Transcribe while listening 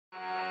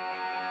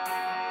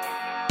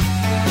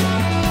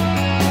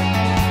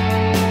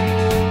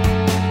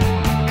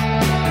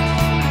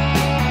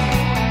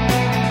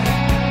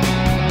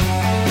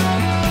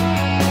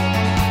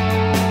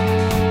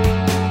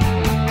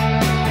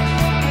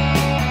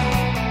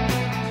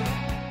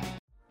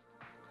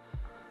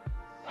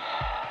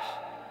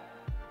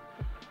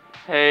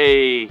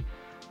Hey,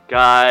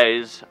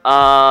 guys.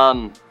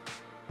 Hi,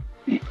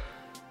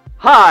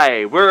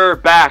 we're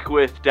back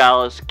with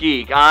Dallas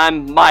Geek.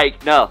 I'm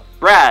Mike. No,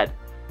 Brad.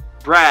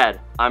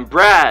 I'm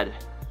Brad.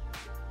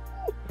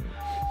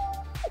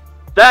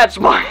 That's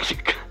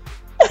Mike.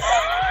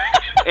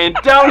 And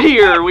down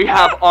here we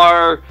have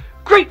our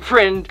great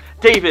friend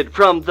David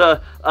from the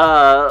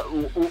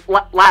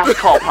Last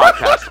Call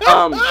podcast.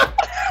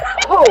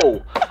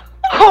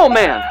 Oh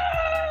man.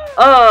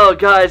 Oh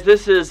guys,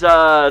 this is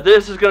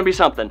gonna be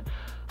something.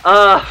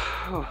 All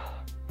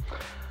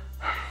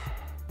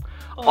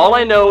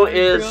I know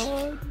is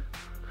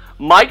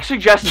Mike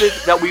suggested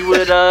that we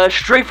would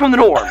stray from the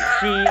norm.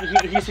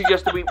 He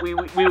suggested we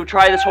would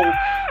try this whole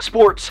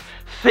sports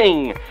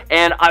thing,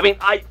 and I mean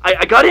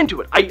I got into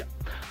it. I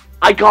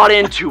got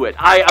into it.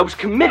 I was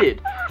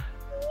committed.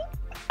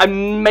 I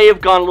may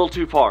have gone a little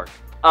too far.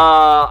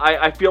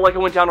 I feel like I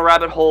went down a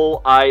rabbit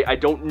hole. I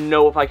don't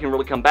know if I can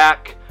really come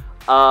back.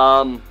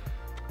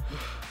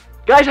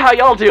 Guys, how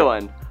y'all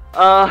doing?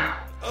 I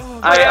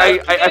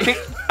think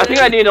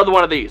I need another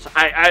one of these.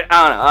 I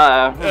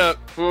don't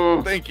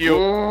know. Thank you.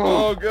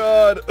 Oh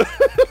God.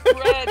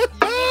 Brad,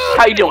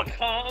 how you doing?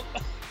 Brad,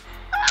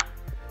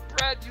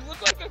 you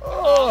look like a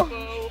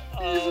combo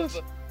of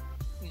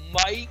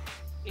Mike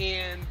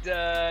and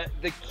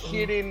the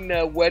kid in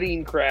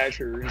Wedding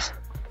Crashers.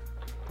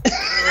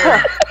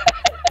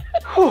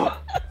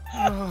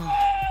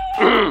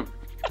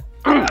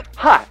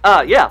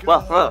 Hi. Yeah.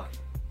 Well.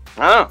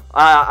 I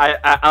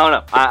don't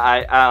know.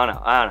 I don't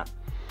know.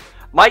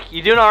 Mike,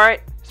 you doing all right?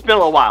 It's been a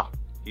little while.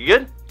 You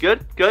good?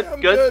 Good.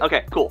 I'm good.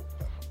 Okay. Cool.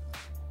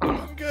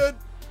 I'm good.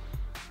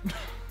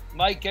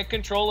 Mike, get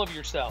control of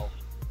yourself.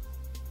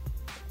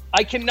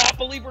 I cannot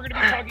believe we're going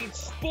to be talking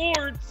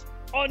sports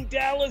on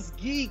Dallas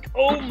Geek.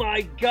 Oh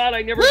my God!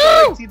 I never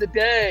thought I'd see the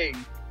day.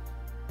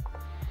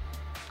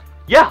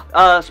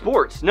 Yeah.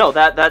 Sports. No,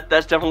 that's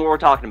definitely what we're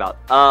talking about.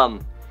 Oh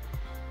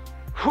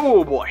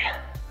boy.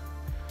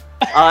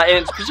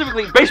 And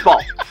specifically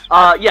baseball.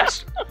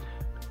 Yes.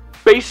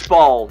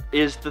 Baseball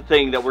is the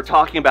thing that we're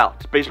talking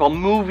about. Baseball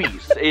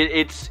movies.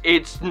 It's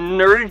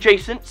nerd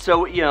adjacent,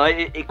 so you know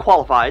it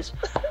qualifies.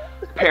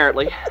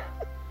 Apparently.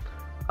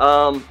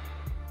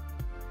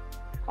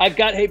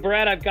 Hey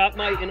Brad, I've got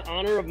in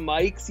honor of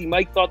Mike. See,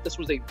 Mike thought this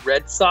was a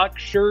Red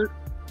Sox shirt.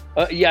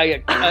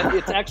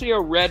 It's actually a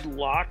Red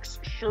Locks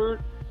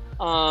shirt.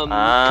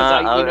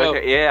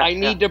 I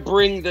need to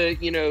bring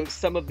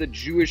some of the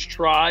Jewish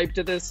tribe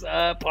to this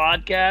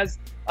podcast.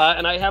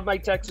 And I have my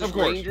Texas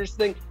Rangers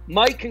thing.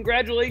 Mike,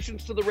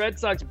 congratulations to the Red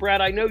Sox.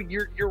 Brad, I know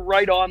you're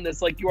right on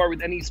this like you are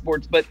with any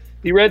sports, but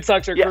the Red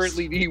Sox are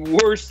currently the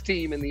worst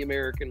team in the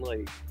American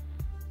League.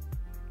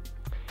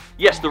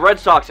 Yes, the Red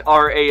Sox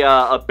are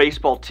a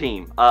baseball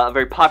team, a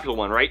very popular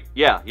one, right?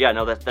 Yeah.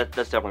 No, that's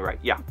definitely right.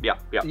 Yeah.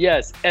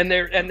 Yes, and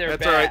they're That's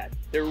bad. all right.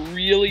 They're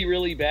really,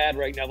 really bad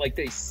right now. Like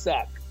they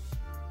suck.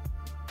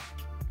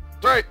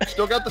 That's all right.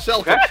 Still got the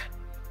Celtics.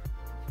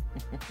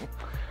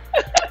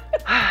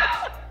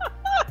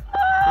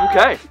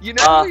 Okay. You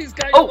know who he's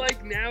kind of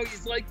like now?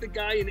 He's like the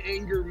guy in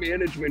anger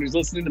management who's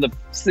listening to the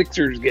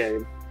Sixers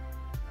game.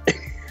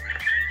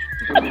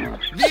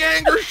 The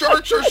anger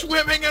sharks are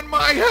swimming in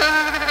my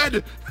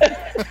head.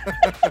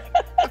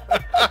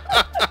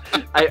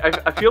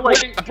 I feel like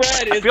Wait,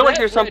 Brad, I feel like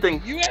there's something.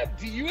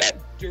 Do you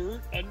have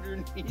dirt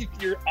underneath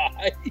your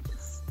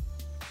eyes?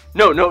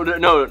 No.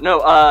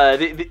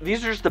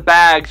 These are just the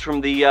bags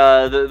from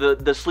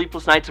the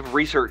sleepless nights of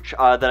research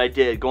that I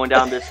did, going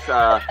down this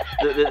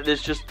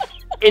this just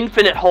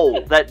infinite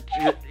hole that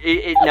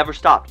it never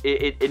stopped.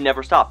 It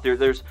never stopped. There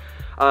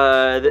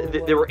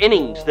were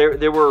innings.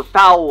 There were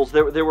fouls.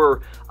 There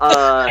were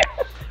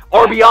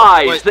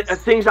RBIs.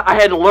 Things that I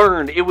had to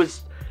learn. It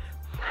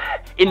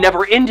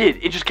never ended.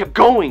 It just kept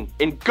going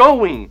and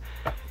going.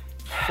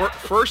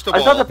 First of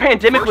all, I thought the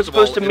pandemic was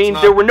supposed to mean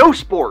there were no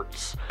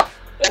sports.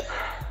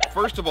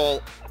 First of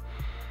all,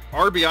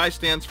 RBI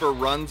stands for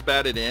runs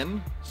batted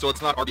in, so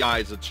it's not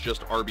RBIs, it's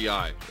just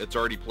RBI. It's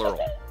already plural.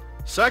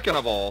 Second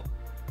of all,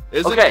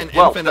 isn't an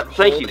infinite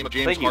hole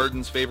James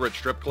Harden's favorite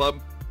strip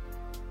club?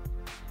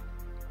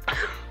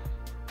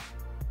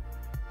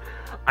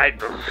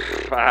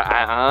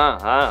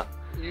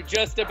 You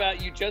just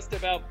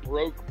about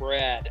broke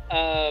Brad.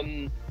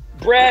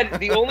 Brad,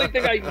 the only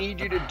thing I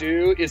need you to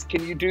do is,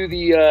 can you do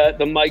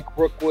the Mike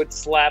Brookwood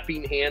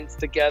slapping hands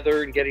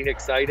together and getting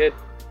excited?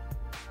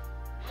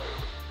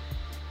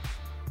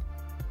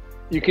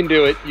 You can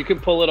do it. You can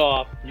pull it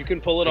off.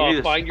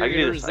 Find your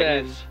inner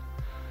zen.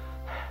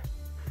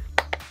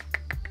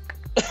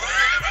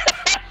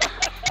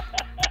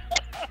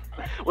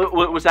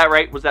 Was that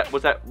right? Was that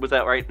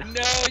right? No,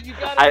 you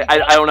gotta.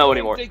 I don't know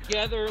anymore.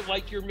 Together,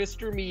 like you're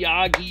Mr.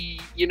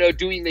 Miyagi,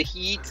 doing the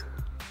heat.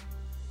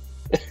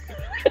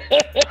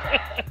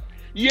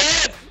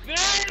 Yes,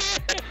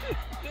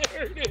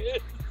 there it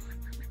is.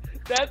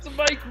 That's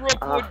Mike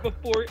Brookwood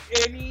before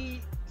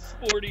any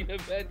sporting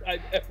event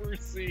I've ever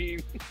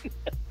seen.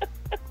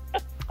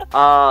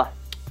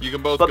 You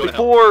can both. But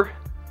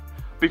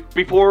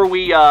before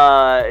we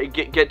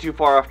get too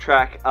far off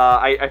track,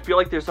 I feel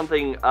like there's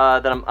something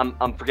that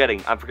I'm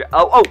forgetting.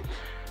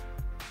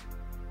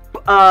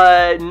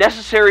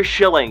 Necessary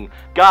shilling,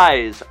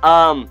 guys.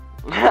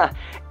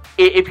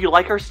 If you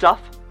like our stuff,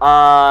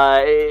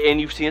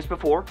 and you've seen us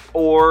before,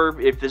 or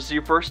if this is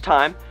your first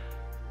time,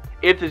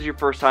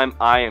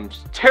 I am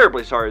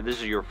terribly sorry this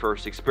is your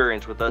first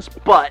experience with us,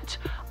 but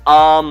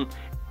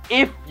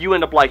if you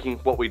end up liking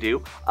what we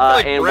do,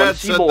 and want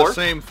to see more, the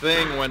same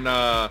thing when,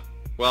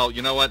 well,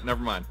 you know what?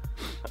 Never mind.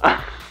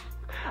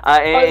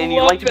 and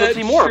you'd like to go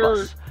see more of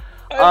us,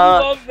 I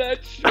love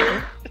that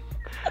shirt.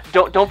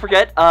 don't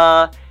forget,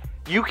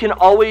 you can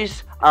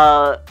always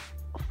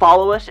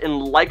follow us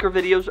and like our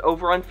videos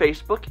over on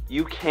Facebook.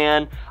 You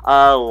can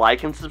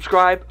like and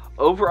subscribe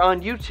over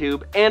on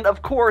YouTube, and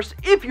of course,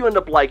 if you end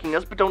up liking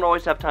us but don't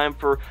always have time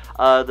for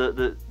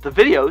the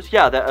videos,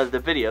 the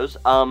videos,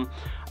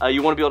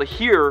 you want to be able to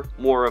hear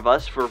more of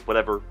us for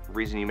whatever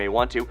reason you may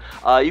want to,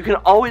 you can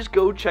always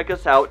go check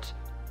us out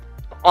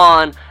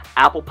on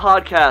Apple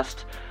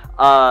Podcast,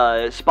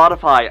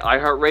 Spotify,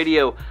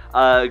 iHeartRadio,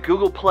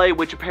 Google Play,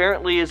 which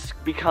apparently is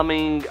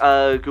becoming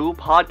Google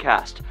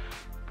Podcast,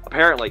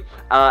 apparently,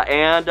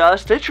 and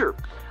Stitcher.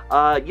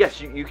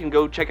 Yes, you can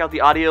go check out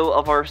the audio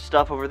of our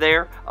stuff over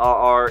there,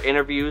 our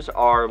interviews,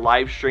 our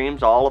live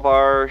streams, all of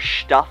our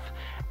stuff,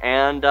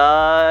 and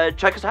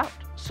check us out.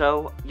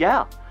 So,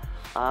 yeah,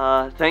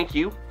 thank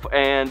you,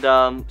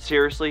 and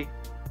seriously,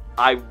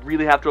 I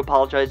really have to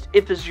apologize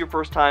if this is your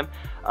first time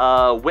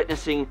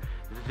witnessing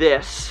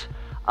this.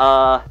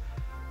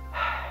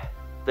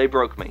 They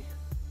broke me.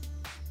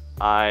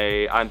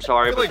 I'm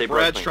sorry, but they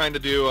broke me.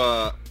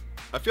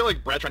 I feel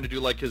like Brad's trying to do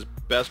like his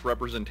best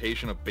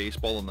representation of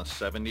baseball in the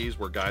 70s,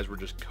 where guys were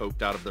just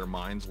coked out of their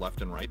minds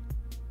left and right.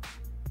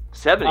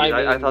 70s?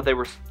 I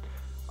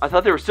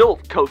thought they were still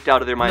coked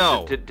out of their minds.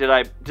 No. Did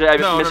I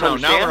misunderstand? No.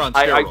 Now they're on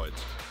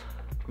steroids.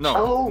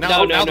 No.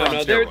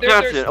 No. They're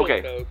still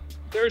okay. Coke.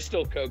 They're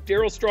still coke.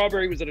 Daryl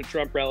Strawberry was at a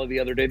Trump rally the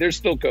other day. They're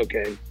still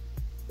cocaine.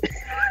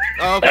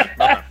 Oh, okay.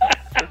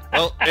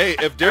 Well, hey,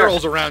 if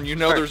Daryl's around, you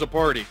know there's a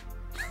party.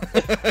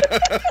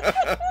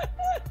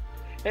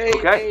 Hey,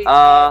 okay.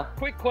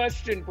 Quick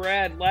question,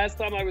 Brad. Last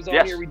time I was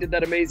on here, we did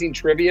that amazing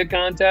trivia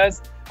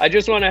contest. I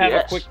just want to have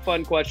a quick,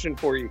 fun question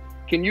for you.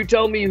 Can you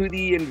tell me who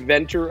the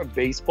inventor of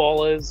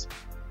baseball is?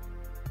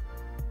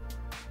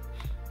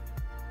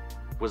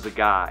 Was a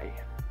guy.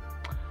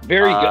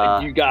 Very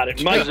good. You got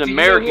it. Mike, was an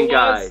American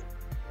guy.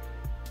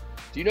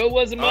 Do you know who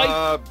was it,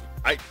 Mike?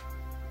 I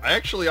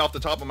actually, off the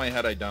top of my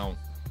head, I don't.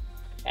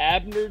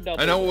 Abner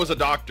Doubleday. I know it was a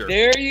doctor.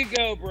 There you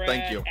go, Brad.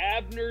 Thank you.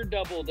 Abner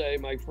Doubleday,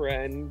 my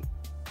friend.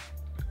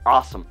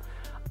 Awesome.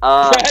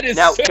 Brad is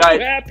now, so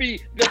guys,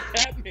 happy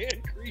that man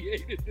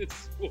created this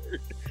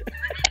sport.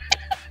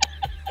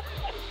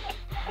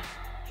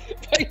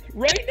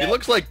 Right now, he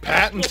looks like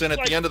Pattinson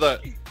at the end of the.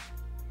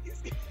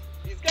 He's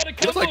got a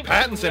he looks like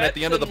Pattinson at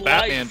the end of the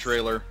Batman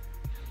trailer.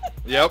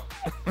 Yep.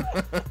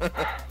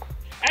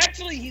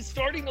 Actually, he's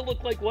starting to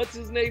look like, what's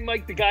his name,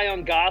 Mike? The guy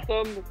on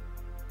Gotham.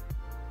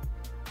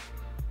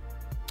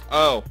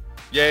 Oh,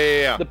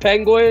 yeah. The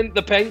Penguin,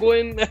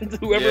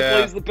 whoever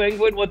plays the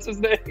Penguin, what's his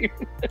name?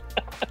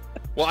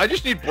 Well, I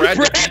just need Brad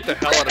to beat the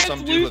hell out of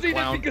some dude with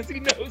clown. Because he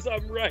knows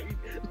I'm right.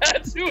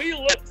 That's who he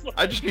looks like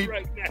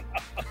right now.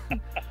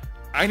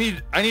 I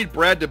need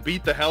Brad to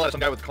beat the hell out of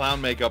some guy with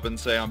clown makeup and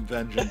say, "I'm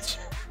vengeance."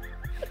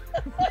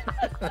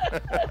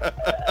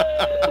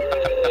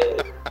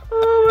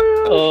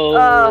 Oh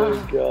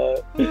my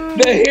god.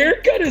 The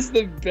haircut is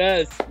the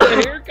best.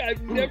 The haircut,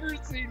 I've never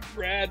seen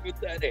Brad with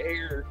that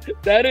hair.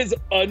 That is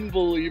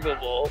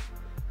unbelievable.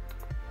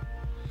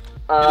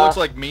 He looks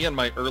like me in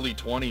my early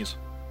 20s.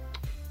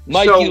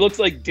 Mike, he looks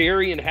like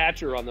Darian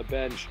Hatcher on the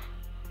bench.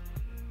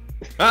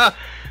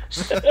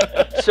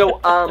 So,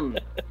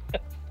 I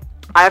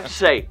have to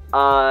say,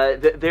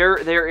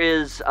 there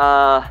is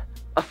a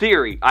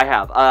theory I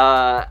have.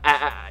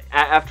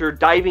 After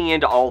diving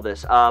into all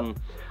this,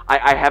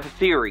 I have a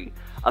theory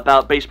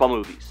about baseball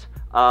movies.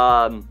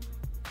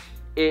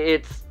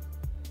 It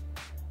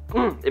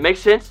makes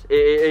sense.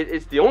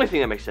 It's the only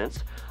thing that makes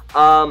sense.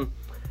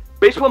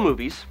 Baseball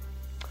movies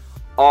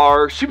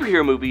are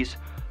superhero movies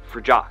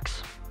for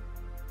jocks.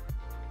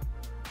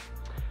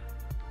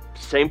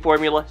 Same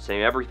formula,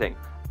 same everything.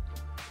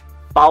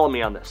 Follow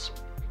me on this.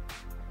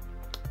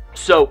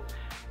 So,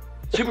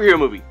 superhero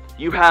movie.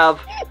 You have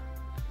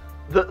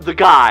the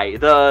guy,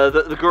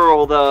 the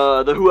girl,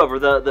 the whoever,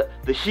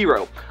 the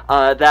hero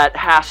that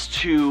has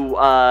to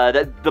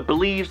that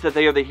believes that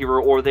they are the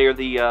hero, or they are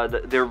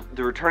the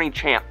returning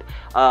champ,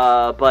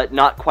 but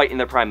not quite in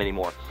their prime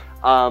anymore.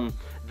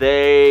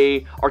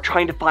 They are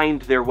trying to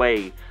find their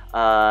way,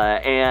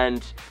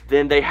 and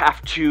then they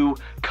have to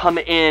come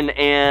in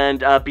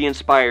and be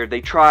inspired.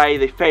 They try,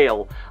 they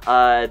fail,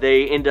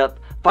 they end up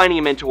finding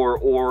a mentor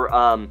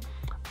or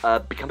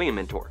becoming a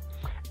mentor,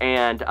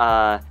 and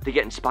they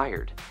get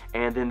inspired.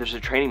 And then there's a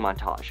training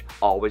montage.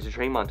 Always a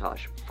training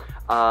montage.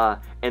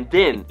 And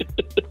then,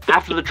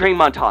 after the training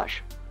montage,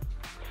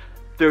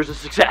 there's a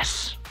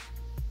success.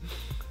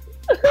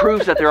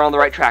 proves that they're on the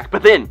right track.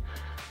 But then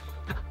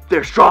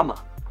there's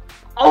drama.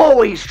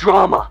 Always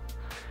drama.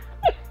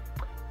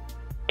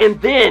 And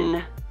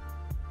then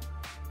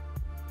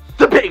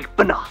the big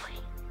finale.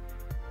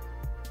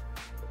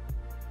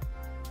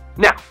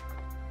 Now,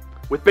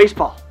 with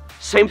baseball,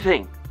 same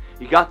thing.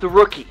 You got the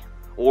rookie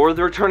or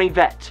the returning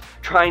vet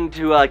trying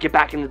to get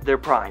back into their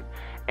prime.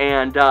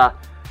 And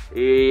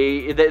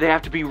they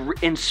have to be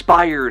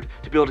inspired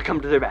to be able to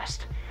come to their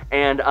best.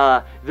 And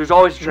there's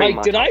always a training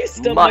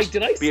montage. Mike,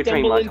 did I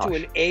stumble into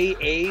an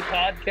AA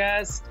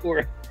podcast?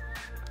 Or...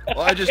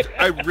 Well,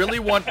 I really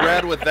want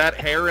Brad with that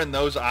hair and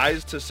those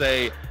eyes to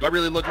say, do I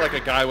really look like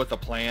a guy with a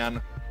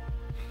plan?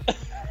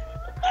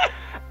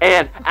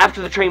 And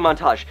after the training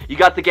montage, you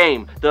got the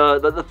game,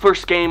 the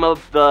first game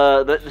of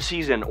the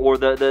season, or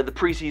the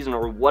preseason,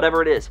 or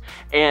whatever it is.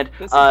 And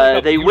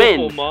they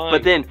win,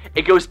 but then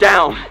it goes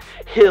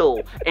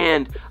downhill,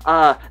 and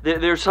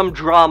there's some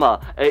drama,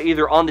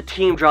 either on the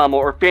team drama,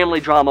 or family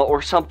drama,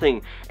 or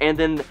something. And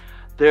then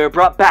they're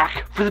brought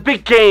back for the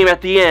big game at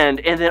the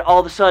end, and then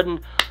all of a sudden,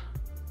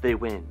 they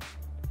win.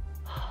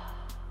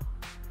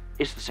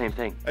 It's the same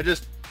thing.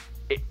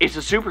 It's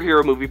a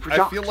superhero movie for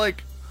jocks.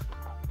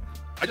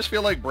 I just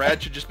feel like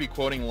Brad should just be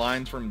quoting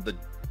lines from the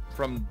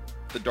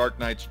Dark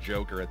Knight's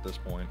Joker at this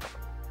point.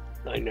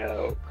 I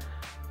know.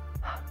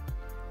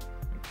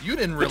 You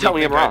didn't really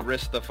think I'd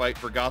risk the fight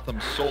for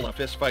Gotham's soul in a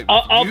fist fight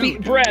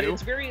with Brad,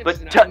 it's very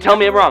interesting. But tell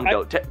me I'm wrong,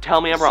 though.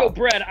 Tell me I'm wrong. So,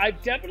 Brad, I've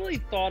definitely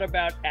thought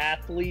about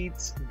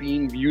athletes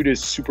being viewed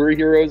as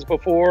superheroes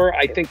before.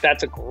 I think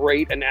that's a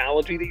great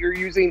analogy that you're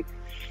using.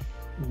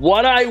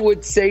 What I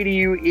would say to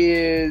you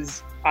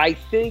is, I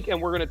think,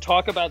 and we're going to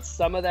talk about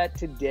some of that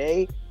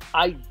today,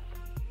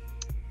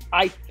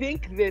 I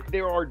think that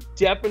there are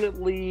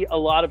definitely a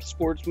lot of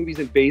sports movies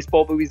and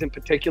baseball movies in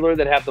particular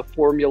that have the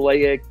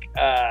formulaic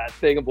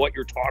thing of what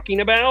you're talking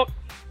about.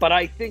 But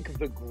I think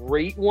the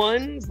great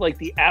ones, like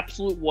the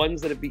absolute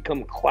ones that have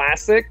become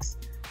classics,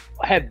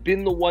 have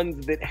been the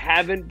ones that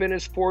haven't been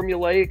as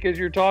formulaic as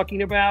you're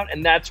talking about.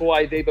 And that's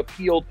why they've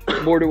appealed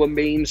more to a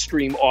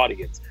mainstream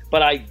audience.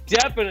 But I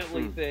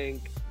definitely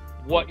think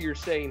what you're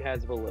saying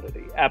has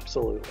validity.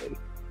 Absolutely.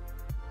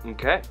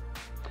 Okay.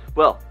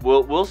 Well,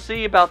 we'll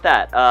see about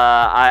that.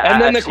 And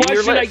then the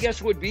question, I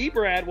guess, would be,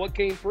 Brad, what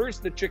came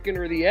first, the chicken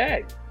or the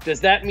egg? Does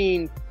that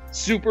mean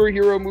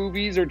superhero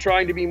movies are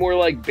trying to be more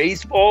like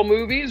baseball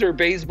movies, or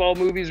baseball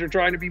movies are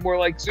trying to be more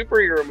like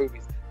superhero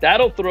movies?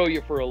 That'll throw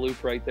you for a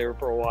loop right there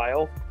for a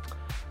while.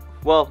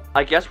 Well,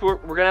 I guess we're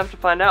going to have to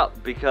find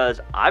out,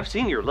 because I've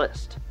seen your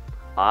list.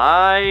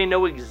 I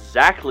know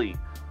exactly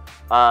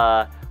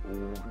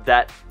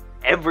that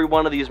every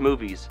one of these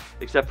movies,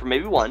 except for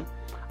maybe one,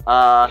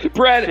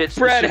 Brad, fits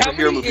how the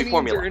many movie innings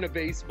formula. are in a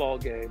baseball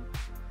game?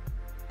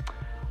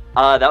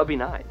 That would be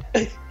 9.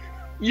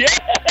 Yeah.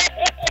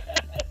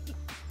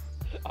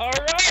 All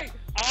right.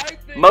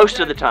 Most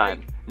of the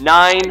time.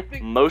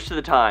 9 most of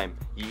the time.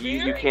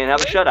 You can't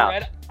have a shutout.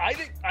 Brad,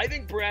 I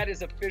think Brad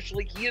is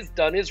officially, he has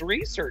done his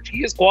research.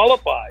 He is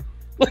qualified.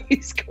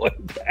 He's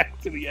going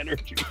back to the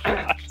energy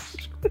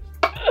shots.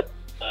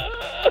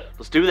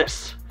 Let's do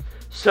this.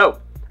 So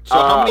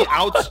how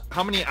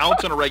many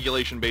outs in a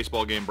regulation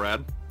baseball game,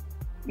 Brad?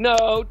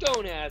 No,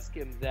 don't ask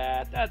him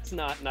that. That's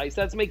not nice.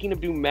 That's making him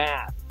do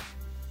math.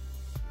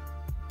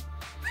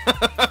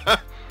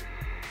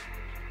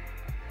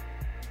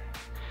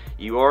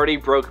 You already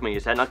broke me.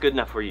 Is that not good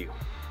enough for you?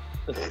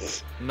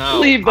 No.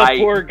 Leave the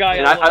poor guy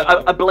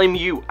alone. I blame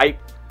you. I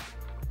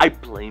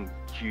blame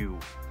you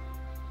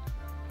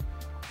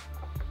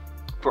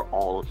for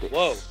all of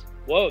this.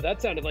 Whoa,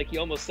 that sounded like he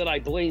almost said I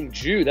blamed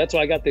you. That's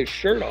why I got this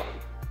shirt on.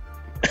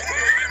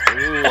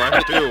 Ooh,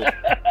 I do.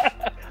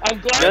 I'm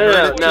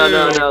glad. No.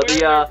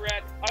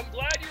 I'm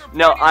glad you were.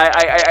 No,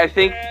 I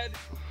think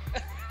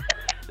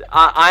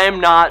I am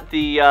not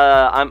the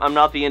I'm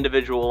not the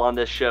individual on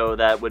this show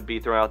that would be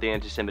throwing out the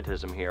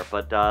anti-Semitism here,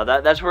 but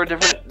that's for a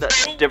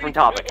different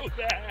topic.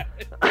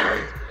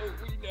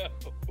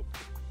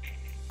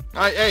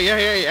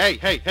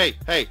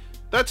 Hey!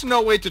 That's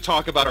no way to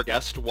talk about our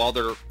guest while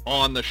they're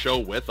on the show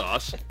with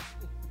us.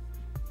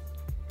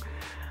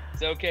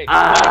 Okay,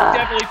 Mike,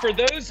 definitely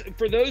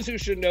for those who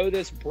should know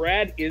this,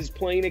 Brad is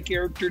playing a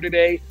character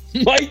today.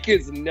 Mike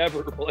is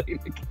never playing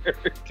a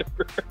character.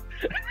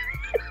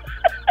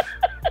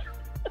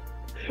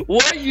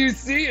 What you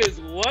see is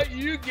what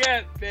you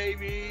get,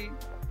 baby.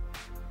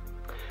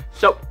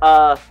 So,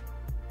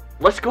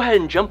 let's go ahead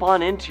and jump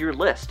on into your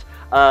list.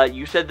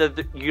 You said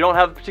that you don't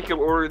have a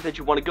particular order that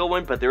you want to go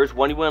in, but there is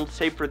one you want to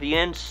save for the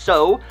end.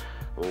 So,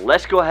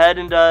 let's go ahead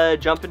and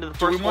jump into the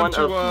first one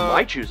of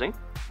my choosing.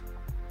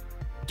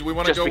 Do we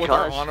want to go with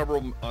our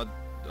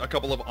a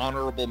couple of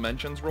honorable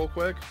mentions real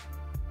quick?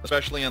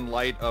 Especially in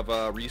light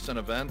of recent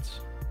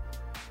events?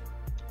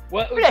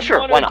 Well, yeah, sure.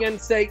 Why not? Again,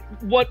 say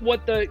what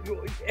the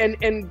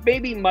and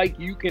maybe Mike,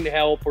 you can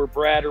help, or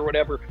Brad, or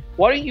whatever.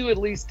 Why don't you at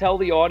least tell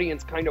the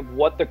audience kind of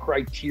what the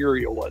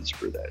criteria was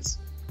for this?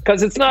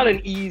 Because it's not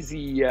an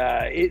easy.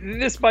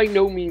 This by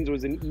no means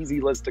was an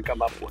easy list to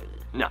come up with.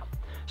 No.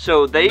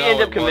 So they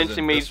end up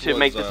convincing me to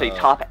make this a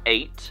top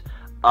 8.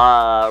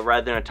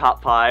 rather than a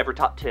top 5 or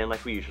top 10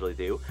 like we usually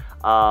do.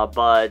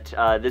 But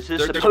this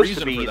is supposed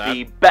to be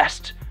the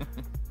best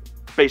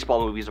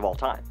baseball movies of all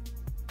time.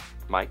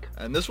 Mike?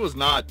 And this was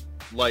not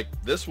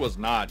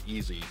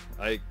easy.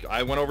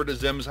 I went over to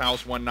Zim's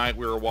house one night.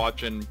 We were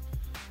watching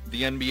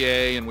the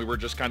NBA, and we were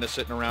just kind of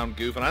sitting around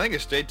goofing. I think I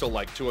stayed till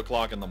like 2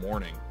 o'clock in the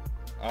morning.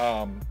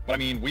 But I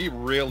mean, we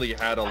really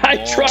had a long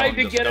discussion about... I tried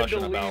to get him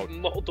to leave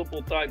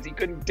multiple times. He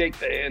couldn't take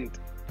the hint.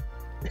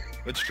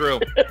 It's true.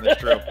 It's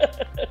true.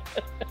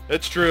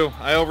 It's true.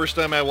 I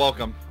overstay my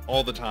welcome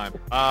all the time.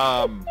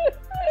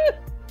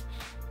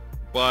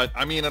 But,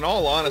 I mean, in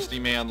all honesty,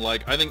 man,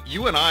 like, I think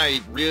you and I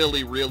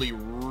really, really,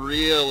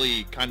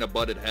 really kind of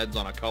butted heads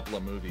on a couple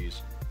of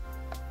movies.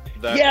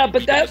 Yeah,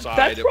 but that's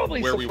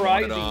probably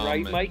surprising,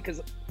 right, Mike?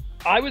 Because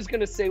I was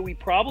going to say we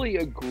probably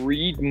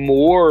agreed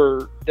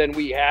more than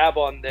we have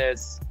on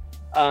this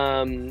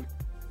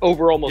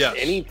over almost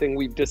anything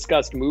we've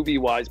discussed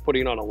movie-wise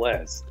putting on a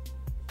list.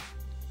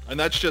 And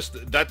that's just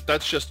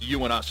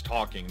you and us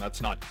talking. That's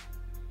not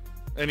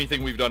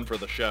anything we've done for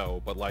the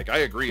show. But, like, I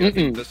agree. I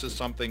think this is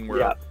something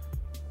where,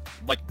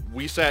 like,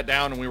 we sat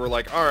down and we were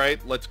like, all right,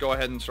 let's go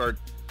ahead and start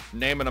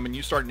naming them. And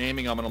you start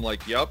naming them, and I'm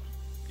like, yep,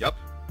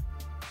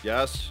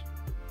 yes.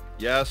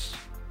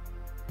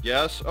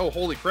 Oh,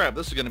 holy crap,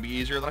 this is going to be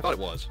easier than I thought it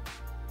was.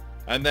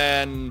 And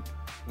then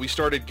we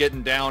started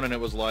getting down, and it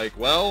was like,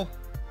 well,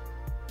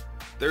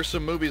 there's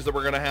some movies that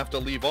we're going to have to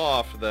leave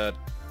off that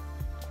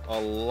a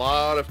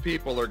lot of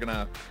people are going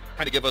to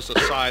kind of give us a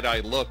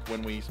side-eye look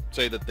when we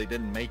say that they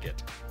didn't make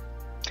it.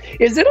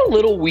 Is it a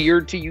little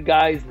weird to you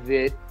guys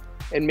that,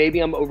 and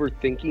maybe I'm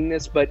overthinking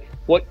this, but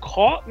what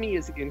caught me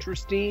as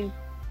interesting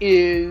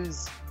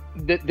is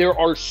that there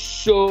are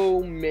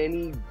so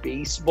many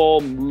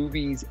baseball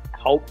movies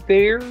out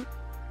there.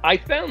 I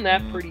found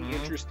that pretty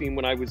interesting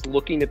when I was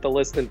looking at the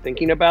list and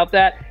thinking about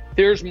that.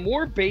 There's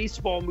more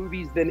baseball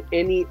movies than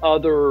any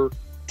other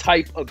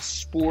type of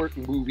sport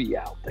movie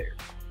out there.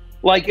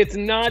 Like, it's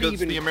not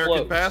even the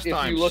American close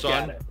if you look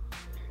at it.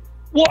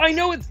 Well, I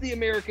know it's the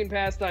American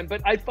pastime,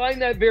 but I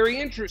find that very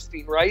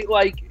interesting, right?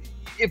 Like,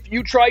 if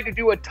you tried to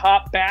do a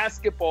top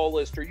basketball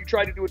list, or you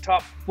tried to do a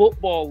top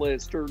football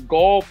list, or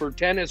golf, or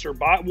tennis, or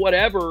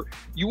whatever,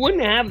 you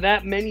wouldn't have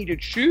that many to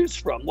choose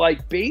from.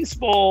 Like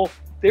baseball,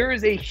 there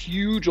is a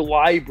huge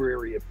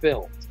library of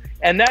films.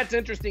 And that's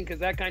interesting because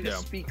that kind of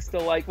speaks to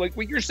like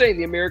what you're saying,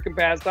 the American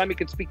pastime. It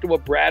could speak to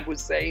what Brad was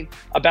saying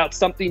about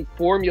something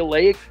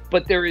formulaic,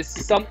 but there is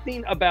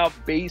something about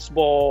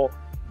baseball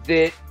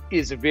that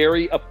is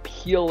very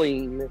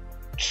appealing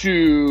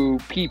to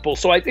people.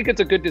 So I think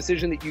it's a good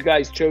decision that you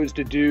guys chose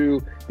to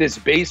do this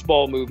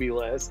baseball movie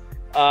list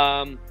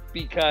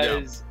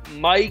because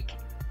Mike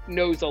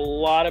knows a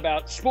lot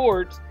about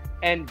sports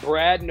and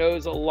Brad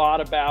knows a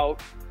lot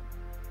about...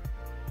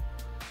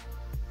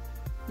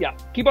 Yeah,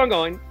 keep on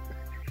going.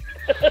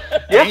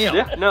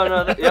 Yeah. No,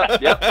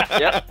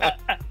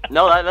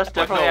 that's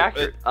definitely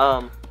accurate.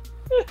 But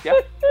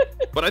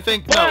I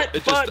think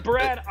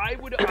Brad, I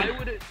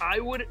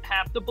would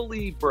have to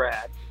believe,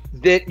 Brad,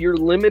 that your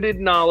limited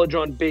knowledge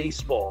on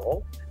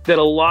baseball, that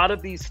a lot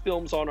of these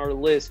films on our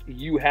list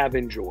you have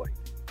enjoyed.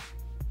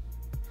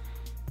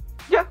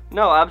 Yeah,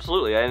 no,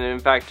 absolutely. And in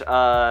fact,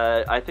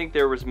 I think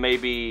there was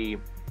maybe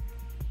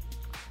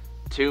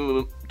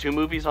two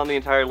movies on the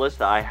entire list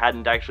that I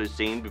hadn't actually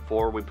seen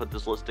before we put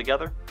this list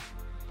together.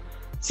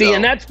 See,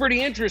 and that's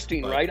pretty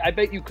interesting, right? I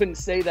bet you couldn't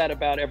say that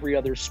about every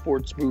other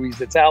sports movies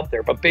that's out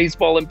there, but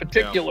baseball in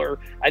particular,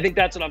 I think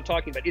that's what I'm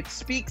talking about. It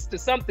speaks to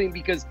something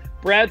because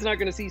Brad's not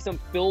going to see some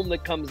film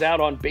that comes out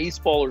on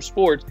baseball or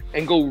sports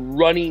and go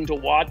running to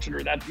watch it,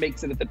 or that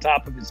makes it at the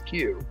top of his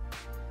queue.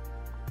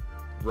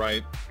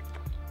 Right.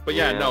 But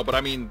but I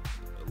mean,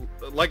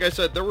 like I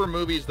said, there were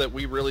movies that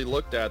we really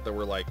looked at that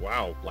were like,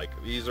 wow, like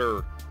these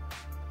are,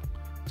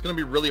 it's going to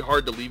be really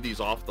hard to leave these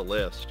off the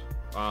list.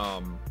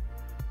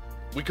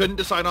 We couldn't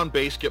decide on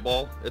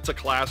Basketball. It's a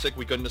classic.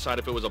 We couldn't decide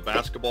if it was a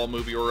basketball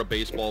movie or a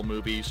baseball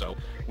movie, so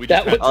we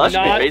just that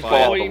should be Baseball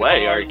All the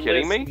Way. Are you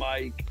kidding me?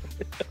 Mike.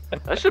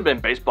 That should have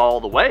been Baseball All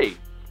the Way.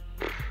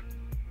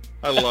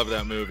 I love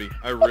that movie.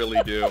 I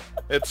really do.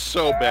 It's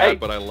so bad,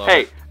 but I love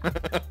it.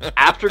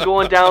 After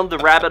going down the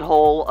rabbit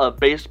hole of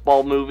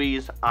baseball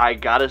movies, I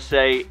gotta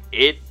say,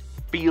 it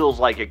feels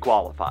like it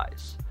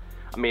qualifies.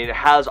 I mean, it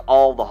has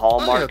all the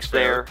hallmarks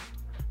there.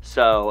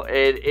 So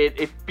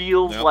it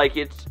feels like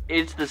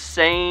it's the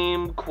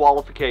same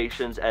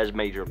qualifications as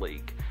Major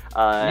League.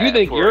 You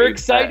think you're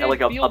excited? Like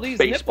a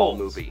baseball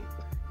nipples. Movie.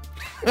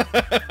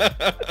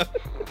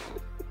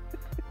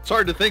 It's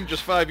hard to think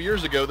just 5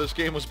 years ago this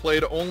game was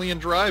played only in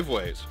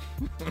driveways.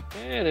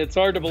 Man, it's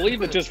hard to believe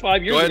that just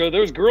 5 years ago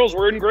those girls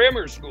were in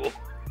grammar school.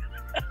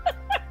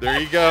 There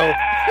you go.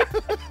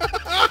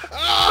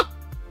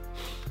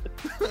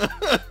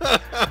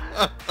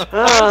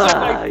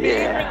 My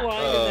favorite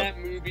line in that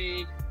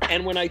movie,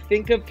 and when I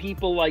think of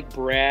people like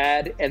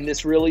Brad, and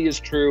this really is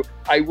true,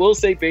 I will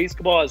say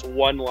Basketball has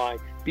one line.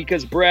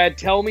 Because, Brad,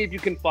 tell me if you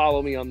can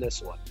follow me on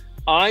this one.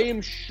 I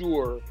am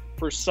sure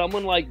for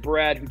someone like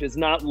Brad who does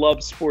not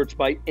love sports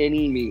by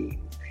any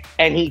means,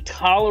 and he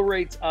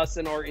tolerates us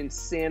and our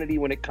insanity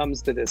when it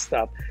comes to this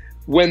stuff.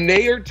 When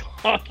they are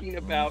talking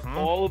about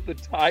all of the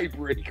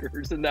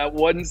tiebreakers in that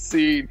one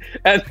scene,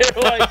 and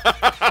they're like,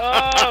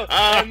 oh,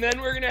 and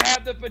then we're going to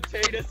have the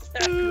potato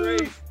sack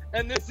race,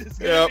 and this is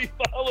going to be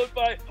followed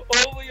by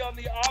only on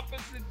the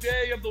opposite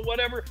day of the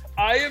whatever.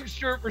 I am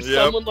sure for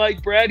someone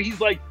like Brad, he's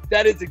like,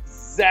 that is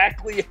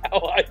exactly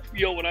how I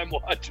feel when I'm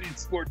watching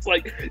sports.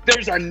 Like,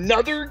 there's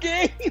another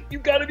game? You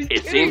got to be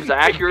kidding me. It seems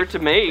accurate to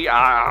me.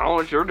 I don't know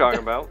what you're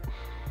talking about.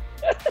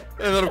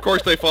 And then, of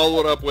course, they follow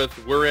it up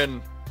with, we're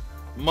in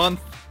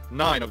month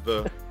 9 of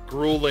the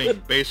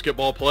grueling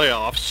basketball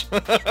playoffs.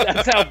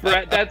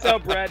 That's how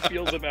Brad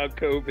feels about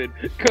COVID.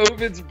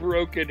 COVID's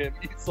broken him.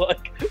 He's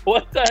like,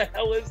 what the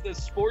hell is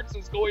this? Sports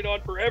is going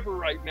on forever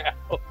right now.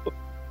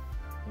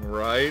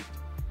 Right.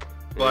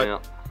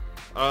 But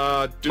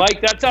Mike,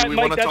 that's how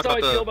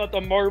I feel about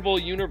the Marvel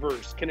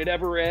universe. Can it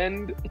ever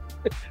end?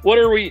 What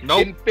are we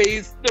in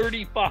phase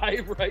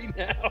 35 right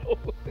now?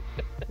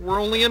 We're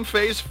only in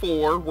phase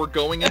 4. We're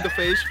going into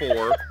phase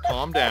 4.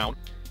 Calm down.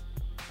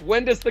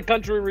 When does the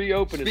country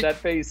reopen? Is that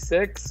phase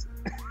 6?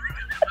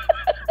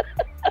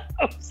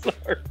 I'm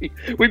sorry.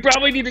 We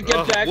probably need to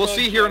get back. We'll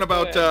see here in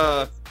about.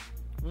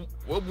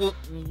 We'll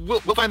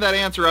find that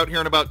answer out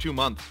here in about 2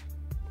 months.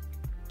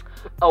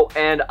 Oh,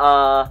 and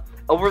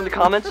over in the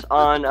comments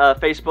on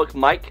Facebook,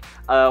 Mike,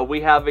 we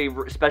have a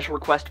special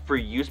request for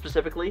you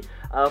specifically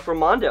from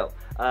Mondo.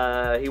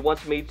 He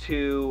wants me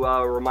to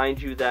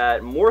remind you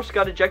that Morris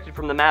got ejected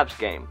from the Mavs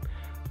game,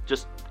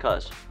 just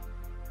cause.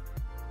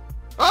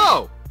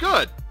 Oh,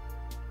 good.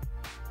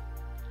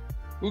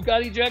 Who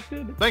got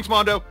ejected? Thanks,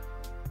 Mondo.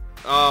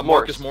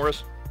 Marcus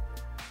Morris.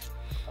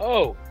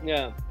 Oh,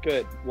 yeah,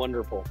 good,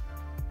 wonderful.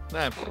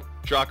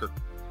 Shocker.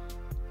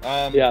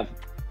 Yeah.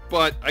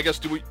 But I guess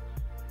do we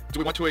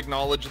want to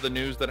acknowledge the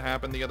news that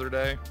happened the other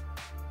day?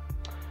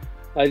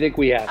 I think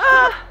we have.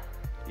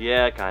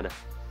 Yeah, kind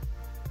of.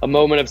 A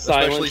moment of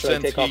silence. Should I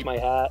take off my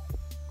hat?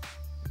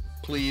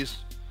 Please.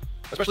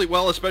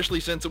 Especially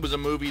since it was a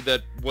movie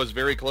that was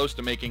very close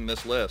to making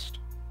this list.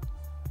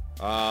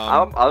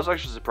 I was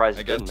actually surprised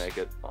it didn't make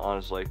it,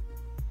 honestly.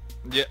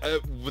 Yeah,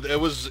 it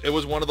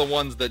was one of the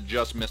ones that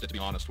just missed it, to be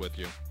honest with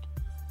you.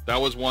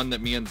 That was one that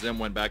me and Zim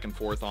went back and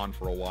forth on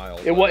for a while.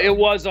 It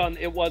was on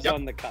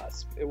the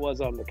cusp. It was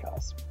on the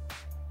cusp.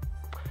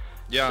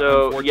 Yeah,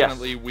 so,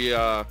 unfortunately we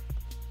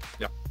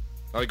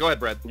All right, go ahead,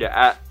 Brad.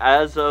 Yeah,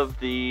 as of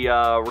the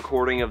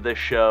recording of this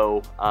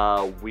show,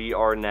 we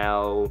are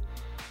now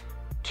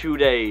 2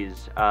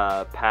 days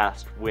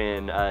past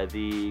when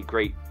the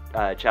great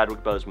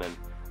Chadwick Boseman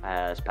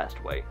has passed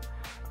away.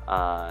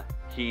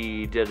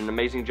 He did an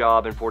amazing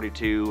job in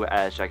 42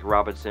 as Jackie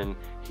Robinson.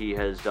 He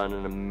has done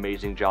an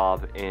amazing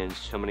job in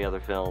so many other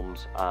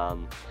films.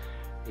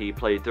 He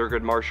played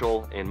Thurgood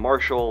Marshall in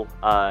Marshall.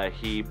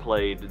 He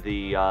played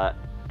the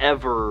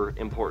ever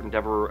important,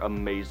 ever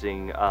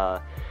amazing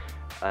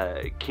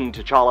King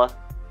T'Challa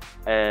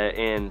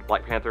in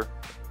Black Panther.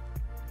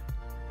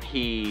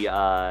 He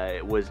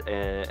was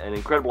an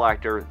incredible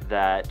actor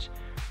that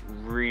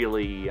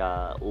really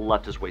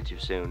left us way too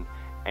soon,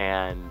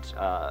 and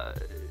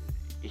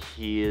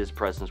his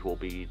presence will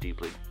be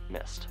deeply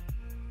missed.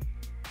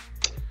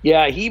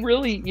 Yeah, he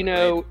really,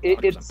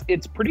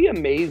 it's pretty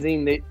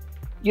amazing that,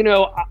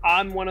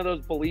 I'm one of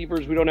those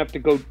believers. We don't have to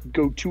go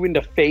too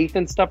into faith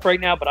and stuff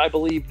right now, but I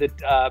believe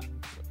that, a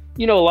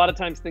lot of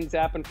times things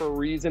happen for a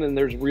reason and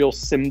there's real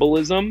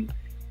symbolism.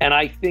 And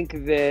I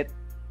think that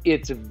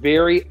it's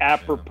very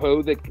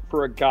apropos that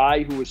for a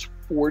guy who was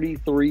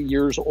 43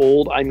 years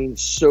old, I mean,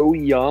 so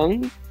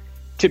young,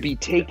 to be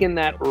taken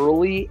that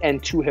early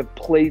and to have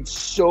played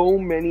so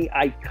many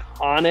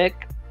iconic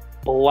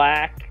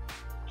Black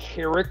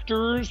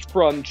characters,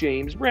 from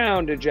James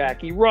Brown to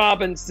Jackie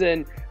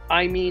Robinson.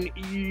 I mean,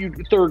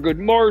 Thurgood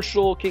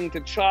Marshall, King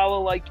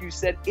T'Challa, like you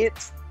said,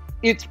 it's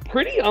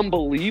pretty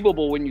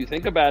unbelievable when you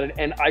think about it.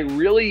 And I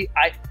wrote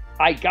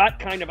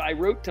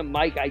to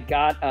Mike, I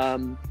got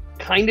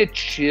kind of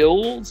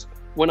chills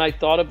when I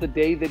thought of the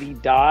day that he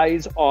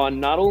dies on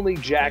not only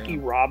Jackie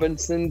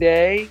Robinson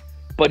Day,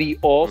 but he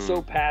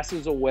also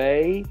passes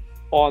away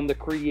on the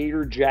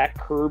creator Jack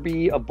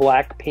Kirby of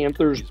Black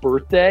Panther's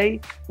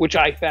birthday, which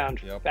I found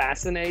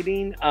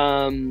fascinating.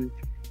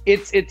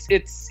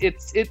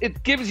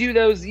 It gives you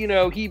those,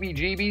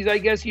 heebie-jeebies, I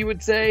guess you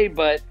would say,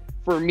 but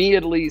for me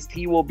at least,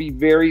 he will be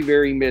very,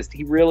 very missed.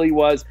 He really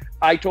was.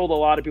 I told a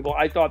lot of people,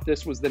 I thought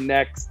this was the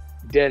next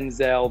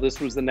Denzel. This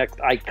was the next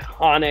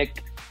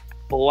iconic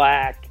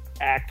Black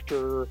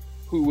actor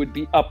who would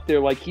be up there.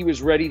 Like, he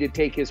was ready to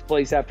take his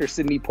place after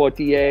Sidney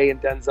Poitier and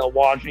Denzel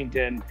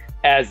Washington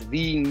as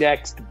the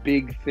next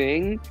big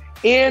thing.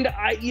 And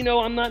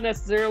I'm not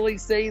necessarily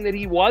saying that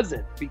he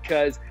wasn't,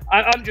 because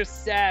I'm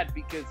just sad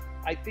because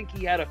I think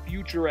he had a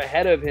future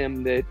ahead of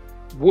him that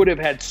would have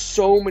had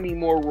so many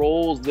more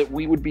roles that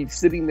we would be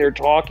sitting there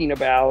talking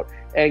about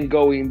and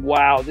going,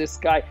 wow, this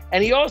guy.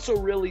 And he also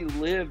really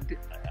lived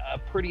a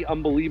pretty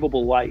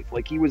unbelievable life.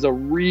 Like, he was a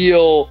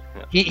real,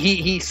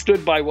 he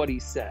stood by what he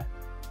said.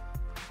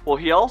 Well,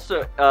 he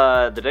also,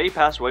 the day he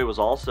passed away was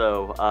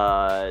also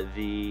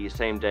the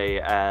same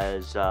day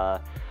as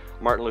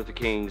Martin Luther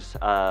King's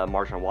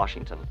March on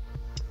Washington.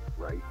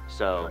 Right.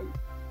 So, right.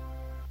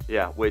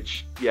 Yeah,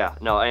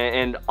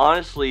 and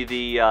honestly,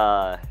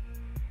 the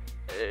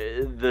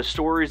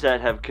stories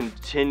that have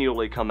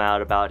continually come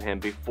out about him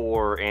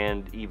before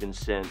and even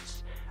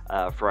since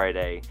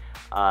Friday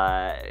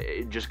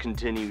just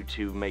continue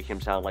to make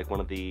him sound like one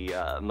of the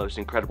most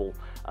incredible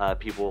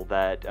people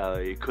that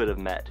you could have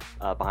met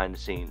behind the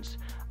scenes.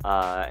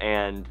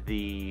 And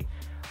the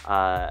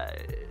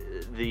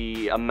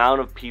amount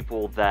of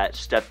people that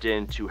stepped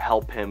in to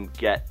help him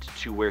get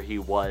to where he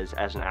was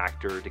as an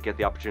actor, to get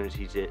the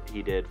opportunities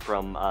he did,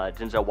 from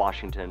Denzel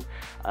Washington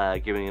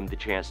giving him the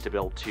chance to be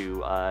able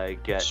to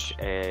get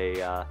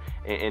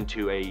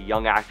into a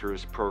young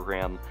actors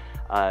program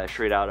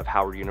straight out of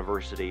Howard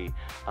University,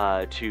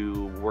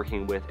 to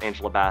working with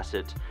Angela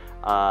Bassett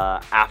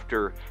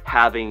after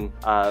having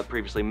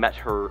previously met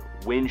her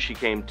when she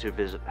came to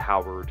visit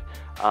Howard,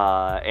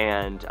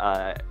 and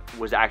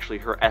was actually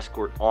her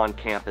escort on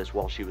campus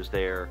while she was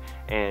there,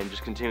 and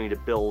just continuing to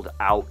build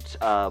out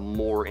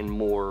more and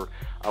more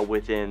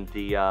within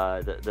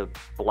the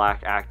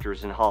black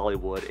actors in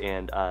Hollywood,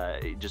 and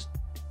just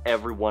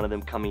every one of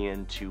them coming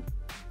in to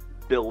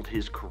build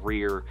his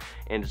career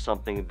into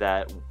something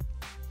that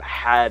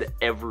had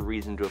every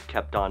reason to have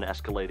kept on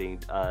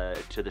escalating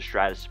to the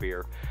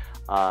stratosphere.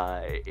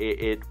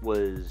 It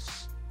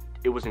was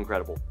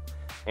incredible,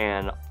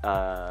 and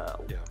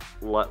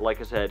like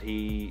I said,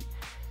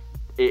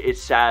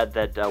 it's sad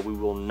that we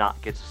will not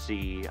get to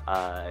see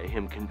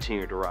him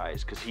continue to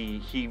rise, because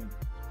he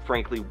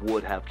frankly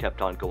would have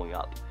kept on going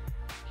up.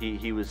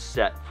 He was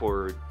set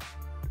for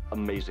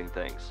amazing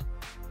things,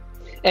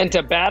 and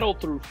to battle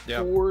through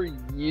 4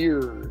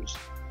 years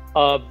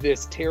of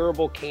this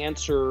terrible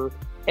cancer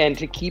and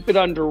to keep it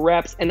under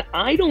wraps. And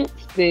I don't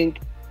think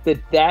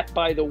that,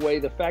 by the way,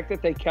 the fact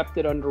that they kept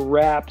it under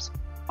wraps,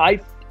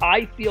 I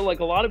feel like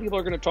a lot of people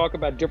are going to talk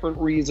about different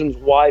reasons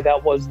why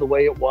that was the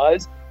way it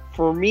was.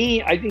 For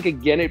me, I think,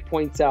 again, it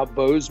points out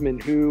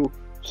Boseman, who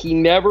he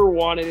never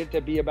wanted it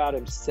to be about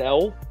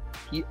himself.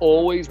 He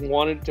always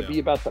wanted it to be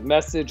about the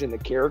message and the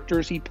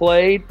characters he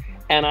played.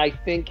 And I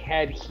think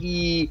had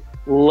he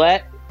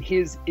let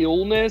his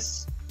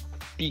illness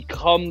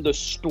become the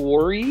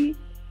story,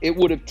 it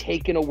would have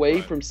taken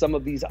away from some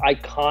of these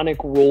iconic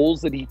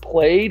roles that he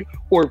played,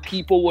 or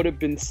people would have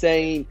been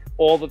saying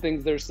all the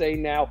things they're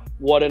saying now.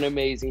 What an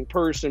amazing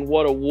person,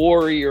 what a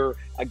warrior,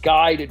 a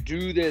guy to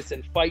do this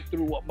and fight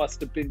through what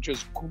must have been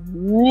just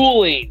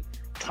grueling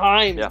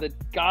times that,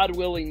 God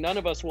willing, none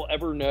of us will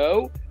ever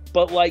know.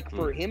 But like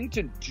for him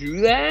to do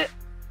that,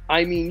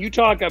 I mean, you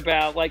talk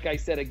about, like I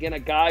said, again, a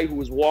guy who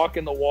was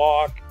walking the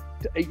walk,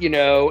 you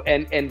know,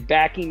 and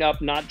backing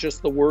up not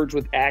just the words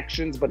with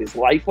actions, but his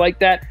life like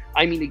that.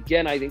 I mean,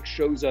 again, I think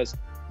shows us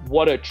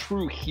what a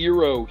true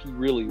hero he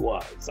really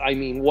was. I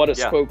mean, what a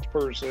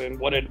spokesperson,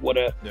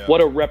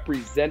 what a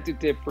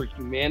representative for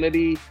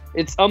humanity.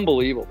 It's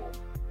unbelievable.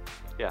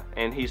 Yeah,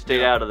 and he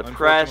stayed out of the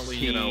press.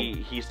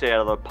 He stayed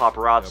out of the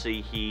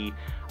paparazzi.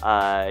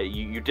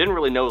 You didn't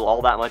really know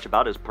all that much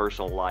about his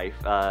personal life.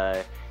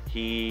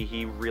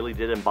 He really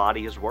did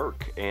embody his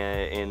work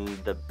in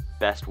the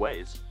best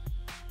ways.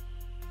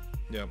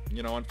 Yeah,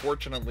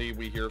 unfortunately,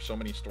 we hear so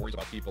many stories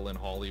about people in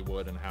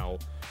Hollywood and how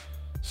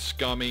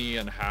scummy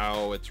and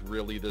how it's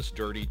really this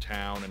dirty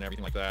town and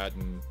everything like that.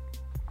 And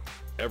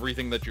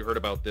everything that you heard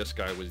about this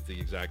guy was the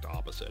exact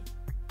opposite.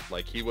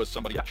 Like, he was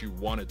somebody that you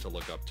wanted to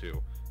look up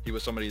to. He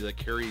was somebody that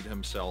carried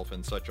himself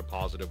in such a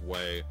positive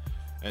way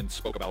and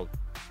spoke about,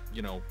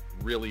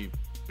 really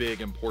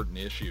big, important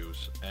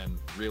issues, and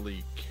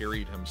really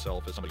carried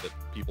himself as somebody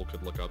that people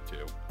could look up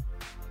to.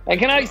 And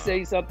can I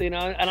say something?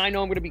 And I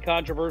know I'm going to be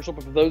controversial,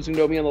 but for those who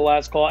know me on the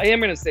last call, I am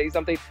going to say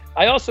something.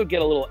 I also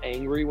get a little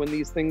angry when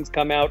these things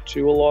come out,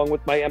 too, along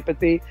with my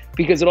empathy,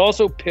 because it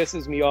also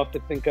pisses me off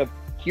to think of,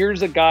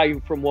 here's a guy who,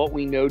 from what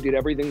we know, did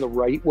everything the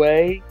right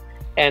way,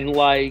 and,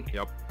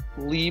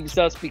 leaves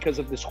us because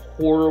of this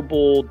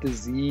horrible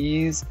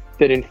disease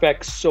that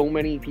infects so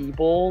many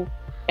people.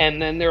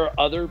 And then there are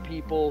other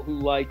people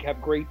who, have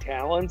great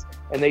talents,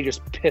 and they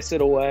just piss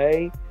it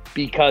away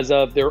because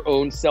of their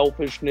own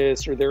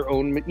selfishness or their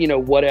own,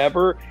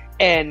 whatever.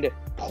 And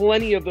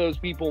plenty of those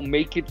people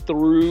make it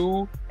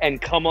through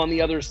and come on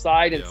the other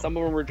side. And some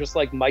of them are just,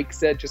 like Mike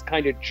said, just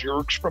kind of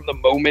jerks from the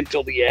moment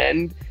till the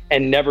end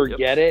and never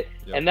get it.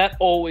 And that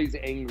always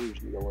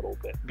angers me a little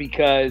bit,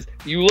 because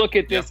you look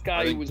at this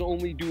guy who was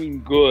only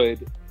doing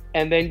good,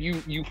 and then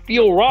you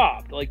feel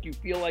robbed. Like, you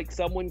feel like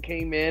someone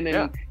came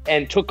in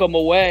and took him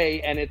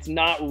away, and it's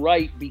not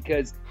right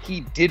because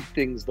he did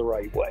things the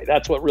right way.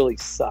 That's what really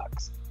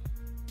sucks.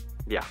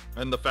 Yeah.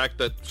 And the fact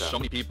that so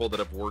many people that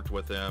have worked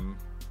with him,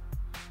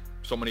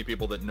 so many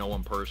people that know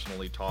him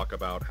personally, talk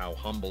about how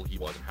humble he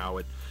was and how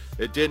it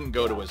didn't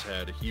go to his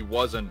head. He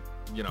wasn't,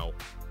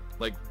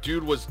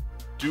 dude was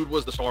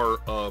the star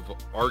of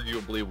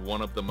arguably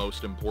one of the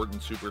most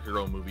important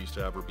superhero movies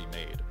to ever be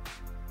made.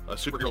 A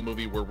superhero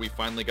movie where we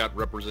finally got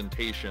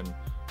representation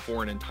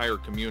for an entire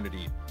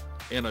community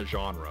in a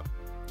genre,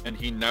 and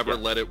he never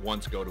let it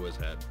once go to his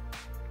head.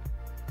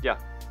 Yeah,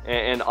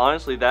 and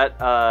honestly,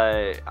 that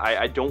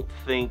I don't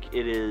think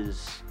it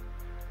is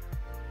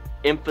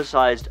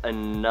emphasized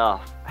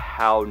enough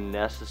how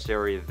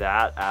necessary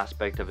that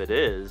aspect of it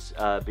is,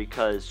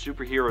 because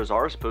superheroes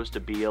are supposed to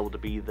be able to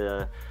be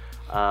the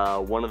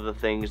one of the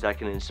things that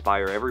can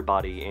inspire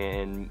everybody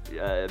and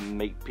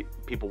make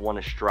people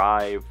want to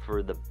strive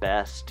for the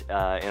best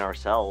in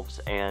ourselves,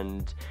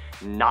 and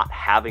not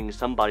having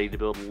somebody to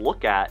be able to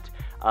look at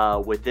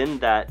within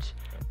that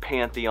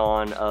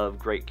pantheon of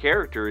great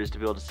characters to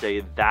be able to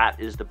say that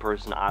is the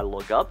person I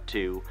look up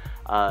to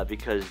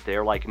because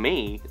they're like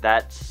me,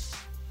 that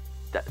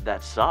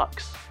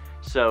sucks.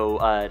 So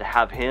to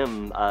have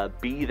him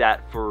be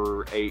that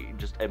for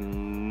just a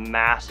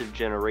massive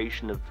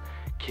generation of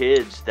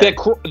kids that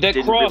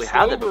didn't really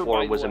have that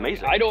before was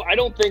amazing. I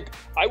don't think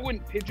I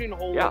wouldn't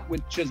pigeonhole it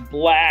with just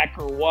black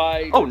or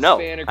white. Oh no,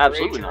 Hispanic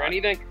absolutely or not.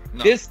 anything.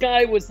 No. This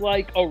guy was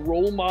like a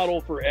role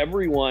model for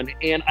everyone,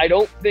 and I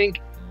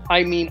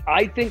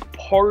think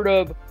part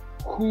of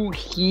who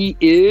he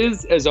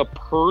is as a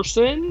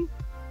person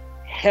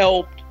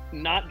helped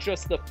not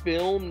just the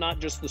film, not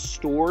just the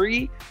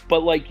story,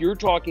 but like you're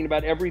talking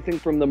about everything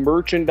from the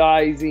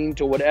merchandising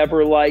to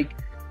whatever. Like,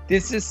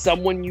 this is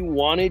someone you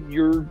wanted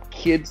your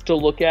kids to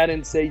look at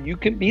and say, you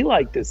can be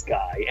like this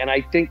guy. And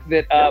I think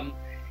that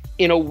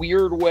in a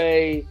weird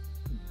way,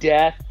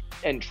 death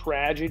and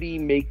tragedy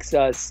makes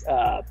us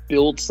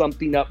build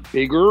something up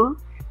bigger.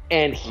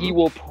 And he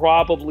will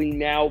probably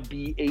now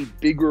be a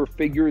bigger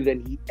figure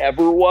than he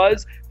ever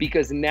was,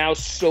 because now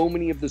so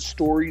many of the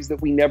stories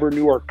that we never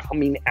knew are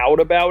coming out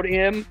about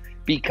him,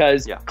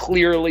 because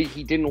clearly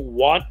he didn't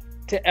want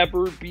to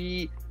ever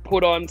be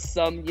put on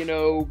some,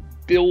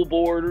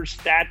 billboard or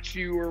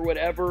statue or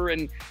whatever.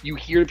 And you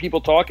hear people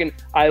talking.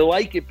 I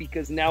like it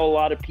because now a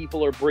lot of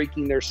people are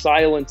breaking their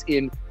silence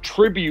in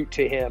tribute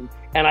to him.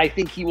 And I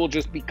think he will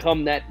just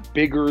become that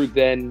bigger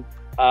than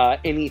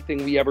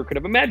anything we ever could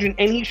have imagined,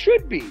 and he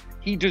should be.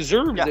 He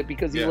deserves it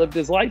because he lived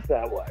his life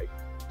that way.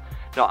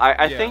 No,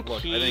 I think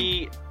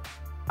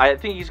I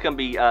think he's going to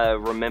be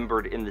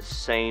remembered in the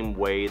same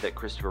way that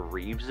Christopher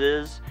Reeves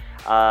is,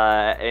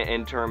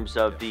 in terms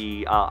of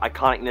the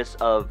iconicness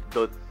of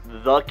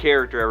the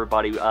character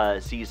everybody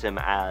sees him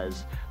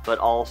as, but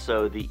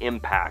also the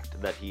impact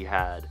that he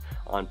had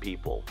on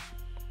people.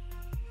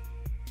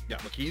 Yeah,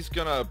 look,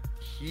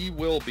 he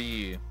will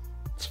be.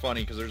 It's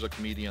funny because there's a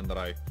comedian that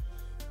I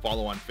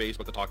follow on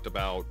Facebook that talked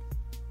about,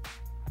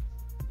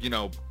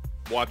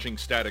 watching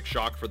Static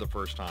Shock for the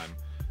first time,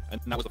 and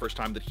that was the first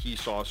time that he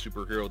saw a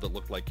superhero that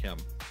looked like him.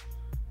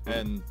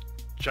 And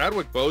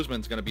Chadwick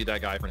Boseman's going to be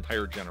that guy for an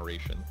entire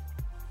generation.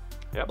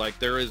 Yep. Like,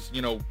 there is,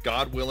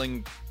 God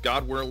willing,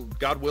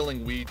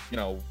 we,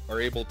 are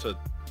able to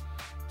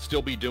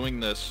still be doing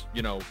this,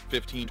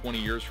 15, 20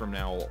 years from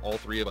now. All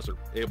three of us are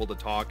able to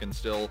talk and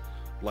still,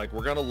 like,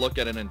 we're going to look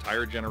at an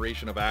entire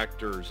generation of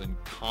actors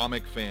and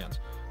comic fans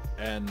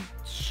and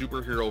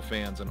superhero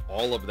fans and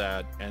all of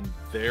that, and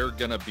they're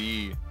gonna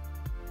be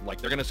like,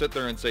 they're gonna sit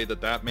there and say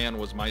that man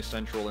was my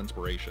central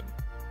inspiration.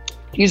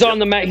 He's on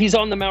the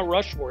Mount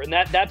Rushmore, and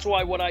that's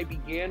why what I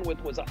began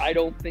with was, I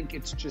don't think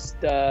it's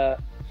just a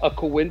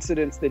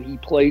coincidence that he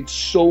played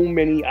so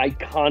many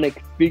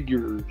iconic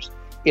figures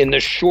in the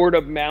short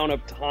amount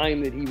of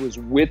time that he was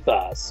with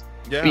us.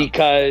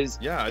 Because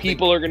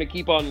people are going to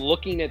keep on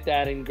looking at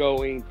that and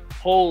going,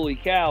 holy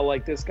cow,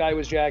 like, this guy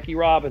was Jackie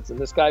Robinson,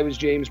 this guy was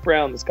James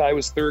Brown, this guy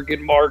was Thurgood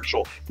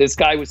Marshall, this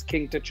guy was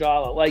King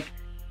T'Challa. Like,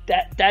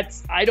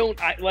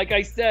 like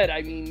I said,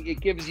 I mean,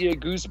 it gives you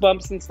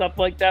goosebumps and stuff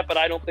like that, but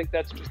I don't think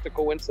that's just a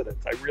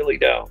coincidence. I really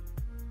don't.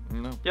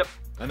 No. Yep.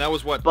 And that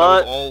was what?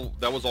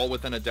 That was all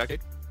within a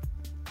decade?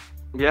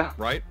 Yeah.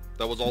 Right?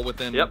 That was all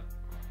within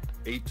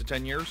 8 to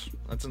 10 years?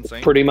 That's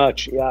insane. Pretty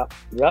much, yeah.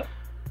 Yep.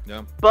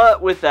 Yeah.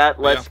 But with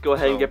that, let's go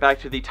ahead and get back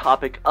to the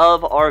topic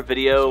of our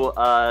video,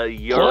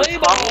 your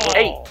top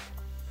 8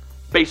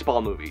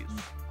 baseball movies.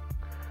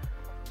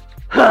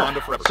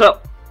 So,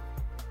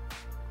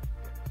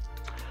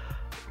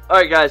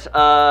 alright guys,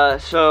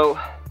 so,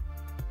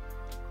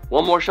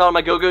 one more shot of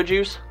my go-go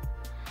juice.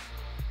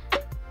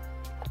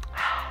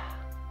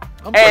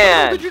 What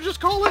did you just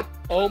call it?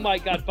 Oh my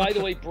God, by the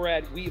way,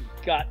 Brad, we've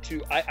got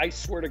to, I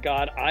swear to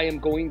God, I am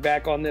going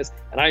back on this,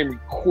 and I am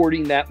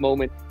recording that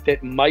moment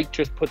that Mike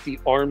just put the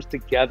arms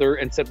together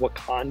and said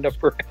Wakanda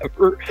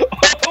forever.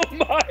 Oh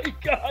my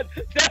God,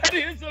 that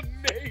is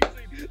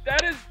amazing.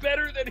 That is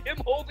better than him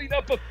holding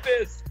up a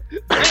fist.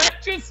 That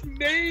just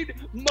made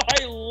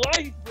my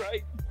life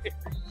right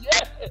there.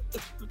 Yes.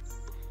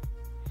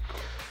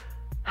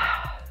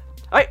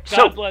 Alright,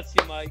 God bless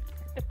you, Mike.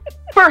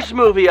 First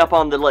movie up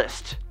on the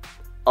list,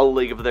 A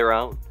League of Their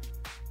Own.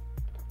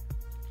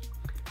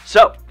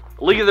 So,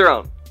 League of Their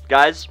Own.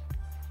 Guys,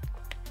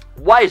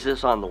 why is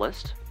this on the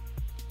list?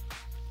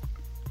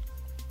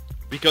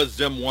 Because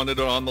Zim wanted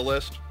it on the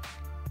list.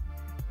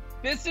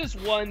 This is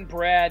one,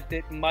 Brad,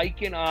 that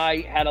Mike and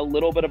I had a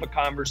little bit of a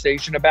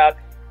conversation about.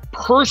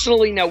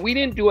 Personally, now, we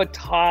didn't do a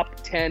top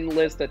 10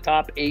 list, a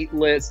top 8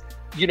 list.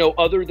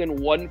 other than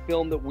one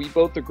film that we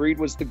both agreed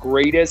was the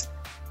greatest.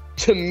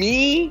 To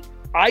me,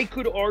 I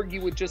could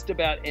argue with just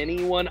about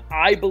anyone.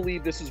 I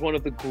believe this is one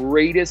of the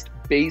greatest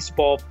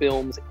baseball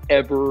films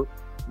ever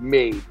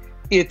made.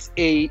 It's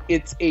a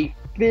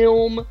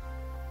film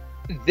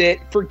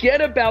that,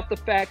 forget about the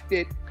fact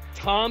that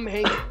Tom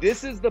Hanks,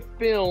 this is the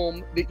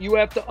film that you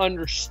have to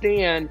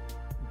understand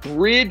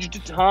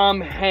bridged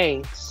Tom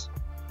Hanks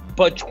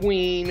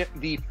between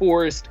the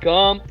Forrest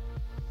Gump,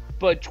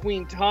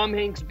 between Tom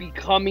Hanks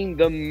becoming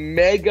the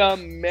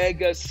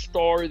mega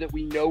star that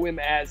we know him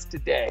as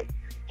today.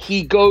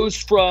 He goes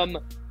from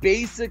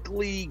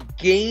basically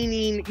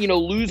gaining,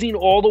 losing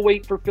all the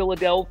weight for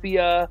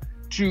Philadelphia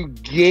to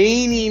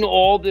gaining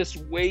all this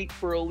weight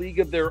for A League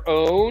of Their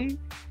Own.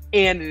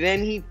 And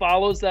then he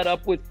follows that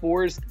up with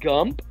Forrest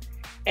Gump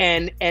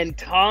and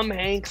Tom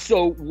Hanks.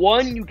 So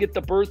one, you get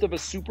the birth of a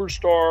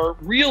superstar,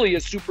 really a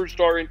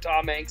superstar in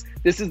Tom Hanks.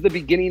 This is the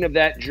beginning of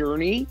that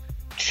journey.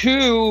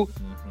 Two,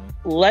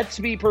 let's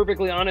be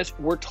perfectly honest,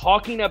 we're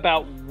talking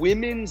about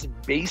women's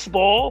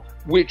baseball,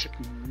 which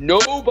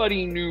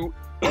nobody knew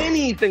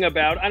anything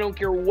about. I don't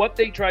care what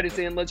they try to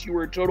say unless you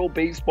were a total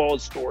baseball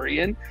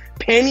historian.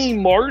 Penny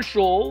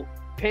Marshall,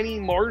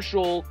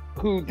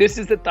 who this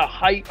is at the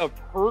height of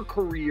her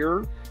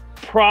career,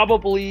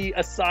 probably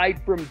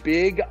aside from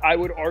Big, I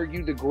would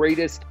argue the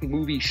greatest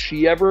movie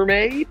she ever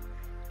made.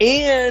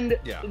 And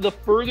the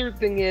further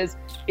thing is,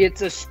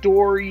 it's a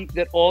story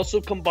that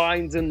also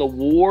combines in the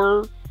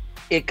war.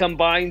 It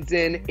combines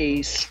in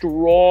a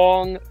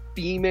strong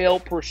female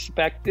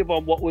perspective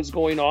on what was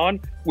going on,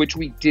 which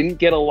we didn't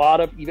get a lot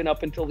of even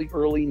up until the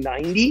early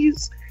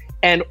 90s.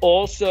 And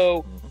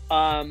also,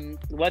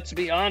 let's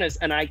be honest,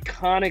 an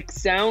iconic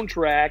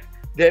soundtrack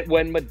that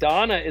when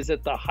Madonna is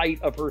at the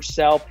height of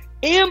herself,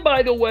 and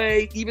by the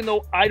way, even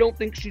though I don't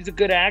think she's a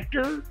good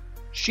actor,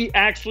 she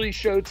actually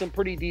showed some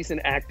pretty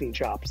decent acting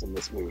chops in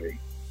this movie.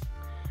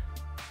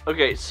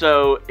 Okay,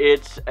 so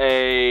it's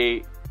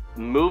a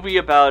movie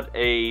about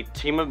a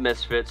team of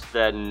misfits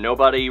that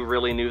nobody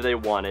really knew they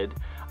wanted.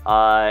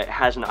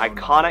 Has an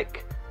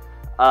iconic...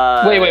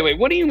 Wait.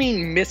 What do you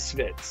mean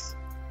misfits?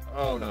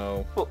 Oh,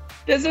 no.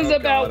 This is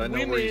about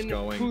women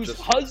whose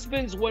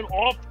husbands went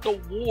off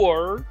to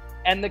war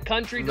and the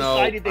country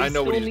decided they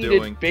still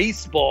needed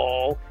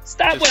baseball.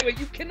 Stop. Wait.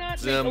 You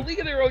cannot make A League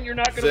of Their Own. You're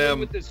not going to win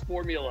with this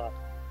formula.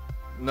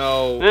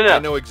 No. I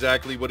know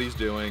exactly what he's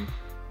doing.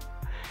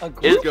 A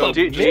group of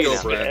misfits?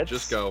 Just go, Brad.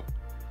 Just go.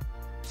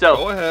 So,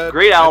 go ahead.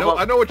 Great album.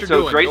 I know what you're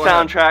doing. So, great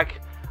soundtrack.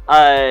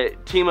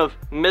 Team of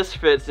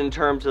misfits in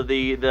terms of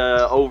the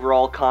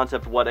overall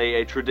concept of what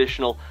a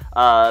traditional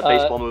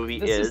baseball movie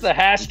is. This is the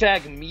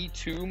hashtag Me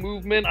Too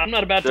movement. I'm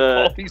not about to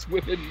call these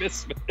women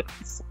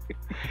misfits.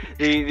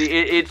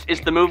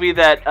 It's the movie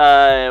that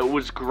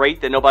was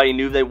great that nobody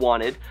knew they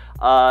wanted.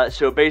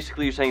 So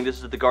basically you're saying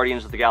this is the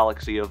Guardians of the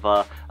Galaxy of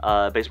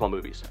baseball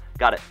movies.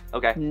 Got it.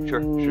 Okay, sure.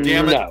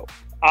 Damn it. No.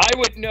 I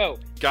would know.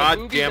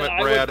 God damn it,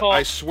 Brad.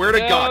 I swear to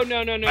God.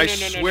 No. I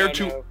swear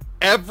to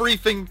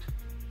everything.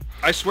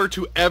 I swear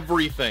to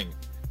everything.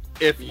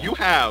 If you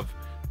have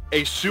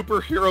a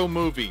superhero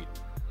movie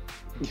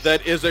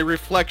that is a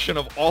reflection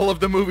of all of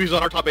the movies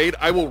on our top 8,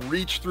 I will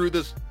reach through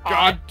this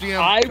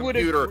goddamn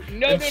computer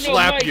and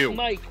slap you.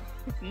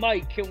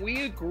 Mike, can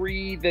we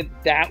agree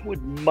that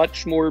would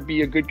much more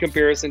be a good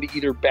comparison to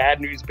either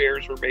Bad News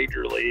Bears or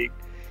Major League?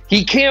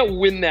 He can't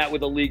win that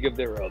with A League of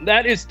Their Own.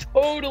 That is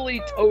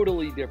totally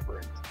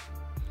different.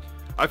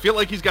 I feel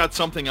like he's got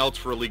something else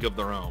for A League of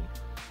Their Own.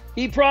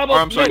 He probably...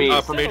 I'm sorry,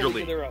 for Major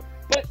League.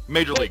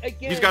 Major League.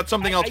 Again, he's got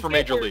something else for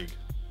Major League.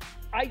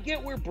 I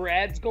get where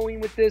Brad's going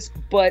with this,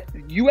 but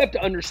you have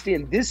to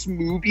understand, this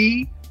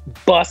movie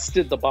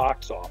busted the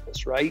box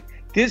office, right?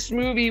 This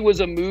movie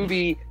was a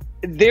movie...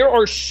 There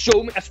are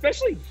so many,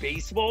 especially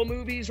baseball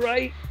movies,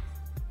 right?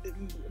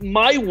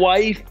 My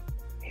wife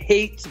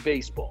hates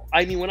baseball.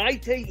 I mean, when I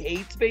say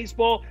hates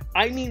baseball,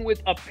 I mean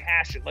with a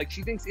passion. Like,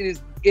 she thinks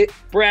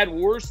Brad,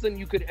 worse than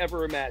you could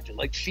ever imagine.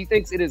 Like, she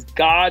thinks it is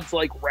God's,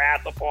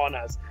 wrath upon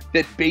us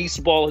that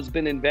baseball has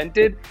been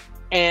invented.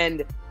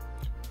 And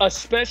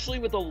especially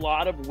with a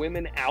lot of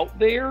women out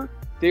there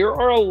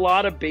are a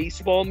lot of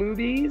baseball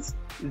movies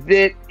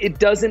that it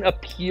doesn't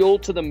appeal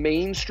to the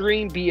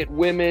mainstream, be it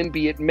women,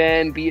 be it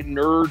men, be it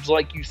nerds,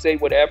 like you say,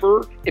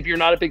 whatever, if you're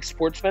not a big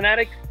sports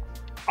fanatic.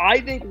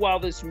 I think while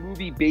this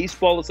movie,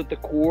 baseball is at the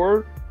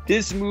core,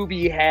 this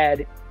movie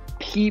had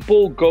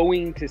people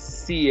going to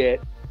see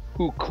it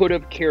who could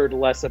have cared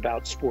less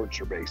about sports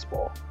or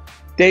baseball.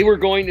 They were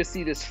going to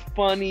see this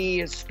funny,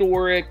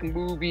 historic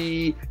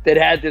movie that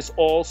had this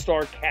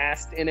all-star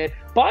cast in it.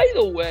 By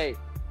the way,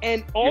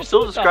 and also you're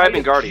still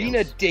describing Guardians.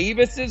 Gina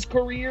Davis's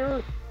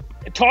career,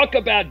 talk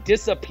about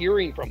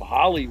disappearing from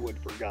Hollywood,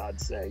 for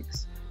God's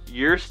sakes.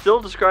 You're still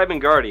describing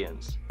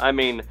Guardians. I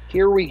mean,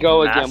 here we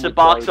go again. Massive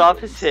box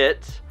office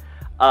hit.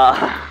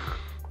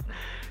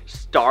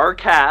 Star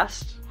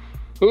cast.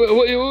 Who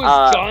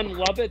was John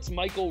Lovett's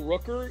Michael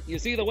Rooker? You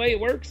see, the way it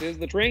works is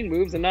the train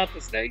moves and not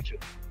the station.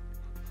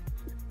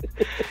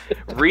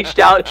 reached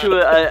out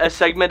to a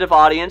segment of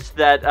audience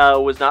that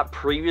was not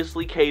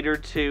previously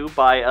catered to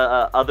by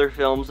other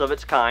films of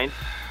its kind.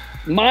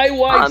 My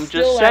wife I'm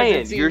just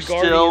saying, you're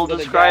still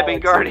describing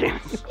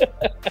Guardians. God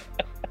damn it.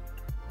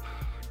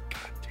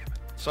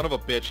 Son of a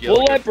bitch.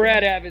 We'll let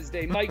Brad have his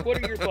day. Mike, what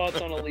are your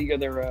thoughts on A League of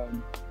Their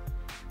Own?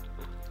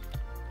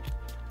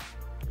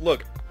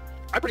 Look,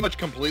 I pretty much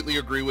completely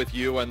agree with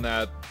you in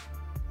that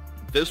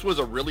this was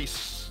a really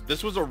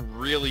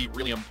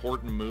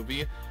important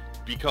movie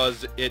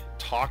because it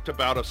talked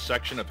about a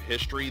section of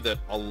history that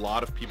a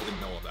lot of people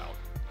didn't know about.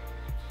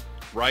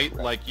 Right?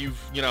 Like you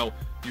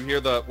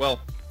hear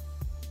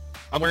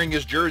I'm wearing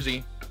his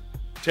jersey,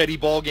 Teddy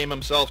Ballgame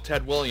himself,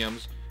 Ted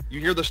Williams.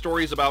 You hear the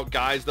stories about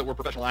guys that were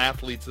professional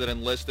athletes that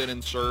enlisted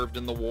and served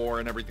in the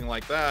war and everything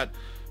like that.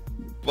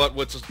 But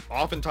what's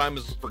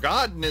oftentimes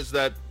forgotten is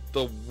that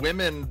the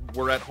women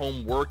were at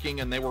home working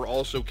and they were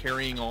also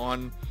carrying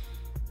on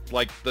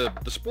like the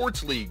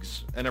sports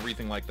leagues and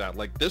everything like that.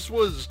 Like this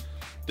was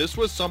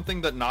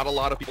something that not a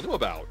lot of people knew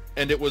about.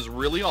 And it was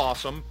really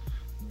awesome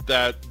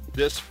that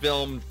this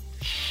film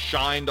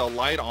shined a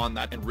light on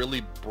that and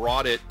really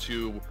brought it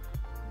to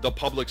the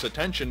public's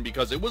attention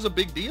because it was a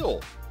big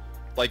deal.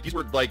 Like these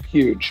were like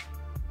huge.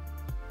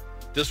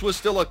 This was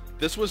still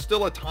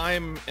a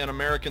time in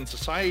American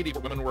society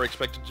where women were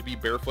expected to be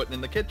barefoot and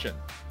in the kitchen.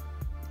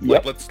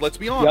 Yep. Like, let's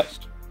be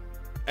honest. Yep.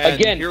 And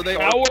again, here they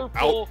are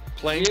out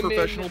playing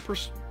professional.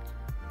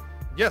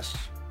 Yes.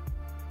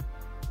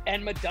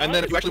 And Madonna's and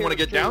then if you actually want to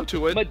get down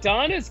to it,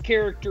 Madonna's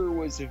character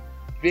was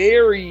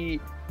very,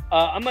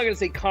 I'm not going to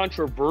say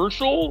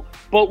controversial,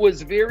 but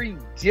was very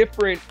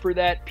different for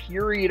that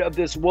period of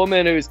this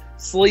woman who's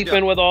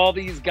sleeping with all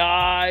these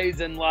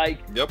guys and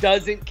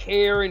doesn't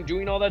care and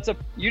doing all that stuff.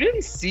 You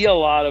didn't see a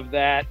lot of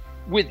that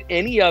with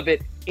any of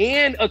it.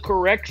 And a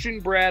correction,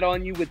 Brad,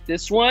 on you with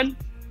this one.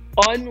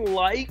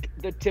 Unlike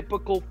the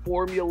typical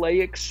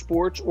formulaic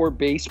sports or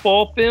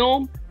baseball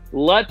film,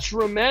 let's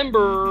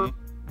remember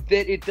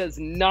that it does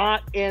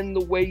not end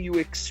the way you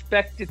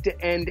expect it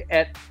to end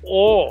at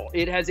all.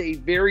 It has a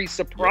very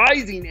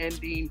surprising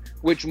ending,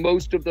 which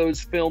most of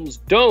those films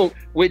don't,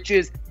 which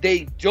is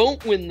they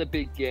don't win the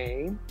big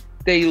game.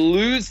 They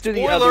lose to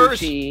the other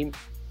team.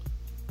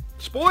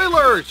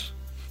 Spoilers!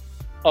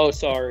 Oh,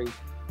 sorry.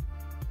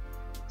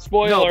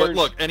 Spoilers. No, but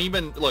look, and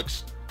even, look,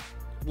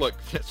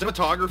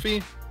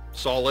 cinematography,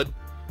 solid.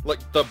 Like,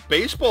 the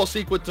baseball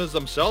sequences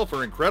themselves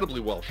are incredibly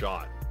well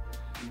shot.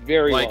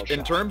 Very well shot. Like,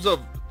 in terms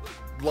of,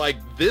 like,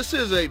 this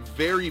is a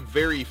very,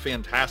 very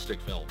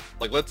fantastic film.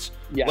 Like, let's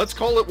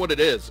call it what it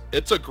is.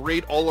 It's a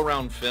great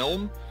all-around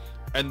film,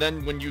 and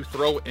then when you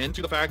throw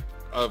into the fact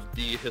of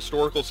the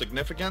historical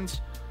significance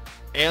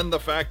and the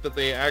fact that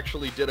they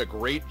actually did a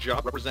great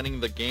job representing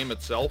the game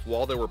itself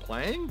while they were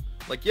playing,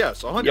 like,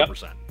 yes, 100%. Yep.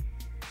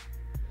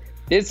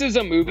 This is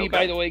a movie,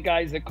 by the way,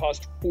 guys, that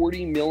cost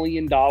 $40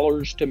 million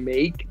to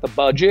make, the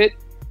budget.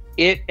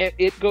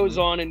 It goes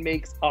on and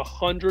makes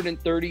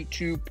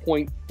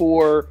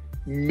 $132.4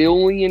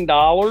 million.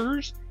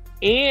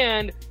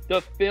 And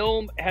the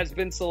film has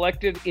been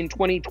selected in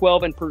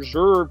 2012 and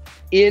preserved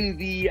in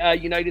the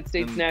United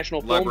States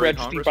National Film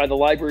Registry by the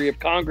Library of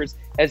Congress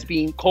as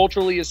being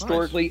culturally,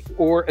 historically,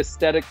 or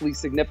aesthetically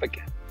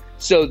significant.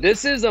 So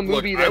this is a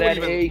movie that had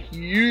a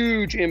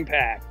huge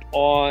impact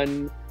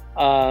on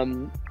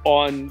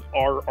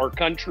our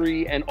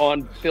country and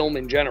on film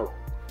in general.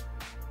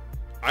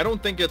 I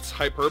don't think it's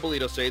hyperbole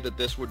to say that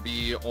this would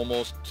be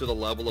almost to the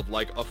level of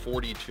like a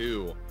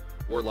 42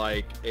 or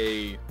like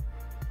a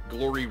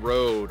Glory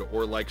Road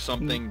or like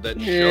something that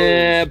shows.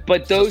 Yeah,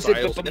 but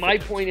my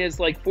point is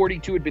like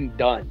 42 had been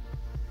done.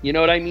 You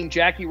know what I mean?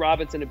 Jackie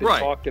Robinson had been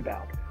talked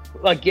about.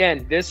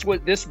 Again, this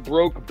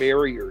broke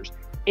barriers.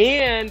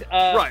 And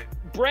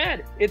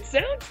Brad, it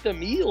sounds to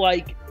me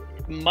like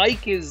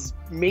Mike is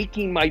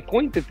making my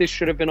point that this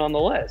should have been on the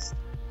list.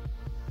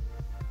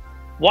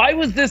 Why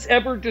was this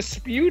ever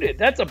disputed?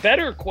 That's a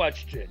better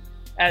question.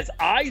 As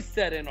I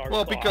said in our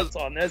thoughts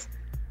on this,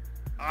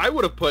 I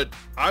would have put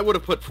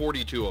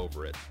 42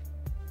 over it.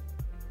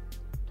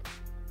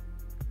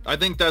 I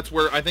think that's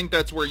where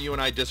you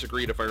and I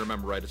disagreed, if I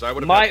remember right. Is I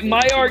would have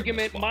my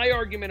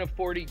argument of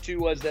 42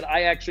 was that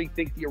I actually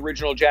think the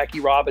original Jackie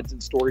Robinson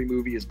story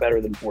movie is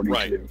better than 42.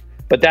 Right.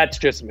 But that's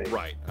just me.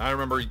 Right. I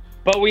remember.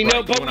 But we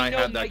know Mike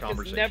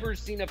has never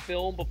seen a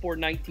film before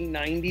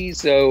 1990,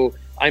 so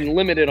I'm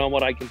limited on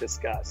what I can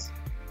discuss.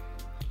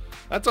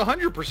 That's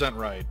 100%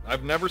 right.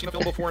 I've never seen a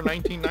film before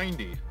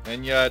 1990,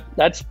 and yet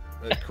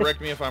correct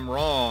me if I'm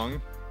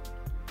wrong.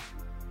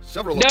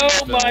 Several. No,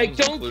 films, Mike,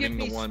 don't give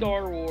me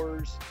Star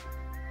Wars.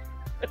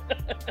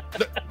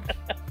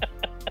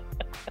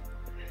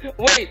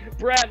 Wait,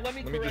 Brad, let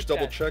me just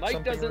double check.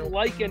 Mike doesn't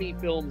like any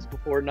films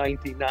before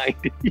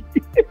 1990.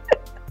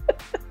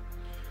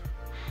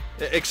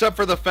 Except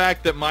for the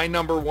fact that my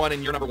number one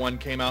and your number one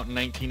came out in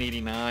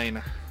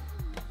 1989.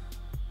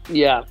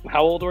 Yeah.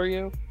 How old were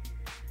you?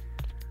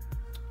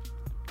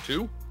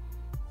 2.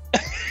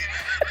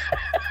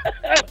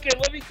 Okay,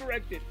 let me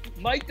correct it.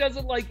 Mike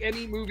doesn't like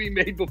any movie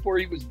made before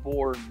he was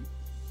born.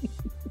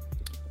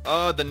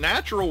 The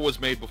Natural was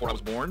made before I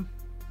was born.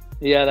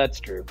 Yeah, that's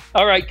true.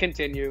 All right,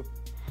 continue.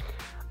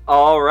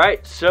 All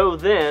right, so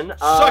then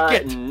Suck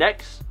it.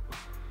 Next.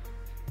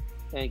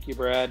 Thank you,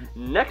 Brad.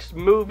 Next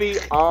movie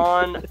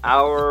on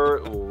our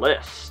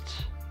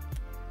list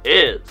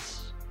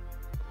is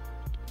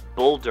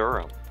Bull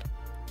Durham.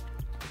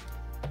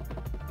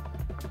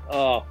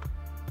 Oh,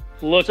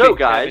 look! So, at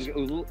guys,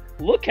 Kevin.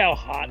 Look how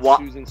hot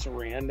Susan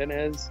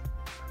Sarandon is.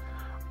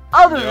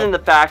 Other than the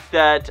fact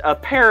that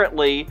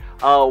apparently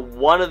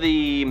one of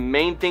the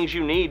main things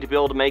you need to be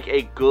able to make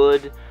a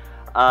good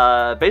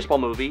baseball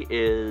movie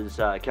is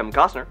Kevin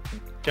Costner.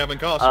 Kevin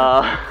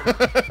Costner.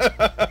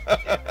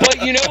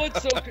 But you know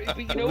what's so?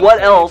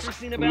 What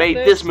else made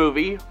this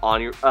movie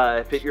on your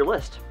fit your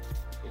list?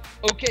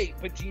 Okay,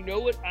 but do you know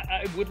what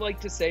I would like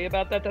to say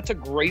about that? That's a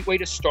great way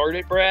to start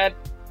it, Brad.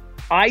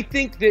 I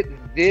think that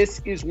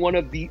this is one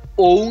of the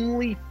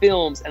only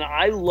films, and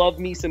I love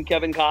me some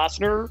Kevin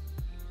Costner,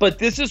 but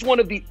this is one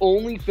of the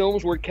only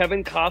films where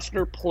Kevin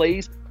Costner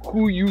plays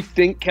who you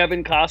think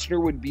Kevin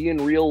Costner would be in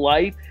real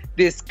life.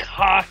 This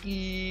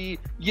cocky,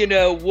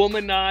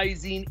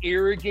 womanizing,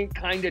 arrogant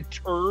kind of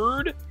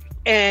turd.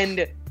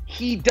 And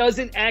he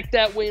doesn't act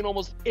that way in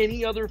almost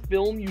any other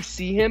film you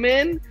see him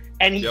in.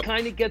 And he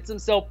kind of gets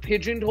himself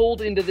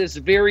pigeonholed into this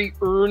very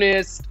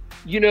earnest,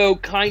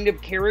 kind of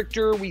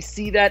character. We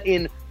see that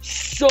in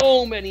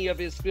so many of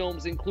his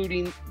films,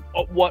 including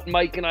what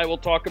Mike and I will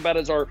talk about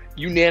as our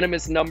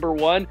unanimous number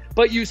one.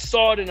 But you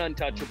saw it in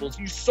Untouchables.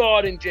 You saw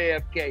it in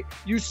JFK.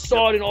 You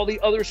saw it in all the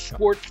other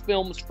sports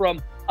films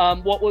from,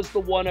 what was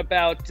the one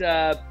about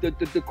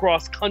the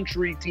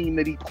cross-country team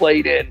that he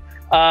played in?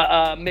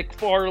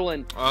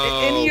 McFarlane.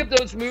 Any of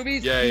those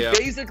movies,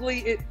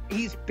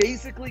 he's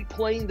basically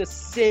playing the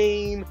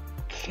same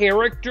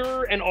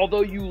character, and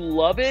although you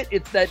love it,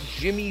 it's that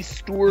Jimmy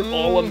Stewart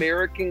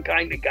all-American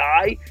kind of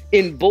guy.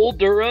 In Bull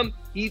Durham,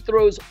 he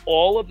throws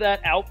all of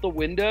that out the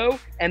window,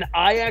 and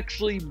I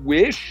actually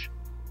wish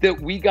that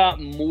we got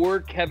more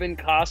Kevin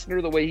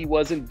Costner the way he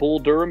was in Bull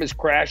Durham as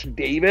Crash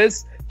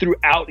Davis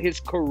throughout his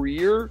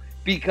career,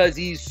 because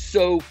he's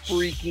so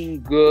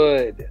freaking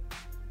good.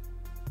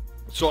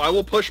 So I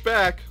will push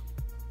back.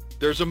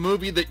 There's a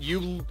movie that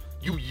you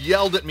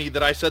yelled at me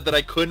that I said that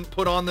I couldn't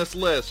put on this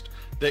list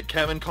that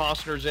Kevin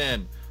Costner's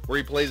in, where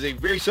he plays a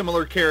very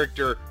similar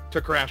character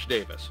to Crash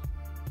Davis.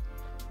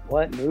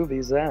 What movie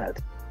is that?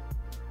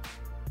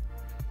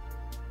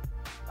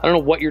 I don't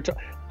know what you're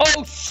talking...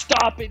 Oh,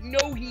 stop it.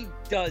 No, he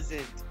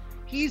doesn't.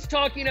 He's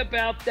talking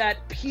about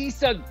that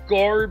piece of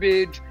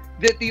garbage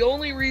that the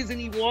only reason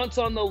he wants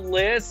on the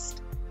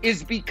list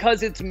is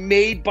because it's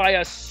made by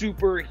a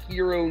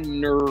superhero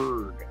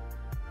nerd.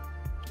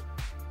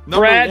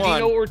 Brad, do you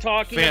know what we're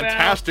talking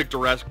fantastic about?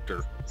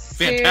 Director.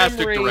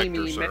 Fantastic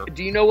director, sir.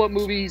 Do you know what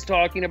movie he's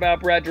talking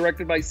about, Brad?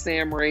 Directed by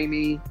Sam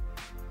Raimi.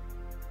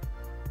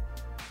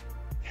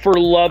 For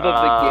Love of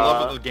the Game.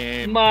 Love of the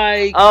Game.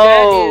 Mike.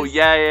 Oh,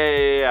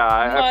 yeah.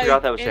 I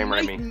forgot that was Sam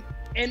Raimi.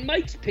 And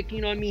Mike's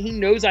picking on me. He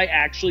knows I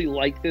actually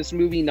like this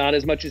movie, not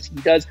as much as he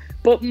does.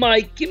 But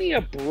Mike, give me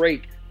a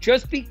break.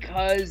 Just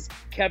because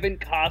Kevin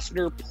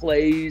Costner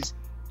plays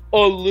a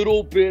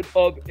little bit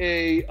of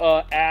a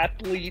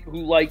athlete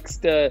who likes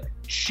to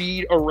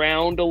cheat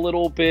around a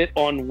little bit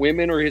on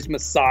women, or his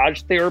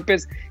massage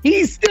therapist,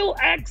 he still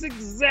acts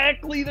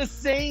exactly the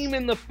same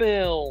in the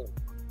film.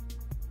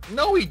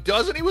 No, he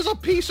doesn't. He was a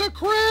piece of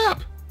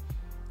crap.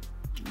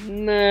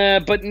 Nah,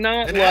 but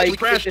not and like...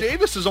 Crash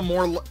Davis is a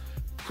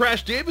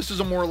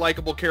more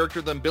likable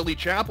character than Billy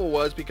Chapel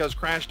was, because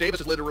Crash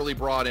Davis is literally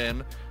brought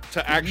in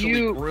to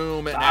actually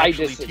groom and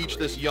actually teach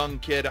this young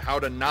kid how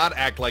to not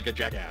act like a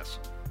jackass.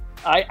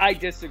 I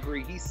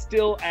disagree. He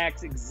still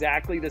acts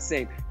exactly the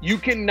same. You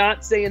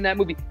cannot say in that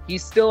movie, he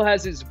still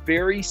has his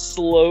very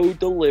slow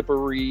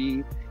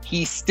delivery.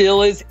 He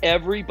still is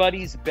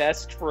everybody's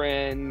best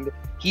friend.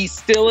 He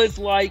still is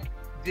like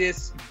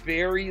this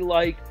very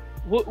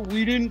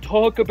we didn't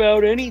talk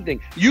about anything.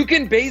 You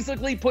can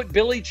basically put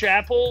Billy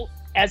Chapel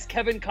as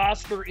Kevin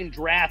Costner in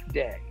Draft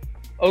Day.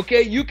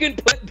 Okay, you can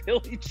put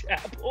Billy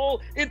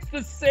Chapel. It's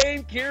the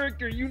same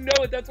character. You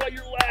know it. That's why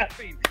you're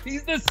laughing.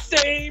 He's the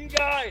same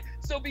guy.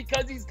 So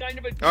because he's kind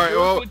of a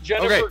jerk with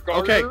Jennifer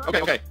Garner.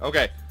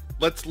 Okay.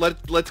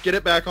 Let's get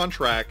it back on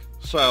track.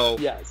 So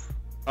yes.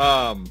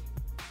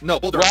 No,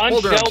 Bull Durham's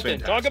Ron Shelton.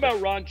 fantastic. Talk about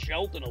Ron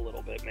Shelton a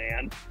little bit,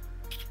 man.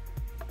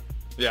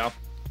 Yeah.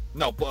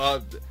 No,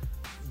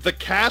 the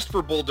cast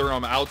for Bull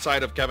Durham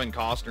outside of Kevin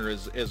Costner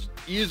is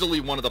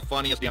easily one of the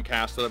funniest damn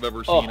casts that I've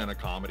ever seen in a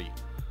comedy.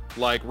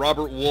 Like,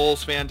 Robert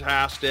Wool's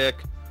fantastic.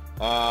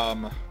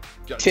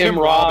 Tim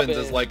Robbins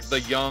is like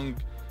the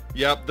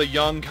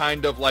young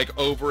kind of like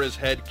over his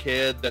head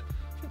kid that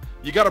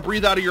you got to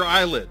breathe out of your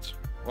eyelids.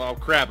 Well,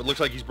 crap, it looks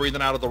like he's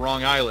breathing out of the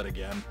wrong eyelid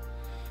again.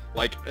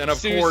 Like, and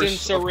of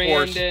course,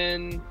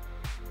 Sarandon.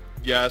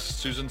 Yes,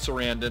 Susan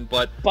Sarandon,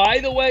 but by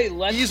the way,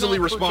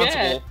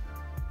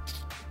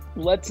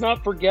 let's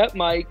not forget,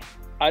 Mike.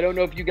 I don't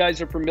know if you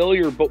guys are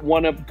familiar, but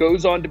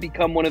goes on to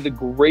become one of the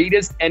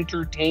greatest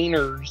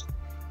entertainers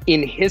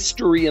in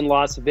history in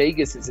Las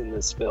Vegas is in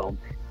this film.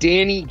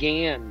 Danny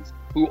Gans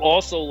who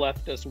also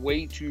left us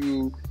way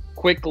too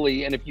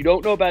quickly. And if you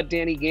don't know about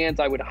Danny Gans,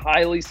 I would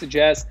highly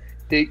suggest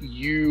that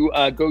you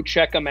go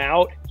check him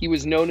out. He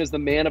was known as the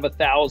man of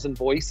 1,000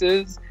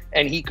 voices,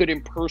 and he could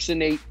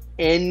impersonate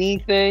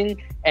anything,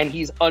 and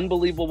he's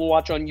unbelievable to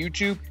watch on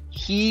YouTube.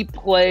 He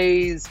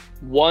plays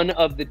one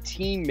of the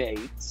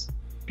teammates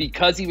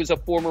because he was a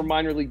former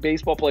minor league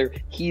baseball player.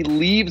 He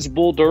leaves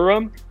Bull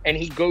Durham, and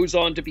he goes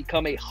on to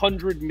become a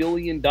 $100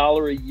 million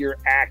a year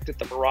act at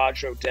the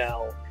Mirage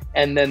Hotel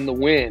and then the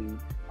Wynn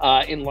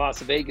in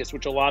Las Vegas,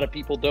 which a lot of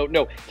people don't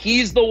know.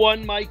 He's the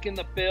one, Mike, in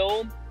the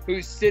film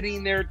who's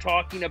sitting there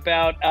talking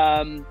about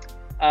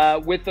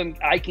with them,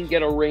 I can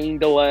get a rain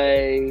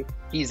delay.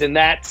 He's in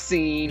that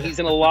scene. He's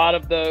in a lot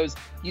of those.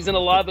 He's in a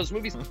lot of those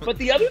movies. But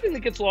the other thing that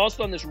gets lost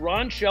on this,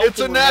 Ron Shelton. It's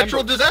a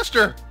natural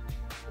disaster.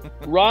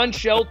 Ron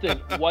Shelton,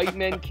 White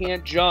Men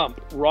Can't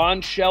Jump.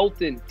 Ron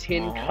Shelton,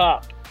 Tin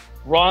Cup.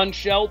 Ron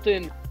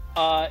Shelton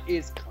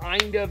is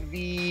kind of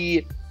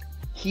the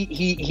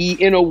he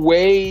in a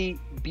way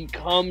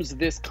becomes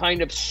this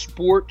kind of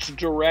sports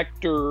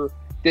director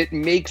that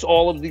makes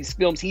all of these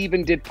films. He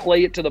even did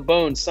Play It to the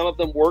Bone. Some of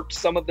them worked,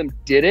 some of them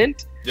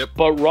didn't. Yep.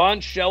 But Ron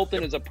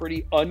Shelton is a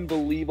pretty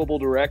unbelievable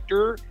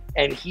director,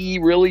 and he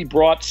really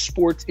brought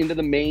sports into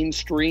the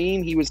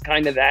mainstream. He was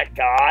kind of that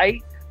guy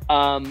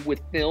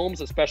with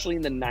films, especially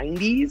in the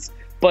 90s.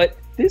 But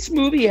this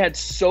movie had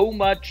so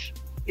much.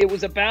 It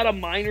was about a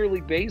minor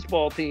league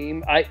baseball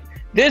team.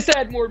 This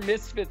had more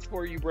misfits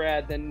for you,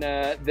 Brad,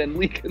 than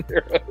League of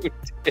Their Own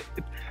did.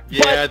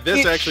 Yeah,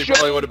 this actually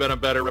probably would have been a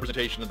better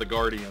representation of the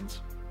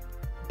Guardians.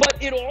 But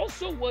it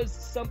also was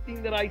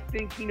something that I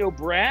think,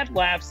 Brad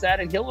laughs at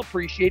and he'll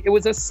appreciate. It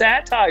was a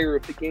satire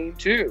of the game,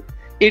 too.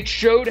 It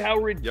showed how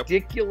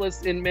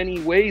ridiculous in many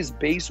ways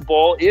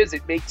baseball is.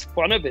 It makes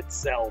fun of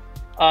itself.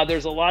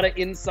 There's a lot of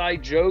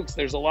inside jokes.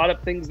 There's a lot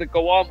of things that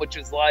go on, which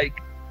is like,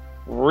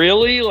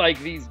 really? Like,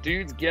 these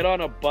dudes get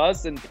on a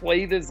bus and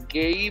play this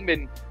game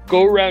and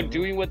go around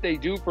doing what they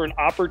do for an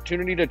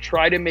opportunity to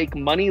try to make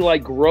money?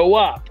 Like, grow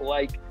up.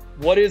 Like,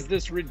 what is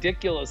this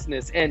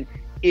ridiculousness? And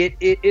it's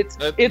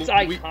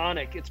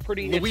iconic. It's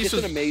pretty. It's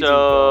an amazing.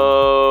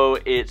 So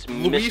film. It's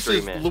Mystery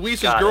Man.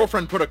 Luis's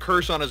girlfriend put a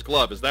curse on his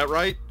glove. Is that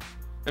right?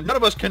 And none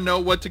of us can know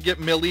what to get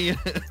Millie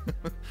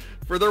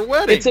for their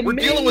wedding. We're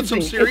dealing with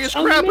some serious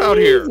crap out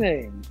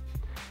here.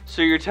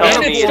 So you're telling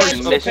me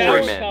it's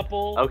Mystery Man?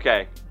 Couple.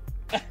 Okay.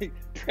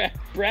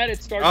 Brad,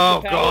 it starts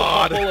the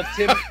power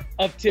couple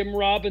of Tim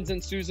Robbins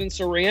and Susan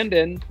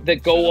Sarandon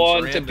that go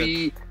on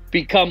to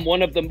become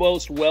one of the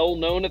most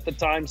well-known at the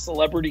time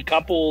celebrity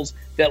couples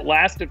that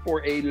lasted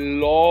for a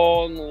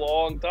long,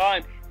 long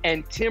time.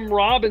 And Tim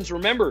Robbins,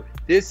 remember,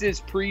 this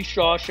is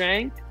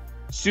pre-Shawshank.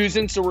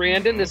 Susan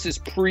Sarandon, this is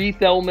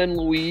pre-Thelma and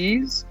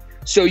Louise.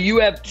 So you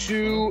have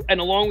two, and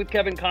along with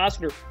Kevin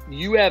Costner,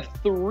 you have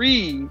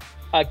three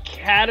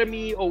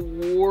Academy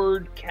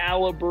Award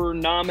caliber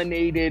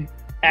nominated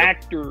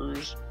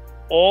actors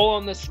all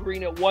on the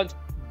screen at once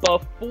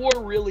before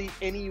really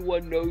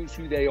anyone knows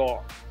who they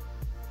are.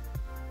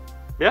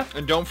 Yeah.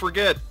 And don't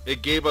forget,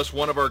 it gave us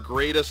one of our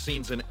greatest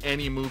scenes in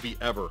any movie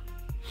ever.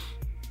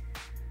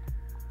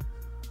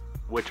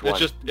 Which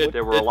one?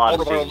 There were a lot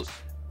of scenes.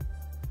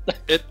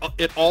 It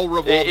all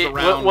revolves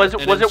around. Was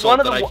it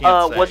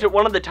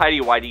one of the Tidy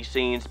Whitey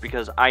scenes?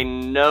 Because I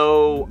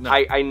know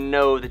I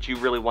know that you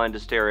really wanted to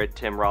stare at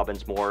Tim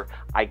Robbins more.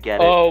 I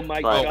get it. Oh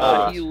my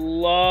God, he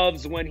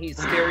loves when he's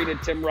staring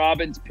at Tim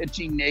Robbins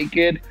pitching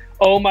naked.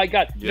 Oh my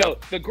God, no,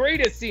 the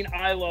greatest scene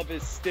I love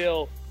is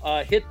still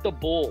Hit the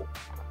Bull.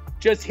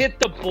 Just hit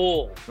the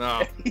bull.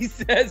 Oh.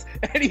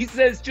 And he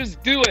says,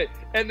 just do it.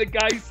 And the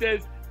guy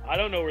says, I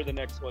don't know where the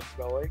next one's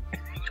going.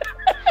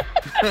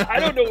 I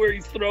don't know where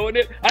he's throwing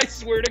it. I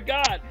swear to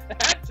God.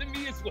 That to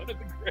me is one of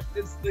the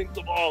greatest things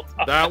of all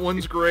time. That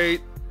one's great.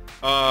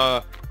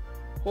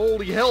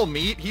 Holy hell,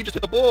 Meat. He just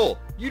hit the bull.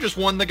 You just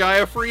won the guy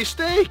a free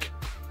steak.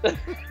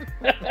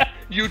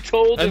 You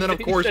told him. And then, of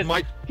course,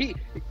 Mike. He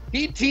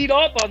teed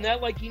up on that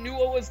like he knew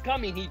what was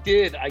coming. He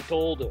did. I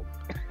told him.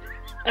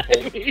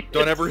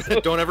 Don't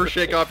ever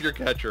shake off your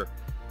catcher.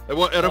 And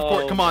of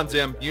course, come on,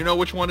 Zim. You know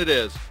which one it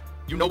is.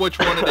 You know which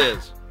one it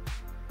is.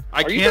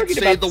 I can't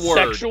say the word.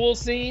 Sexual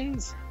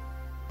scenes?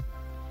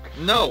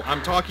 No,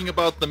 I'm talking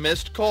about the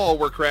missed call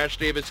where Crash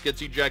Davis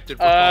gets ejected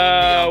for calling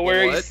me Uncle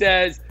where he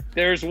says,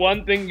 "There's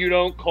one thing you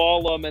don't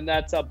call him, and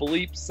that's a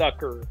bleep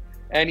sucker."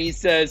 And he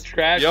says,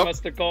 "Crash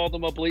must have called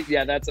him a bleep."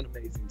 Yeah, that's an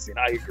amazing scene.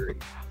 I agree.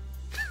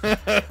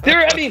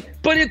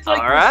 But it's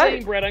like the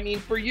same, Brad. I mean,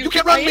 for you, you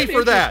can't run me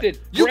for that.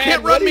 You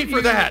can't run me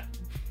for that.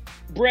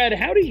 Brad,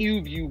 how do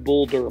you view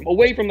Bull Durham?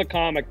 Away from the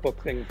comic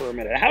book thing for a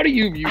minute. How do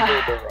you view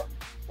Bull Durham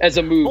as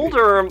a movie? Bull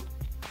Durham,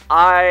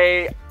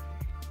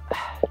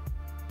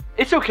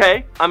 it's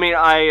okay. I mean,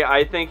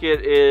 I think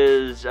it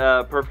is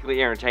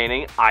perfectly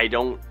entertaining. I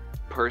don't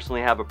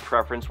personally have a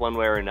preference one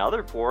way or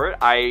another for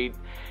it.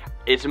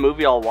 It's a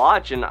movie I'll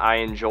watch and I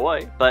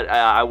enjoy, but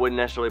I wouldn't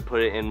necessarily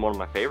put it in one of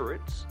my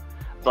favorites.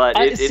 but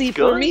it's good.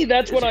 For me,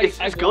 that's what I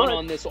want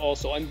on this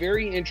also. I'm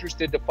very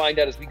interested to find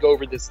out as we go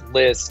over this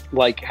list,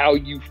 like how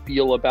you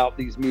feel about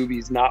these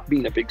movies, not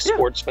being a big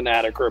sports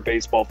fanatic or a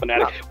baseball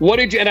fanatic. Yeah. What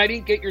did you, and I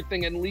didn't get your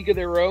thing in League of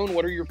Their Own.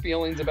 What are your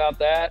feelings about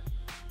that?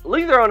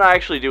 League of Their Own I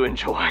actually do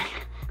enjoy.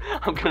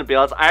 I'm going to be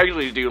honest, I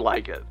actually do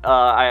like it.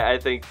 I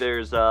think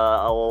there's a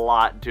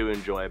lot to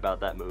enjoy about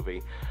that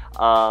movie.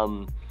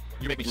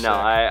 You make me sick.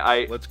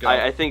 Let's go.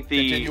 I think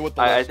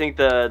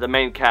the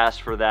main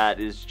cast for that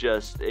is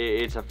just,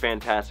 it's a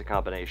fantastic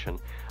combination.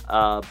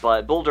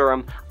 But Bull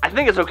Durham, I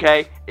think it's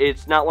okay.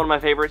 It's not one of my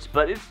favorites,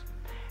 but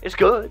it's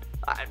good.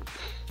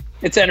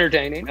 It's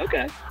entertaining.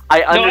 Okay.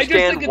 I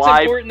understand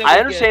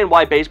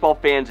why baseball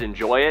fans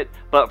enjoy it,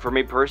 but for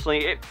me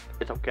personally,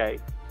 it's okay.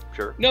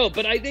 Sure. No,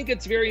 but I think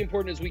it's very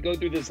important as we go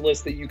through this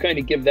list that you kind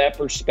of give that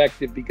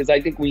perspective, because I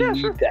think we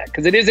need that.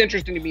 Because it is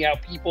interesting to me how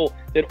people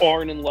that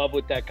aren't in love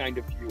with that kind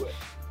of view it.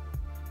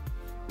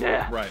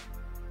 Yeah. Right.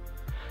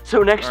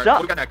 So next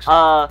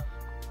up,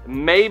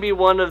 maybe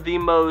one of the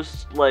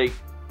most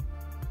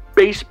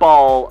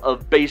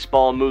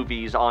baseball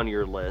movies on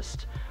your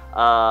list.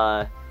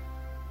 8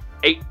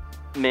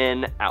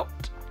 Men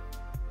Out.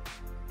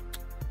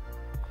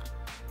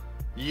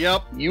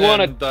 Yep. You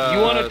want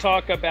to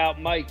talk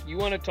about, Mike, you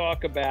want to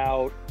talk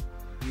about,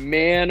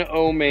 man,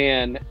 oh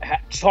man,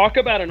 talk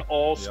about an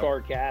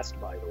all-star cast,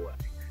 by the way.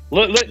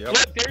 Look,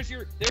 there's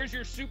your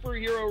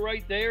superhero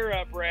right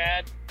there,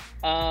 Brad,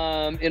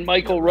 in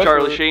Michael Rooker.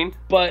 Charlie Sheen?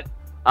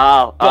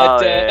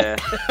 Yeah.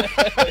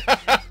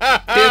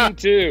 Him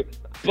too.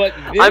 But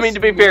I mean, to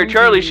be fair,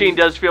 Charlie Sheen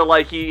does feel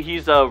like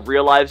he's a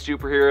real-life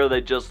superhero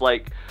that just,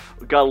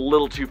 got a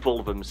little too full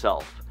of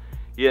himself,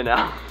 you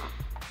know?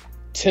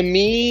 To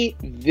me,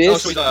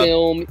 this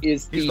film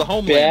is the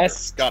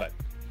best. Got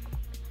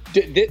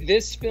it.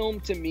 This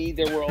film, to me,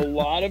 there were a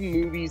lot of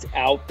movies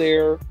out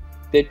there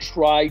that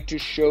tried to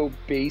show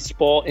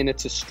baseball in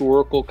its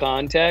historical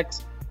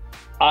context.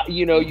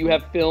 You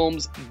have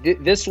films.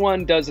 This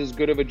one does as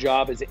good of a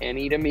job as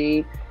any to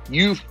me.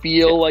 You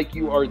feel like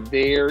you are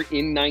there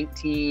in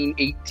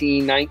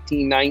 1918,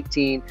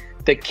 1919.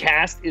 The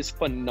cast is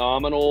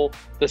phenomenal.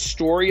 The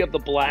story of the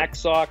Black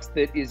Sox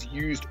that is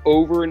used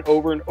over and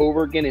over and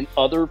over again in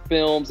other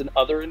films and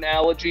other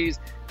analogies,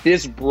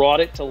 this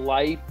brought it to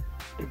life.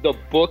 The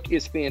book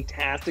is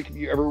fantastic. If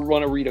you ever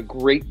want to read a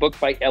great book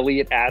by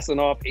Elliot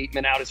Asinoff, 8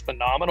 Men Out is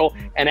phenomenal.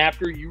 And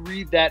after you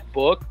read that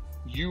book,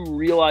 you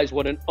realize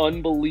what an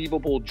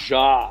unbelievable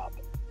job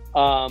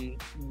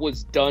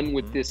was done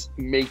with this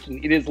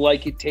making. It is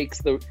like it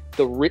takes the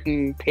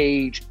written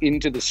page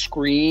into the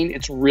screen.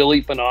 It's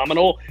really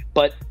phenomenal.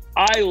 But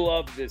I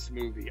love this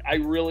movie. I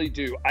really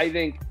do. I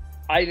think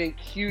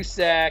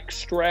Cusack,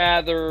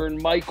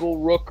 Strathern, Michael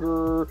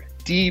Rooker,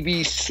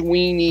 D.B.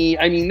 Sweeney.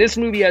 I mean, this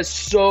movie has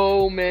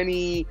so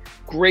many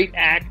great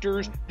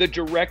actors. The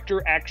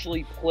director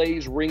actually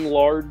plays Ring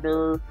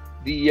Lardner,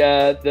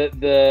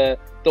 the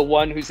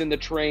one who's in the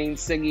train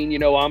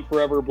singing, I'm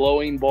forever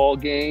blowing ball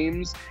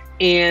games.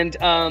 And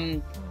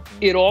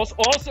it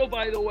also,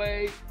 by the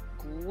way,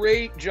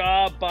 great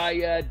job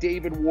by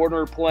David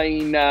Warner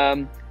playing,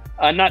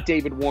 not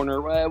David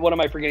Warner, what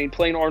am I forgetting?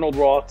 Playing Arnold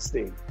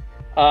Rothstein.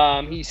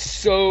 He's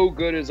so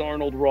good as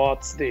Arnold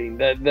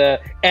Rothstein.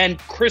 And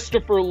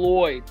Christopher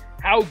Lloyd.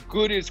 How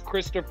good is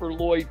Christopher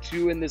Lloyd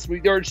too in this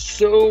movie? There are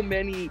so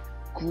many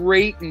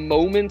great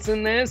moments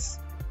in this.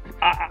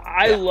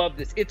 I love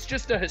this. It's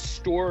just a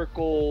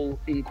historical,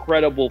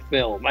 incredible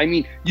film. I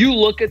mean, you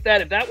look at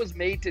that. If that was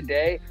made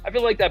today, I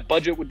feel like that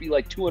budget would be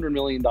like $200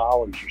 million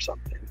or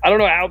something. I don't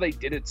know how they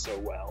did it so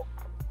well.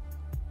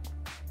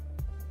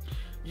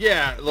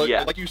 Yeah,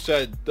 like you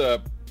said,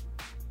 the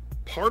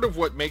part of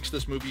what makes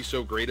this movie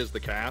so great is the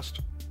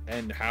cast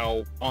and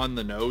how on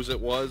the nose it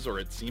was, or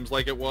it seems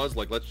like it was.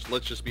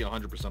 Let's just be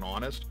 100%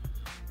 honest.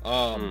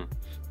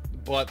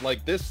 But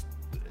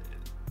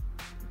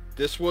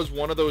this was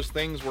one of those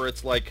things where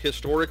it's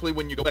historically,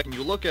 when you go back and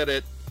you look at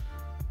it,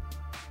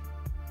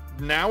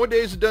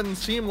 nowadays it doesn't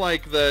seem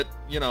like that,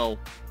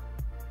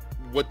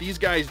 what these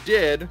guys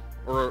did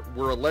or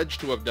were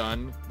alleged to have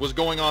done was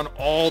going on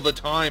all the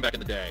time back in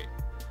the day.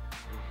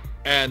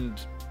 And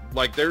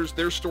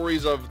there's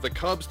stories of the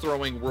Cubs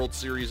throwing World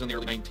Series in the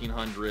early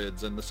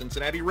 1900s and the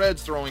Cincinnati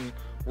Reds throwing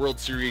World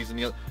Series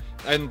and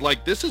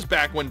this is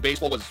back when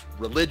baseball was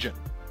religion.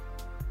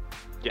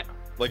 Yeah.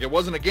 It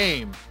wasn't a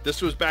game.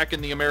 This was back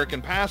in the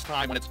American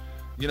pastime when it's,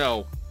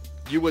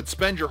 you would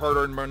spend your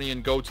hard-earned money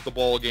and go to the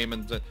ball game.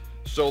 And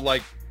so,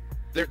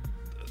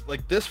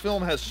 this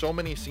film has so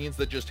many scenes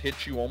that just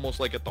hit you almost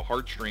at the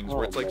heartstrings,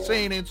 where it's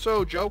say it ain't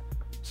so, Joe.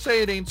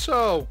 Say it ain't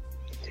so.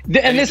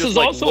 And this is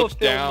also a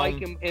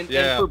film, and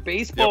for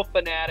baseball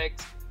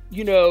fanatics,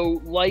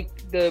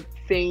 like the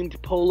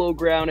famed Polo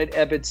Ground at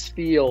Ebbets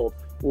Field,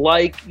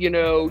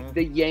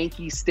 the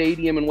Yankee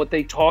Stadium, and what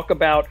they talk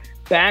about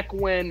back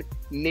when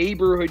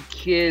neighborhood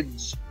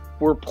kids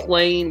were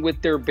playing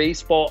with their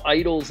baseball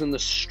idols in the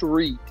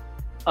street,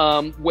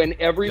 when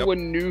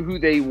everyone knew who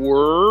they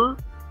were,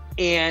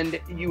 And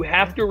you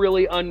have to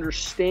really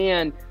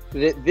understand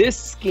that this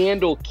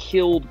scandal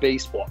killed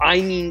baseball.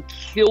 I mean,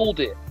 killed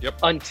it.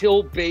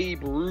 Until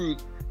Babe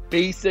Ruth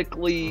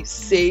basically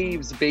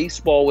saves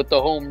baseball with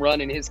the home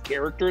run in his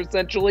character,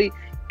 essentially.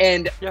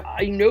 And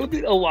I know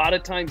that a lot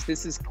of times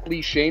this is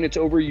cliche and it's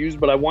overused,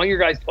 but I want your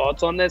guys'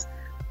 thoughts on this.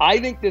 I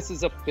think this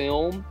is a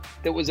film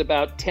that was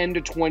about 10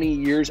 to 20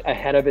 years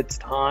ahead of its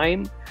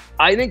time.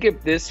 I think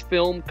if this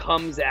film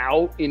comes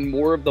out in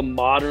more of the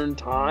modern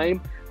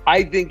time,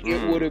 I think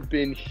it would have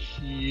been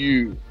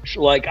huge.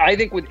 Like, I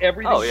think with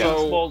everything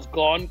baseball's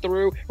gone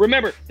through,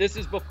 remember, this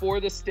is before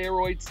the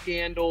steroid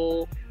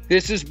scandal.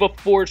 This is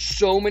before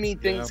so many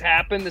things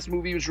happened. This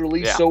movie was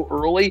released so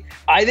early.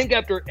 I think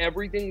after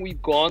everything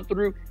we've gone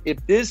through,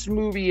 if this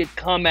movie had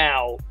come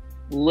out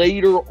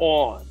later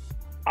on,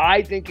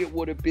 I think it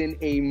would have been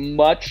a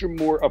much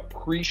more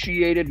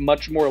appreciated,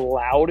 much more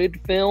lauded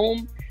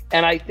film.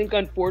 And I think,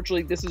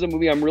 unfortunately, this is a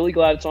movie I'm really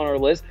glad it's on our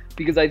list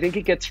because I think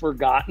it gets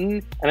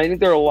forgotten. And I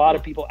think there are a lot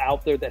of people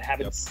out there that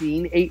haven't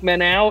seen 8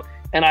 Men Out.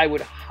 And I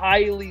would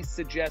highly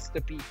suggest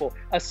to people,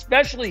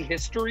 especially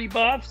history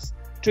buffs,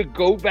 to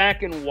go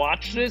back and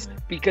watch this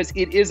because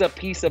it is a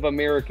piece of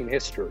American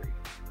history.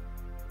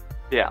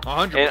 Yeah,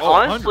 100%. And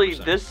honestly,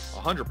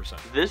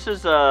 100%. This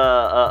is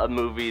a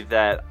movie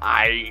that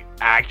I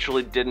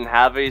actually didn't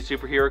have a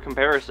superhero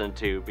comparison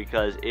to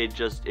because it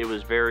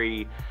was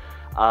very,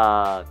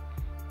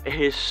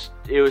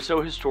 it was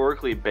so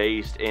historically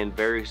based and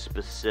very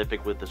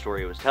specific with the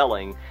story it was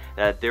telling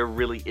that there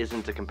really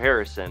isn't a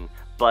comparison.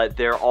 But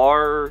there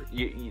are,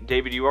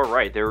 David, you are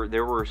right.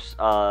 There were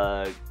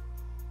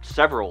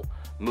several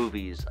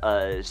movies,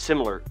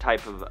 similar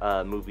type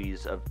of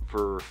movies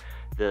for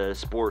the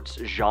sports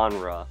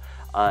genre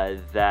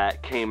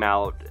that came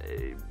out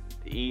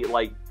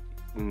like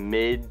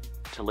mid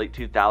to late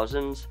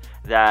 2000s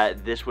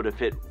that this would have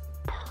fit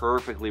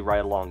perfectly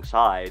right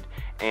alongside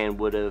and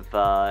would have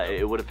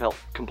it would have felt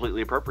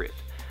completely appropriate.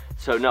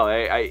 So no,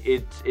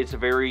 it's a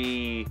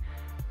very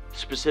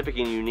specific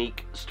and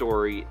unique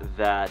story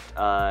that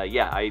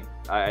I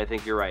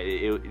think you're right.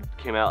 It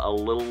came out a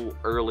little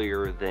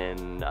earlier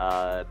than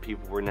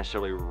people were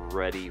necessarily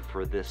ready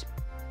for this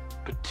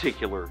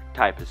particular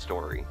type of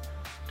story,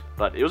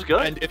 but it was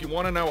good. And if you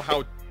want to know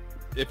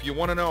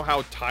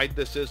how tied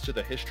this is to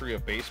the history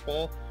of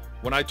baseball,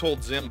 when I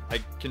told Zim I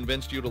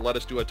convinced you to let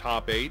us do a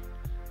top 8,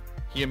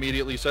 he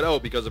immediately said, "Oh,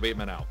 because of 8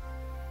 Men Out."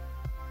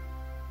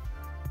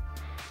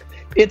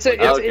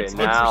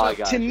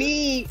 To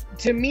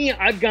me,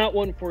 I've got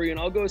one for you, and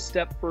I'll go a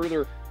step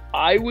further.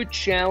 I would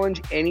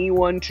challenge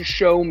anyone to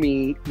show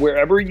me,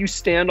 wherever you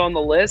stand on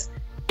the list,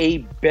 a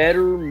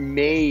better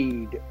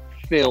made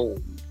film,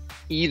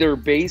 either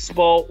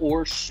baseball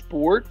or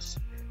sports.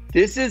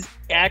 This is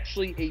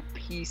actually a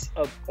piece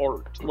of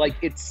art. Like,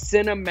 it's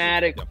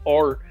cinematic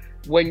art.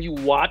 When you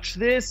watch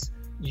this,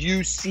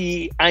 you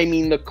see,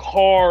 the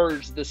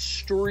cars, the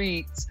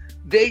streets,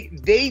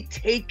 they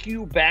take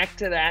you back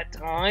to that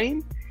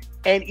time,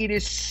 and it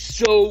is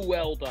so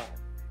well done.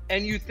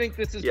 And you think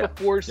this is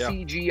before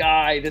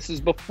CGI, this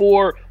is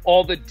before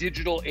all the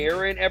digital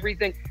era and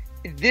everything.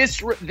 This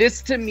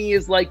to me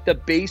is like the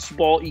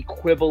baseball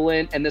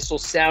equivalent, and this will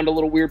sound a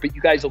little weird, but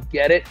you guys will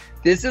get it.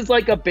 This is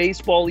like a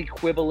baseball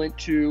equivalent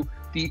to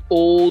the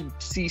old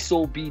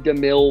Cecil B.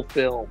 DeMille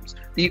films,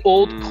 the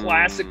old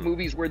classic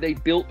movies where they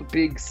built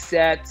big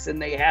sets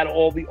and they had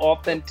all the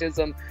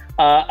authenticity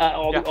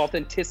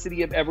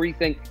of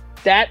everything.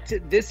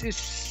 This is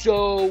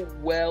so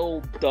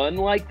well done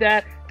like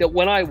that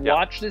when I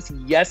watch this,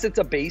 yes, it's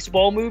a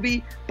baseball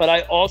movie, but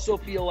I also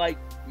feel like,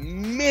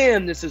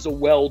 man, this is a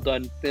well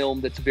done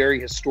film that's very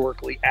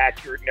historically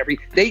accurate and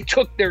they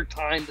took their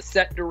time, the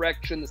set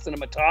direction, the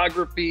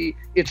cinematography,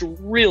 it's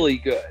really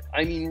good.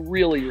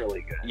 Really,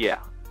 really good. Yeah.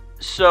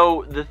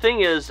 So the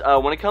thing is,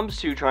 when it comes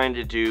to trying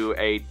to do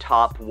a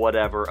top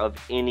whatever of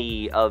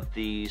any of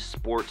the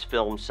sports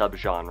film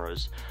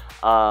subgenres,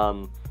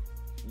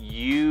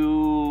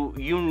 you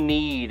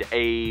need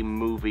a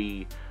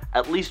movie,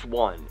 at least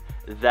one,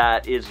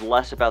 that is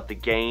less about the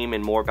game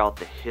and more about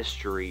the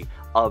history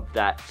of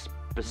that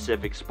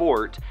specific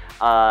sport,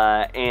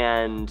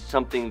 and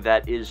something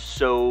that is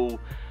so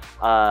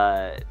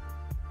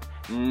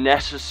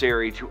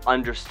necessary to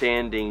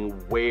understanding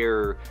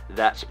where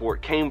that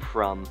sport came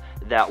from,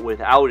 that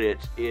without it,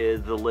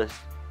 the list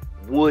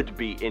would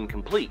be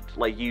incomplete.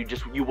 Like, you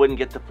wouldn't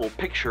get the full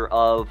picture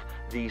of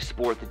the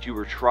sport that you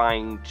were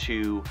trying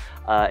to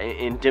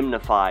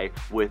indemnify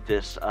with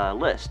this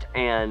list.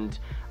 And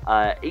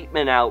 8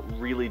 Men Out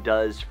really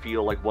does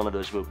feel like one of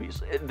those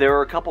movies. There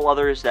are a couple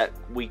others that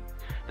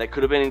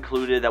could have been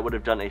included that would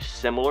have done a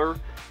similar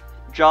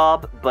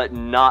job, but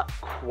not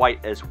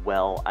quite as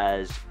well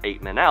as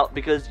 8 Men Out,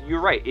 because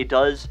you're right, it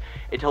tells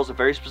a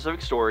very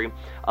specific story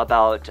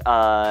about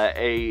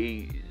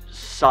a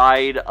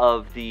side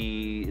of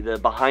the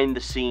behind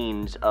the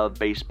scenes of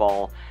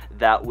baseball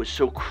that was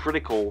so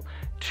critical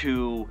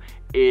to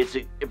its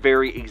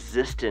very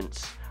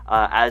existence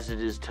as it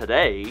is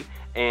today,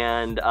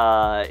 and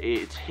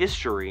its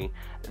history.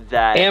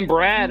 That and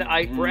Brad,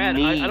 I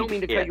don't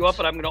mean to cut you off,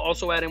 but I'm going to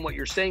also add in what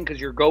you're saying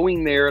because you're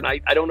going there, and I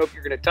don't know if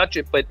you're going to touch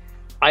it, but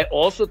I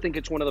also think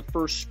it's one of the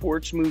first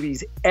sports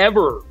movies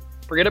ever,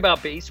 forget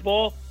about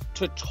baseball,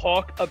 to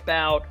talk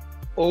about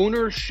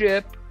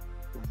ownership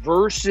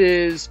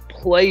versus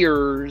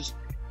players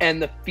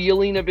and the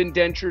feeling of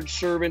indentured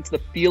servants, the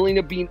feeling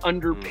of being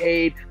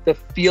underpaid, the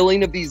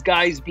feeling of these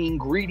guys being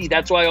greedy.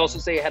 That's why I also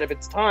say ahead of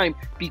its time,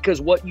 because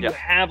what you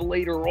have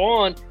later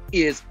on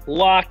is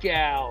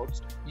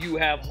lockouts, you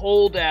have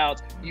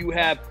holdouts, you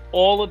have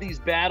all of these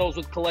battles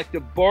with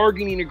collective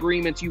bargaining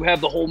agreements, you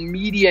have the whole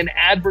media and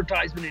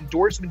advertisement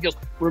endorsement deals.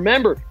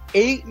 Remember,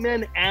 8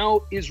 Men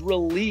Out is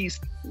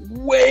released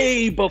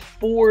way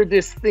before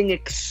this thing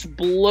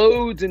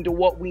explodes into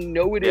what we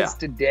know it is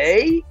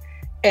today.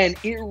 And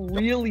it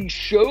really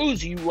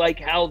shows you like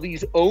how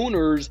these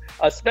owners,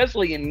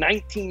 especially in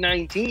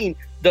 1919,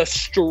 the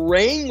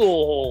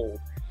stranglehold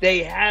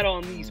they had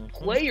on these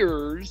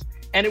players.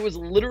 And it was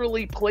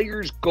literally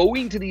players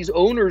going to these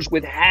owners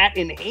with hat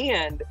in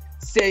hand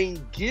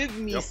saying, give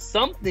me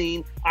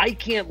something. I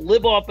can't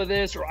live off of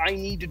this, or I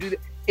need to do that.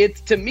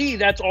 It's, to me,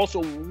 that's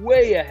also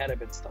way ahead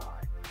of its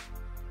time.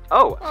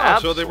 Oh,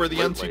 absolutely. So they were the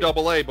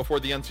NCAA before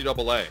the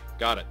NCAA.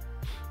 Got it.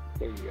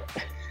 There you go.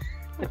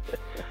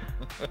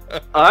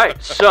 All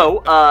right,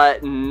 so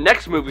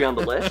next movie on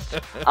the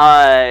list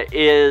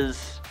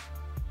is,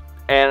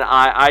 and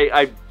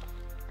I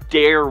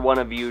dare one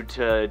of you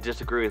to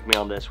disagree with me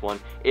on this one.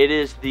 It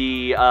is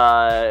the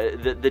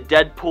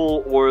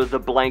Deadpool or the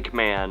blank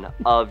man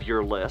of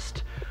your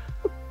list,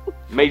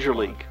 Major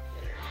League.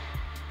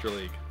 Major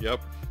League,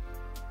 yep.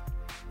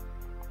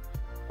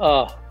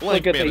 Oh,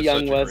 look at the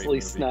young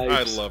Wesley Snipes.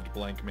 I loved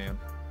Blank Man.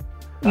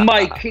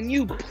 Mike, can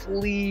you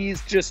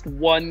please just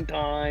one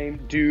time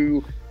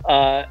do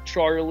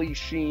Charlie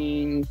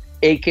Sheen,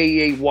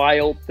 a.k.a.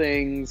 Wild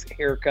Things,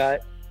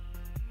 haircut?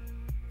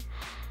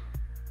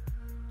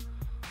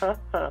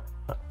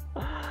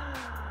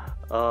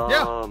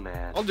 Oh,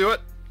 man. I'll do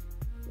it.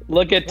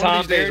 Look at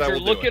Tom Berenger.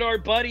 Look at our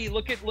buddy.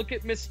 Look at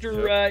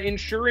Mr.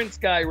 Insurance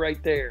guy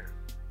right there.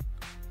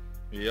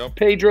 Yep.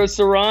 Pedro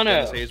Serrano.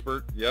 Dennis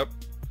Haysbert. Yep.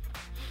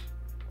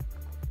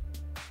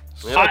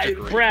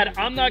 Brad,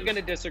 I'm not going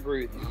to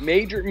disagree with you.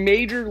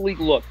 Major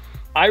League. Look,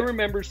 I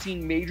remember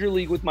seeing Major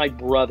League with my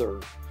brother,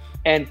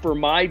 and for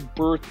my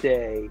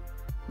birthday,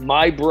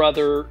 my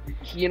brother,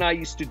 he and I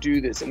used to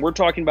do this, and we're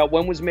talking about,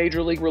 when was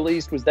Major League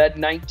released? Was that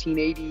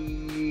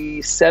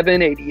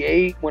 1987,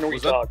 88? When are we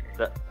talking?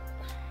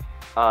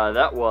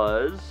 That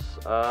was.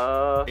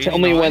 Tell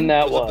me when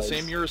that was. The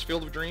same year as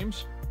Field of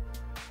Dreams?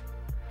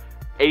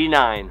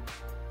 89.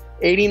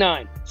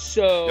 89.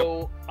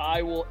 So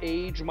I will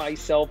age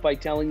myself by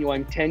telling you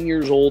I'm 10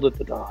 years old at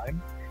the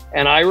time.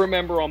 And I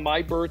remember on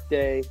my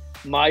birthday,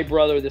 my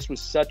brother, this was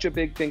such a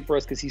big thing for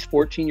us because he's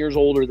 14 years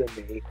older than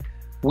me.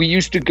 We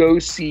used to go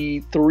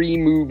see 3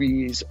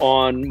 movies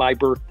on my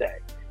birthday.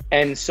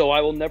 And so I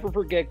will never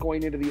forget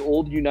going into the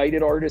old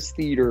United Artists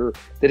Theater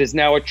that is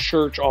now a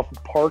church off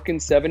of Park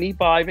and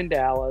 75 in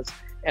Dallas.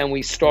 And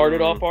we started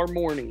off our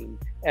morning.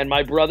 And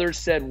my brother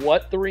said,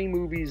 what 3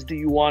 movies do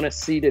you want to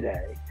see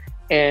today?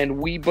 And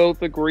we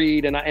both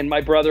agreed. And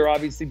my brother,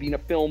 obviously being a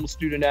film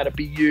student at a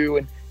BU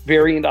and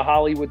very into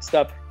Hollywood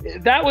stuff,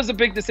 that was a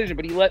big decision,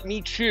 but he let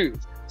me choose.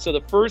 So the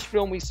first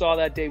film we saw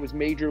that day was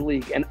Major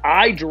League. And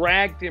I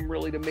dragged him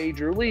really to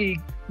Major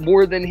League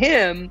more than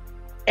him.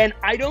 And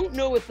I don't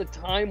know at the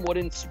time what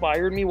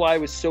inspired me, why I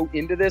was so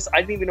into this.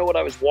 I didn't even know what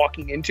I was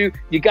walking into.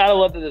 You got to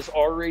love that this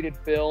R-rated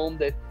film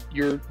that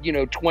your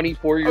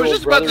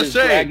 24-year-old brother is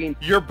dragging.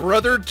 Your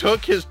brother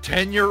took his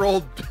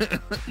 10-year-old brother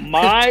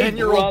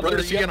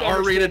to see an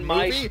R-rated movie?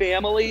 My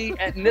family,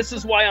 and this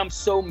is why I'm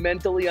so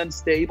mentally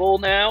unstable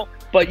now,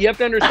 but you have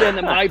to understand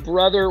that my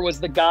brother was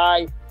the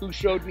guy who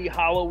showed me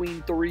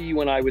Halloween 3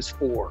 when I was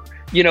 4.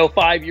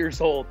 5 years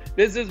old.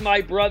 This is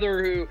my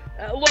brother who,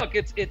 look,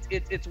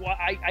 it's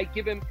why I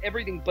give him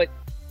everything. But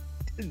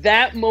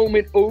that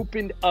moment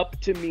opened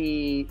up to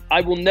me.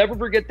 I will never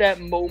forget that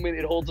moment.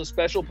 It holds a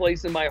special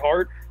place in my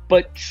heart.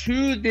 But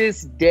to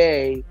this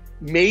day,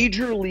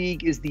 Major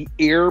League is the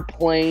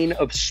airplane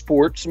of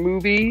sports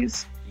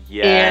movies.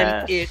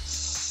 Yes. And it's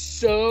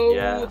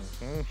so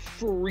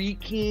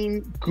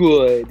freaking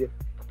good.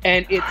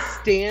 And it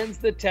stands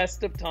the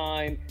test of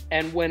time.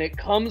 And when it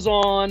comes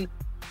on,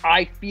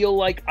 I feel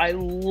like I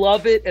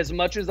love it as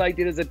much as I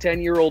did as a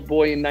 10-year-old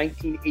boy in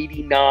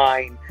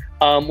 1989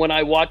 when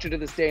I watch it to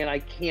this day, and I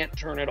can't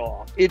turn it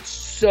off. It's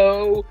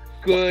so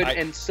good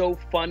and so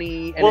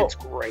funny, and it's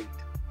great.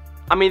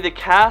 I mean, the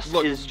cast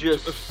is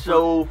just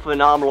so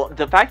phenomenal.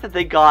 The fact that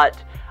they got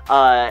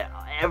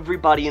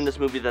everybody in this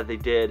movie that they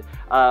did,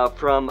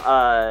 from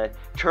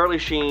Charlie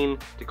Sheen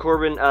to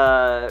Corbin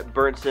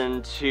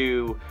Burnson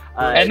to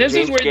and this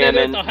James is where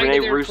Gammon, they at the height Rene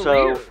of their Russo.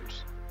 careers.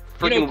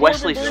 Freaking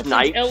Wesley Corbin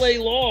Snipes, L.A.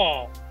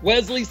 Law,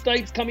 Wesley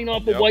Snipes coming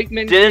off of White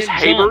Men Dennis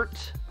Can't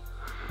Haybert.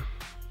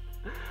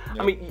 Jump.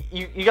 Yep. I mean,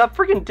 you got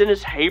freaking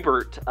Dennis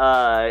Haysbert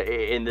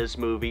in this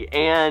movie,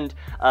 and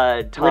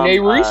Tom Renee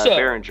Russo.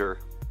 Berenger.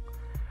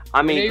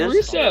 I mean, Renee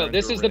Russo.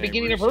 This is the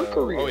beginning of her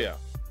career. Oh yeah.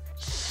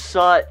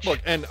 Such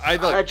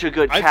a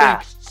good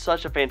cast.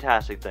 Such a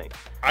fantastic thing.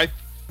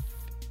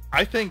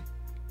 I think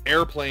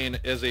Airplane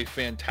is a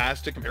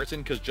fantastic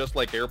comparison because just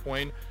like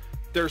Airplane,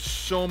 there's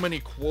so many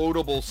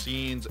quotable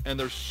scenes and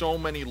there's so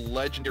many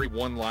legendary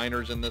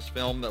one-liners in this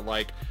film that,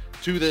 like,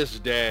 to this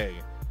day,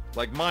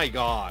 like, my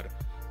God,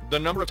 the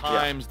number of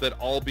times that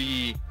I'll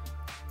be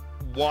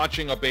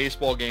watching a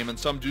baseball game and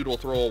some dude will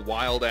throw a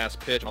wild-ass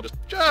pitch and I'll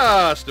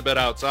just a bit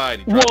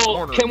outside.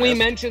 Well, can we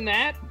mention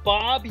that?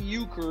 Bob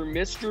Uecker,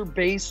 Mr.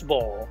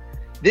 Baseball.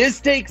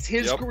 This takes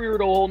his career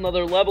to a whole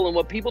nother level, and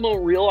what people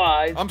don't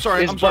realize I'm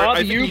sorry.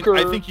 I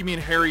think you mean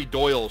Harry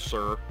Doyle,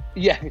 sir.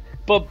 Yeah,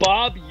 but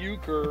Bob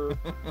Uecker,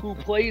 who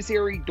plays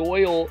Harry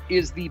Doyle,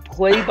 is the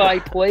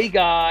play-by-play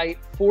guy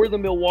for the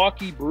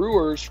Milwaukee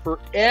Brewers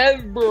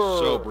forever.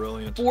 So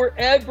brilliant.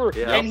 Forever.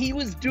 Yep. And he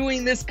was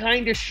doing this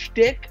kind of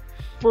shtick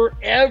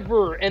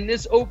forever, and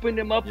this opened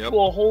him up to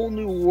a whole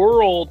new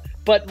world.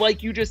 But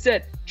like you just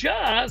said,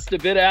 just a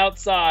bit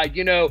outside,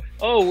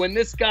 when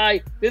this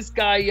guy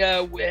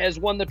has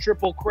won the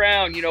Triple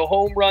Crown,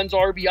 home runs,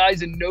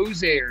 RBIs, and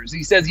nose airs.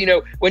 He says,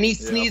 when he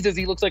sneezes,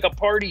 he looks like a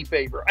party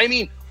favor. I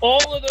mean,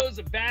 all of those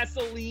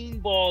Vaseline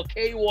ball,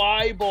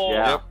 KY ball,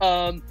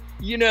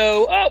 he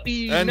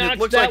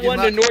knocks that one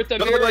to North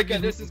America.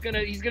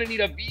 He's gonna need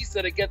a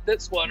visa to get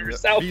this one, or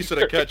South visa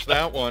to catch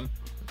that one.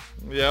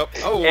 Yep.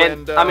 Oh,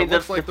 and I mean,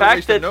 looks the like fact they're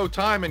wasting that no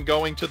time in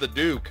going to the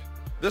Duke.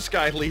 This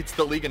guy leads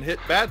the league in hit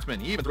batsmen.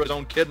 He even threw his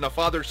own kid in a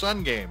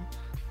father-son game.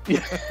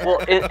 Well,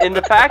 in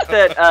the fact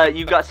that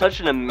you've got such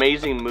an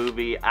amazing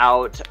movie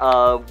out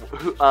of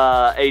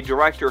a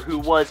director who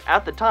was,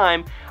 at the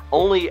time,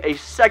 only a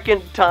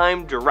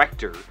second-time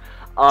director.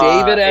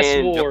 David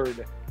S.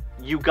 Ward.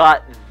 You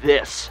got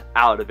this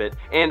out of it.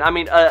 And, I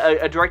mean,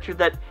 a director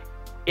that,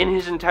 in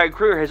his entire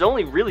career, has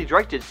only really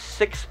directed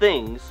 6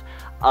 things.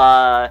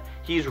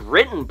 He's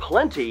written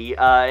plenty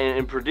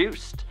and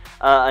produced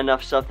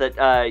enough stuff that,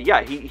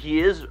 he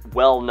is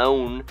well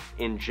known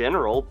in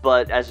general,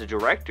 but as a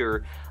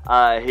director,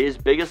 his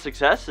biggest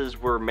successes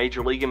were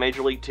Major League and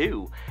Major League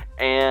 2.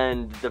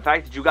 And the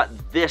fact that you got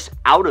this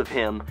out of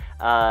him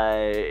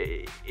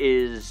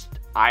is,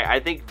 I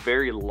think,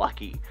 very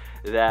lucky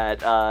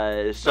that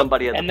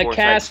somebody at the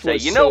foresight say,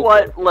 you know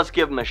what, let's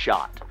give him a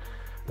shot.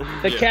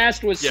 The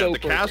cast was so the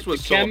cast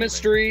was the so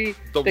chemistry,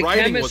 the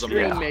writing was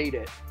amazing. Made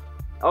it.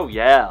 Oh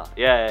yeah.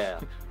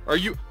 Are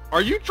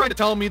you trying to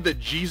tell me that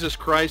Jesus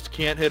Christ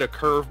can't hit a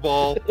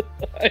curveball?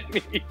 I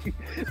mean,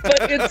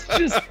 but it's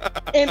just,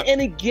 and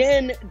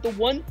again, the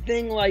one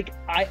thing, like,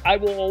 I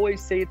will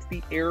always say it's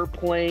the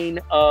Airplane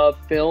of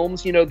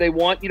films. They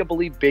want you to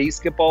believe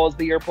basketball is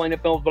the Airplane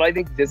of films, but I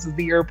think this is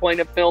the Airplane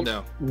of films.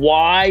 No.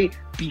 Why?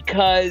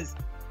 Because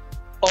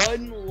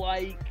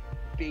unlike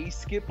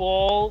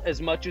basketball,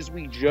 as much as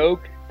we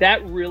joke,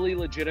 that really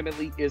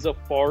legitimately is a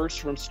farce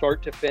from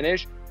start to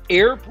finish.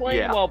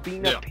 Airplane, while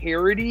being a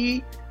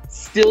parody,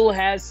 still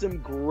has some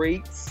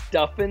great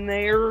stuff in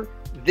there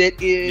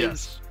that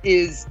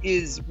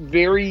is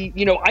very,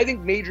 I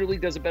think Major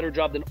League does a better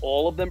job than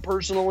all of them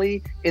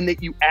personally, in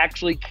that you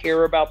actually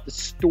care about the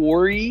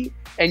story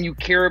and you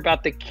care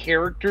about the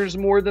characters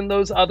more than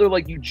those other,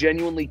 like, you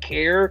genuinely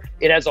care.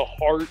 It has a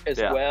heart as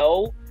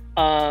well.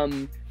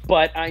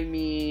 But I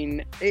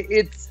mean,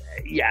 it's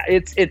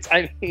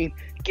I mean,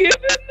 give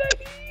him the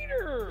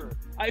heater.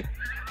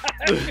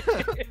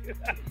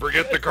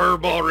 Forget the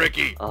curveball,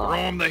 Ricky. Throw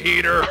him the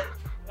heater.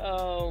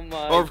 Oh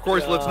my! Oh, of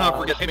course, God. let's not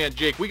forget. Hey man,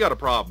 Jake, we got a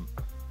problem.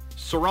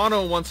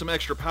 Serrano wants some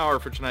extra power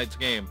for tonight's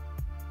game.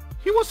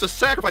 He wants to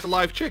sacrifice a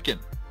live chicken.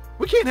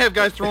 We can't have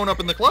guys throwing up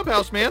in the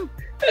clubhouse, man.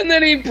 And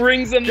then he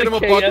brings him a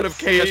bucket of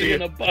KFC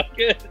in a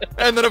bucket.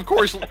 And then of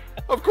course,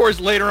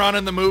 later on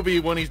in the movie,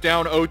 when he's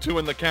down 0-2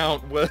 in the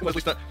count,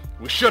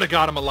 we should have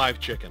got him a live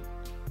chicken.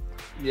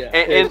 Yeah,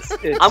 and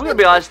I'm gonna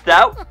be honest,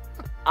 that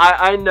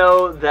I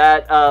know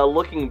that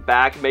looking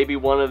back, maybe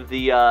one of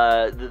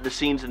the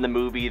scenes in the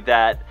movie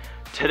that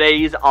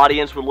today's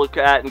audience would look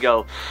at and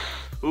go,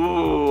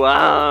 ooh, I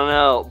don't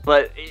know.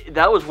 But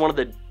that was one of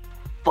the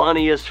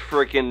funniest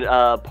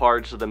freaking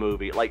parts of the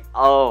movie. Like,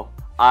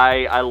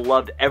 I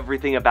loved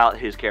everything about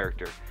his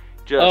character.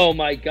 Just, oh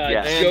my God,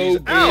 yes. And he's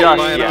out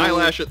by an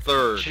eyelash at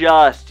third.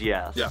 Just,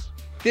 yes. Yeah.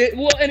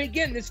 Well, and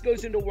again, this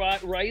goes into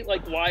right,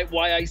 like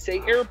why I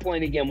say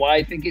Airplane again, why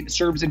I think it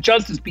serves it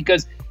justice,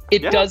 because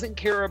it doesn't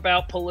care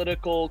about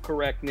political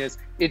correctness.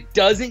 It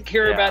doesn't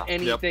care about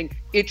anything. Yep.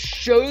 It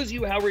shows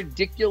you how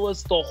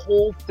ridiculous the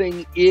whole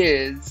thing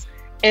is,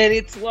 and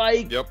it's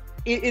like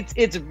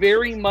it's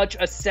very much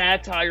a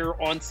satire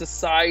on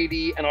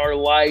society and our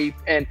life.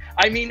 And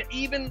I mean,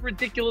 even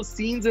ridiculous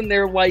scenes in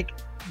there, like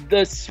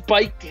the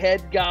spiked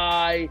head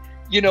guy,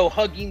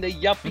 hugging the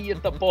yuppie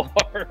at the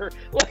bar.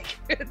 Like,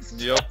 it's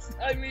just,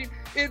 I mean,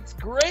 it's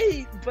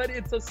great, but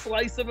it's a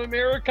slice of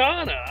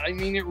Americana. I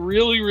mean, it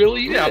really,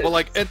 really is. Yeah, but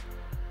like, and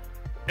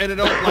it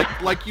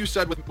like you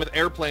said with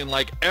Airplane,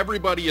 like,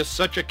 everybody is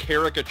such a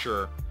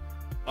caricature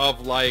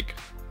of like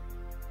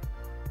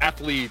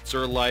athletes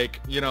or like,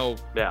 you know,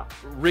 yeah,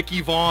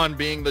 Ricky Vaughn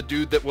being the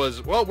dude that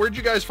was, well, where'd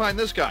you guys find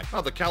this guy?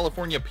 Oh, the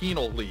California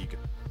Penal League.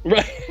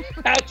 Right.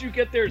 How'd you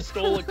get there?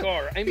 Stole a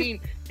car. I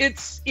mean,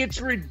 it's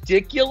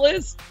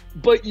ridiculous,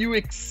 but you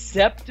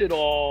accept it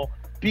all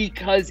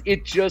because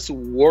it just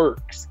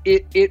works.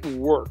 It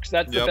works.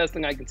 That's the best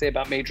thing I can say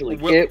about Major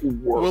League. It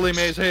works. Willie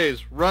Mays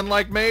Hayes. Run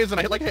like Mays and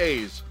I hit like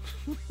Hayes.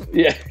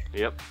 Yeah.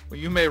 Yep. Well,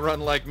 you may run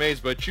like Mays,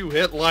 but you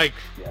hit like...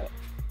 Yeah.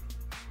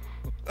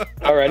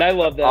 All right, I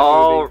love that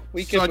movie.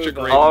 We can such move a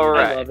great on. movie.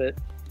 I love it.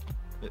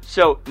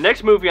 So,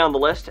 next movie on the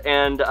list,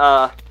 and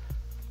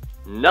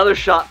another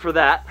shot for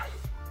that.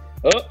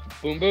 Oh,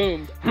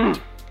 boom, boom.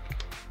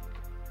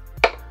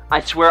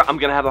 I swear I'm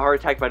going to have a heart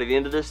attack by the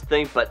end of this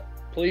thing, but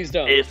please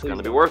don't. It's going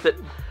to be worth it.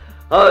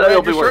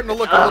 You're starting to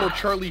look a little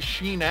Charlie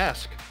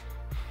Sheen-esque.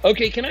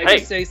 Okay, can I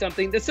just say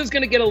something? This is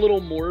going to get a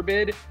little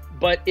morbid,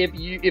 but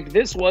if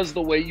this was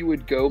the way you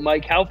would go,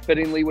 Mike, how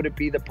fittingly would it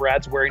be that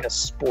Brad's wearing a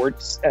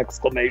sports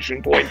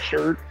exclamation point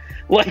shirt?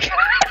 Like,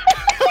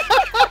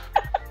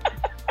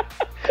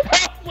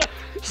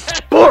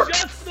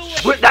 sports!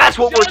 That's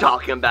what we're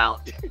talking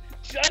about.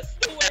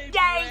 Just the way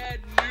Brad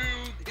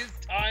knew his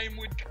time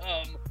would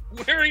come,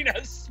 wearing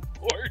a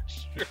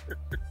sports shirt.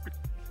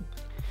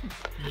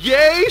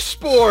 Yay,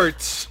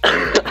 sports!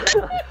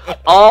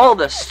 All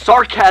the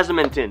sarcasm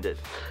intended.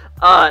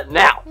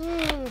 Now.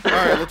 All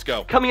right, let's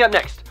go. Coming up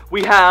next,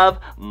 we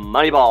have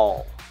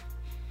Moneyball.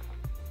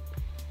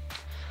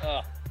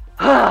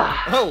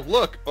 Oh,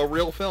 look, a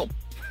real film.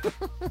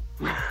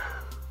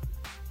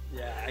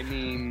 Yeah, I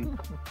mean,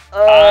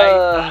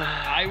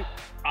 I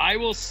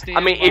will stand.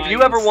 I mean, if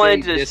you ever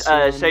wanted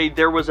to say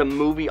there was a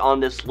movie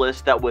on this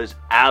list that was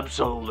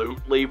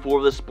absolutely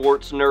for the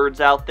sports nerds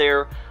out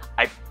there,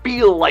 I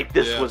feel like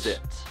this was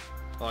it.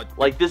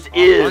 Like, this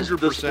is 100%.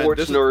 The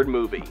sports nerd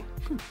movie.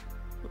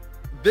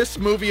 This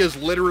movie is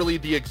literally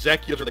the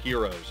executives of the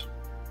heroes.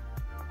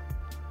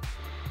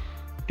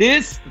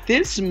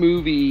 This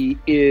movie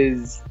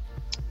is,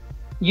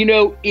 you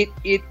know,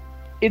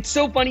 it's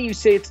so funny you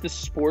say it's the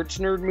sports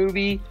nerd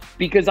movie,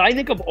 because I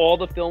think of all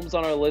the films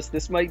on our list,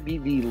 this might be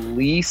the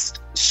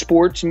least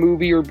sports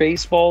movie or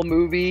baseball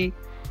movie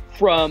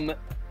But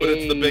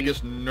it's the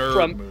biggest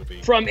nerd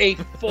movie. From a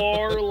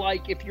far,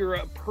 like, if you're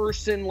a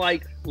person,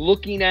 like,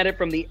 looking at it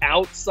from the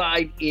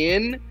outside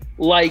in,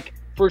 like,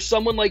 for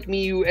someone like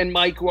me and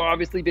Mike, who are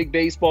obviously big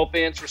baseball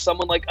fans, for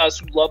someone like us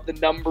who love the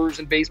numbers,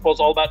 and baseball's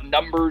all about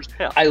numbers,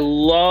 I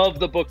love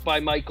the book by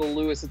Michael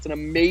Lewis. It's an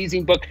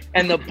amazing book,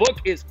 and the book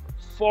is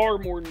far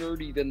more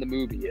nerdy than the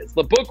movie is.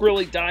 The book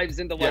really dives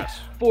into, like,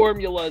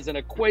 formulas and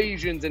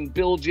equations and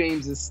Bill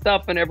James'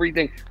 stuff and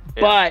everything,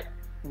 but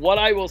what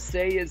I will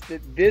say is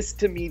that this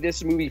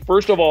movie,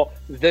 first of all,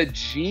 the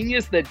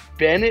genius that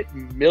Bennett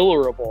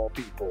Miller, of all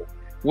people,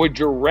 would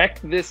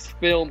direct this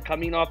film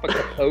coming off of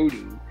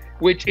Capote,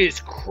 which is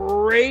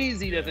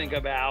crazy to think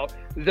about.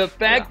 The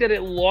fact that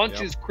it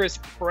launches Chris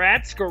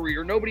Pratt's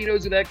career. Nobody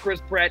knows who that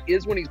Chris Pratt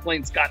is when he's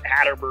playing Scott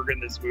Hatterberg in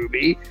this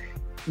movie.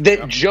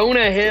 That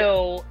Jonah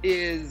Hill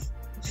is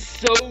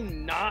so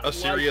not a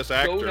serious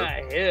actor.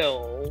 Jonah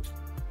Hill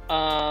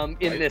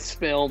in this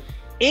film.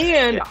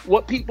 And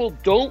what people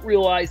don't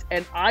realize,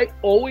 and I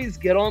always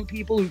get on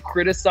people who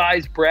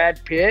criticize Brad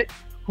Pitt,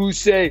 who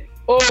say,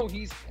 oh,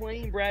 he's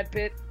playing Brad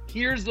Pitt.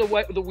 Here's the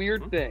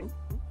weird thing.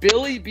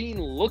 Billy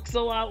Beane looks a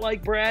lot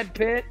like Brad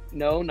Pitt.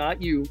 No, not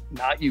you.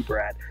 Not you,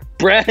 Brad.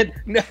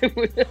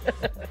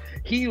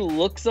 He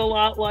looks a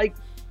lot like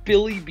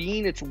Billy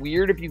Beane. It's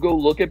weird if you go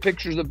look at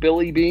pictures of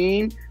Billy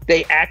Beane.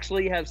 They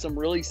actually have some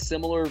really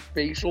similar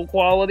facial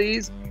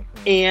qualities.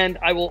 And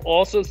I will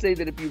also say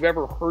that if you've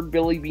ever heard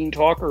Billy Beane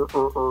talk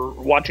or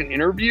watch an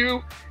interview,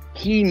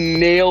 he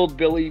nailed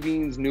Billy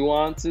Beane's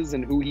nuances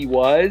and who he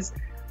was.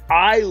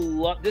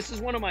 This is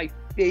one of my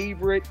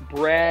favorite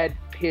Brad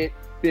Pitt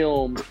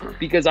films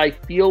because I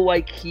feel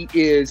like he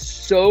is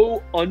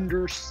so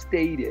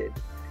understated.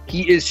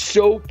 He is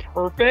so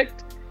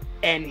perfect.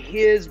 And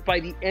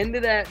by the end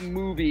of that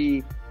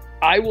movie,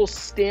 I will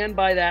stand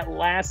by that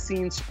last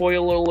scene,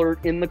 spoiler alert,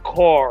 in the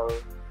car,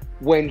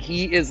 when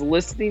he is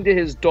listening to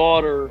his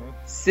daughter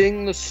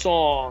sing the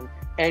song,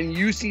 and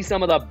you see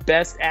some of the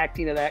best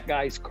acting of that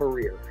guy's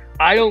career.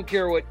 I don't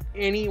care what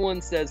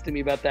anyone says to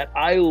me about that.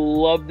 I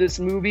love this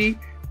movie.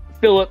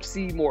 Philip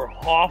Seymour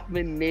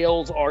Hoffman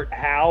nails Art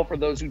Howe, for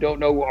those who don't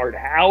know who Art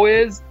Howe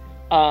is.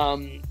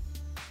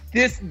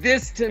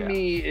 This to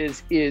me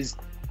is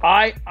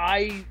I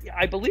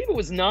believe it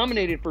was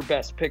nominated for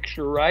Best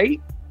Picture, right?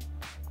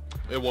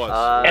 It was.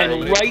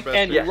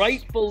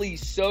 Rightfully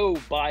so,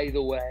 by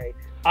the way.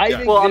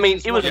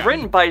 It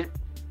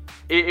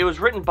was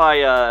written by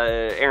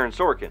Aaron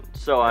Sorkin.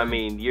 So I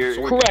mean,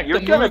 you're correct. You're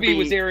the gonna movie be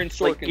was Aaron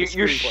Sorkin. Like,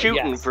 you're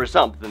shooting for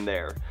something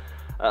there.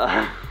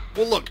 Well,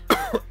 look,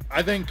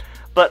 I think.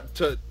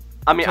 But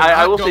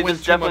I will say this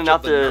is definitely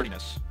not the.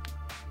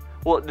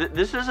 Well,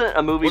 this isn't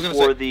a movie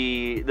for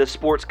the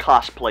sports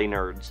cosplay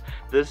nerds.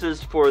 This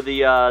is for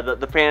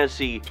the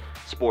fantasy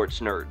sports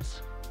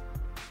nerds.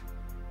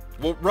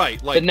 Well,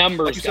 right, the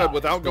numbers, like you said,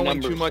 without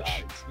going too much.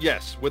 Guys.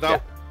 Yes,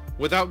 without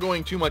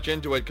going too much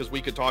into it, because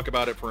we could talk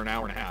about it for an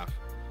hour and a half.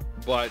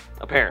 But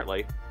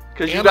apparently,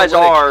 because you guys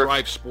are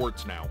drive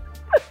sports now.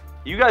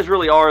 You guys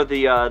really are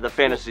the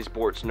fantasy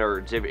sports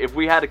nerds. If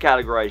we had to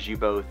categorize you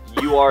both,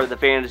 you are the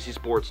fantasy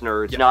sports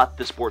nerds, not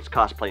the sports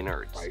cosplay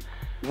nerds. Right.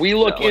 We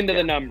look into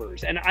the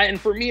numbers, and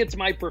for me, it's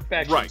my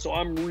profession, so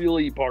I'm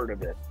really part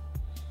of it.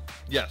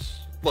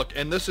 Yes. Look,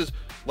 and this is,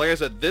 like I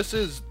said, this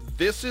is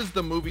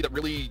the movie that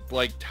really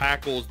like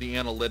tackles the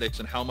analytics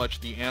and how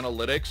much the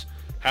analytics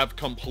have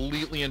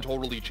completely and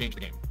totally changed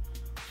the game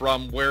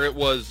from where it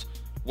was,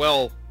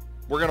 well,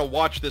 we're going to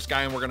watch this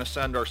guy and we're going to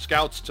send our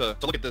scouts to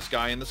look at this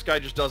guy, and this guy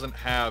just doesn't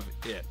have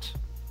it.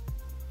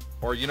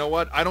 Or, you know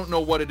what? I don't know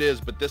what it is,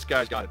 but this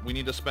guy's got it. We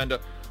need to spend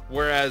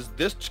whereas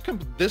this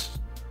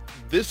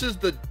is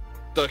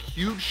the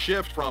huge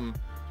shift from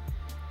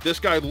this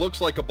guy looks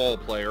like a ball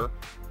player.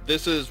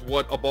 This is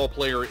what a ball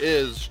player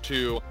is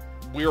to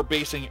we're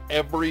basing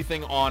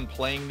everything on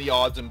playing the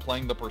odds and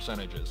playing the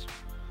percentages.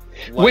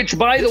 Like, which,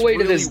 by the way,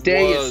 to this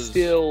day is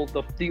still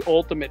the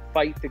ultimate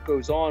fight that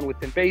goes on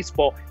within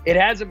baseball. It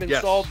hasn't been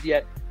solved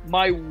yet.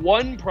 My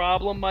one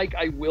problem, Mike,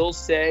 I will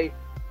say,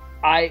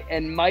 I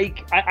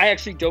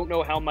actually don't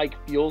know how Mike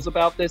feels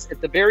about this.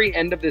 At the very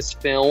end of this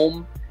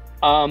film,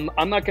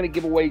 I'm not going to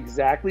give away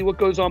exactly what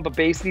goes on, but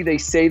basically they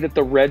say that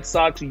the Red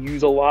Sox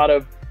use a lot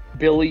of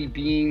Billy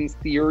Beane's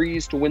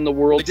theories to win the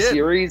World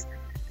Series.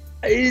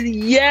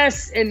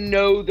 Yes and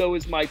no, though,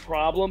 is my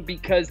problem,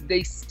 because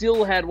they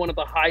still had one of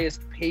the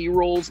highest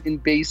payrolls in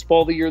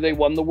baseball the year they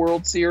won the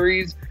World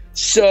Series.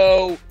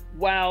 So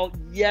while,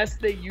 yes,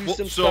 they used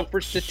some stuff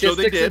for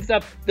statistics and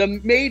stuff, the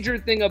major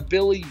thing of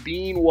Billy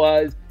Beane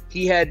was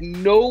he had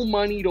no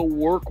money to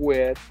work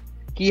with.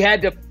 He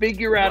had to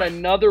figure out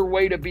another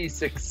way to be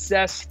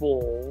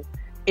successful,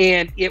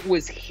 and it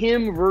was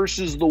him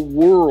versus the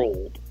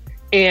world.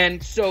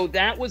 And so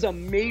that was a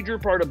major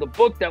part of the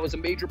book. That was a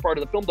major part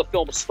of the film. The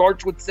film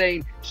starts with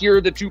saying, here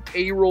are the two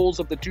payrolls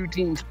of the two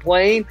teams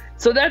playing.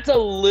 So that's a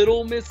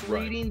little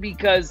misleading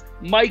because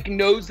Mike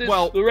knows this.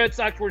 Well, the Red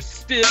Sox were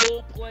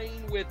still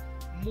playing with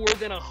more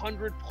than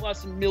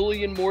 $100+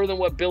 million more than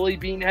what Billy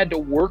Beane had to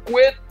work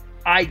with.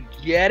 I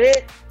get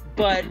it,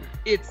 but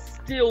it's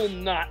still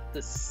not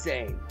the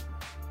same.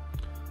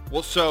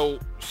 Well, so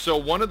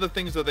one of the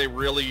things that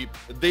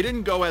they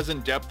didn't go as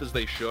in depth as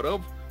they should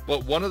have.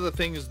 But one of the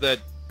things that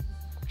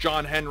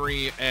John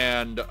Henry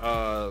and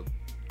the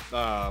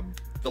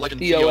legend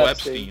Theo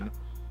Epstein,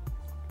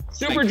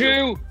 Super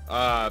Jew,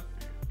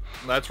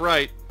 that's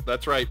right.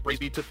 Praise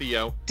be to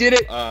Theo. Did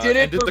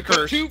it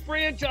for two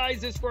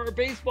franchises for our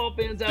baseball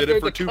fans out there,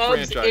 the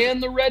Cubs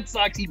and the Red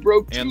Sox. He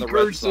broke two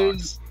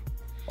curses.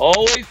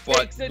 Always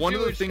takes a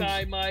Jewish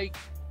guy, Mike.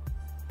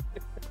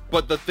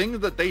 But the thing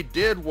that they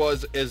did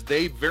is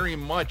they very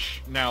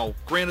much, now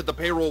granted the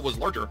payroll was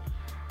larger,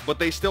 but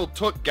they still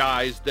took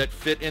guys that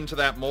fit into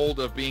that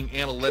mold of being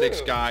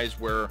analytics guys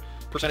where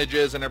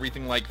percentages and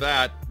everything like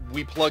that,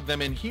 we plug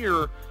them in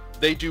here,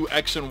 they do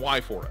X and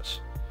Y for us.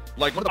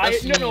 Like one of the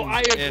best scenes in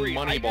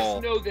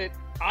Moneyball.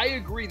 I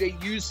agree they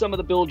use some of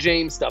the Bill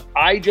James stuff.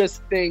 I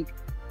just think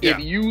if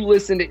you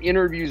listen to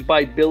interviews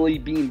by Billy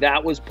Beane,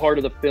 that was part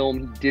of the film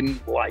he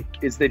didn't like,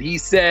 is that he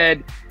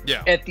said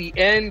at the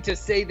end to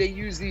say they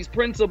use these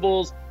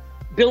principles,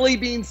 Billy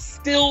Beane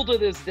still to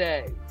this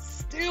day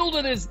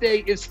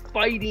is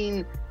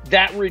fighting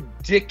that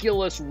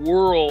ridiculous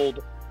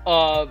world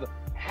of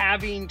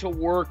having to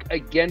work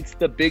against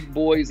the big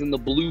boys and the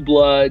blue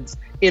bloods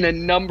in a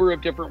number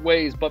of different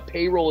ways, but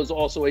payroll is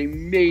also a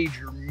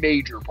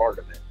major part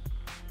of it.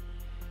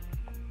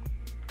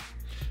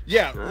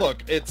 Yeah,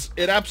 look, it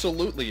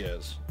absolutely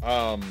is.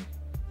 But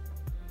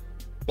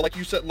like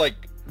you said,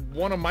 like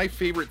one of my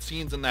favorite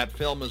scenes in that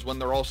film is when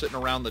they're all sitting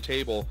around the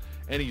table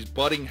and he's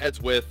butting heads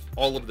with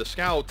all of the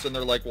scouts, and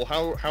they're like, well,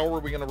 how are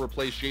we going to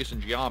replace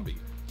Jason Giambi?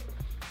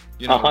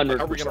 You know, 100%.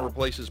 How are we going to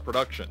replace his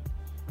production?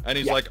 And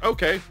he's like,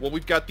 okay, well,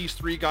 we've got these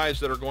three guys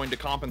that are going to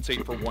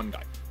compensate for one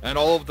guy. And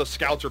all of the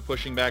scouts are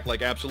pushing back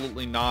like,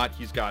 absolutely not.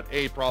 He's got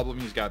A problem.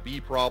 He's got B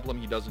problem.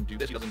 He doesn't do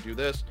this. He doesn't do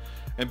this.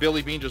 And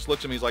Billy Beane just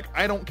looks at me. He's like,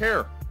 I don't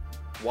care.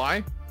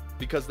 Why?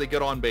 Because they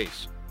get on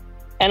base.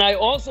 And I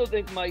also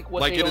think, Mike,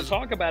 what they don't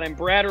talk about, and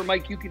Brad or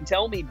Mike, you can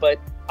tell me, but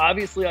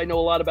obviously I know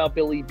a lot about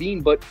Billy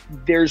Beane, but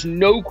there's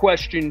no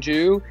question,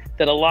 too,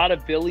 that a lot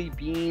of Billy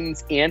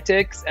Beane's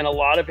antics and a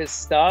lot of his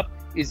stuff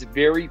is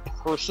very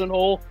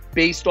personal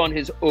based on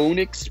his own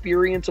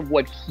experience of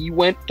what he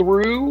went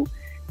through.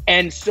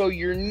 And so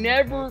you're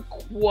never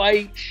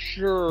quite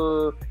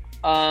sure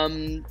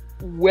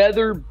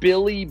whether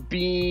Billy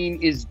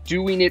Beane is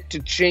doing it to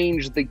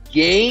change the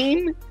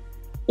game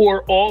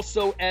or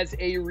also as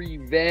a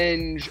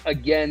revenge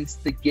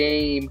against the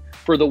game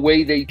for the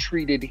way they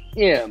treated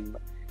him.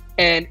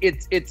 And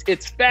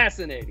it's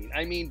fascinating.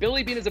 I mean,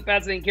 Billy Beane is a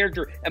fascinating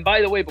character. And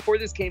by the way, before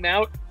this came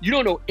out, you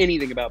don't know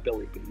anything about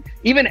Billy Beane.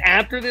 Even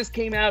after this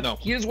came out,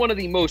 he is one of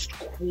the most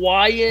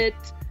quiet,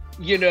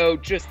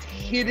 just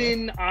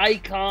hidden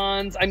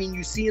icons. I mean,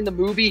 you see in the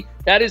movie,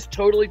 that is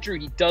totally true.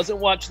 He doesn't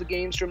watch the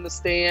games from the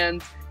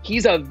stands.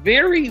 He's a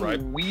very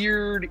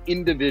weird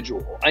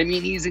individual. I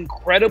mean, he's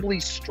incredibly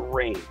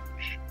strange.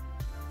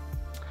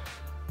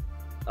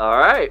 All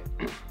right.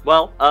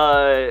 Well,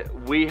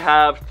 we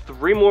have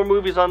 3 more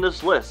movies on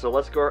this list, so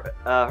let's go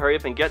hurry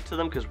up and get to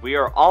them because we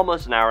are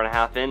almost an hour and a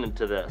half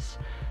into this.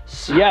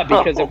 So... Yeah,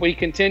 because if we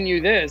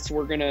continue this,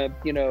 we're gonna,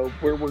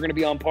 we're gonna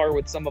be on par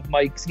with some of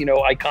Mike's,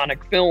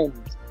 iconic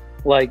films,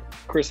 like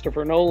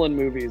Christopher Nolan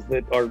movies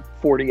that are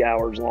 40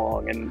 hours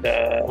long, and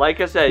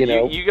like I said,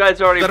 you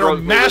guys already that are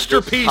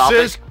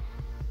masterpieces.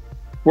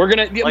 We're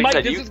gonna,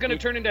 Mike. This is gonna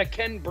turn into a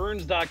Ken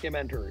Burns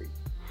documentary.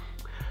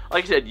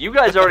 Like I said, you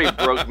guys already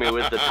broke me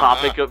with the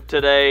topic of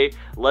today.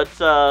 Let's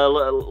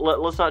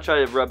not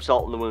try to rub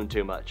salt in the wound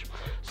too much.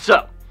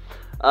 So,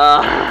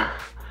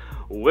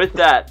 with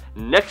that,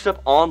 next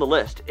up on the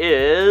list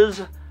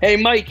is... Hey,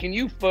 Mike, can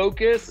you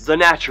focus? The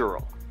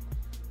Natural.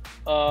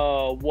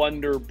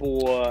 Wonder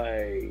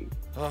Boy.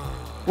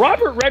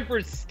 Robert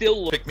Redford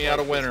still looks pick me out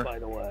a winner, by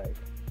the way.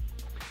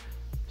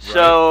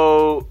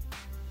 So...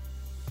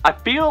 I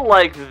feel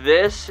like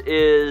this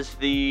is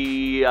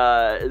the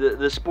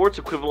sports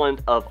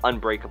equivalent of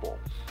Unbreakable.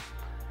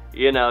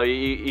 You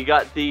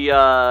got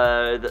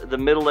the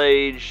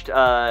middle-aged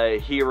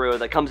hero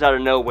that comes out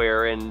of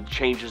nowhere and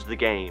changes the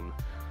game.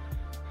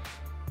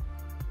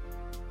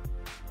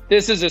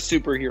 This is a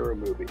superhero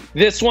movie.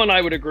 This one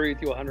I would agree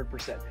with you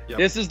 100%. Yep.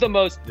 This is the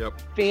most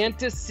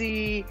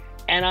fantasy,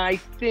 and I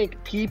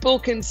think people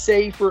can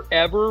say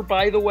forever,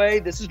 by the way,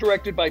 this is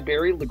directed by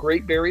the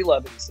great Barry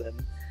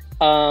Levinson.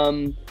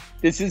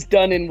 This is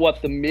done in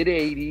the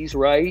mid-80s,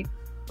 right?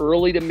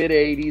 Early to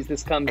mid-80s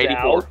this comes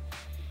 84. out.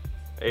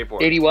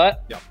 84. 80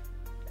 what? Yeah.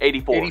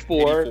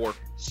 84.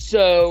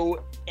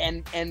 So,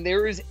 and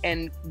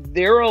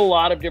there are a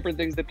lot of different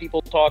things that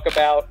people talk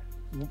about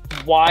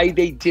why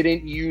they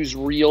didn't use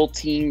real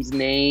teams'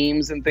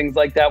 names and things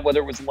like that, whether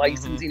it was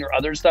licensing or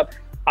other stuff.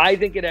 I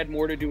think it had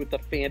more to do with the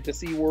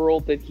fantasy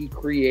world that he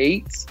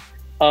creates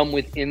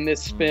within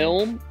this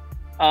film.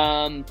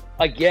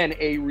 Again,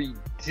 a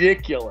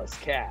ridiculous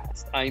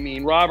cast. I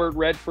mean, Robert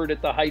Redford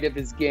at the height of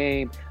his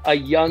game, a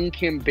young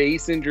Kim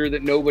Basinger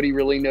that nobody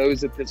really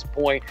knows at this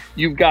point.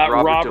 You've got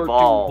Robert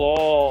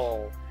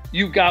Duvall.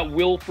 You've got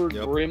Wilford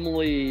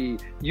Brimley.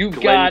 You've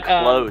got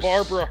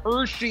Barbara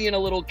Hershey in a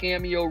little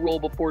cameo role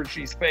before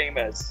she's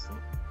famous.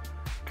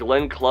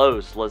 Glenn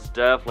Close. Let's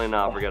definitely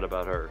not forget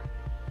about her.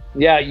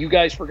 Yeah, you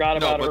guys forgot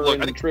about her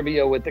in the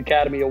trivia with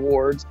Academy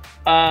Awards.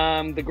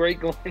 The great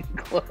Glenn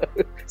Close.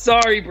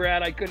 Sorry,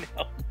 Brad, I couldn't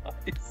help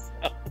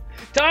myself.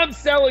 Tom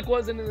Selleck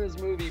wasn't in this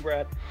movie,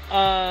 Brad.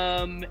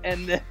 And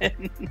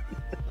then...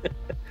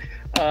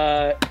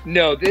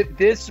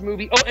 this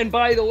movie... Oh, and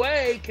by the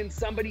way, can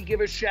somebody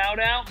give a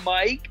shout-out?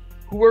 Mike,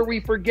 who are we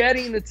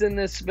forgetting that's in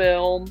this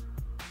film?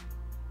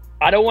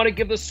 I don't want to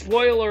give the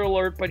spoiler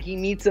alert, but he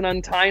meets an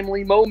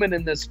untimely moment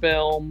in this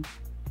film.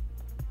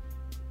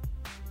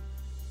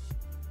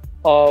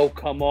 Oh,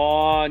 come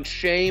on.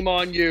 Shame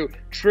on you.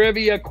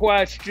 Trivia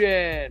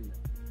question.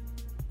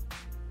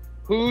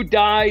 Who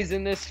dies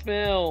in this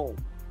film?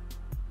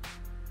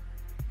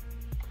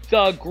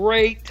 The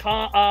great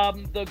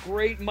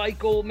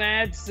Michael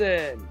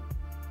Madsen.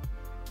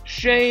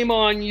 Shame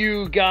on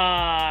you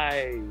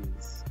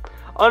guys.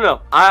 Oh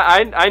no,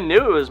 I knew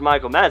it was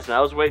Michael Madsen. I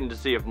was waiting to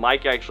see if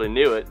Mike actually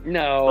knew it.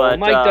 No, but,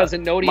 Mike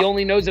doesn't know it. He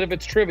only knows it if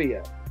it's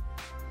trivia.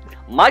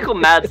 Michael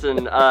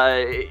Madsen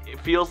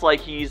feels like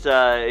he's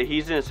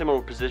in a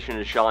similar position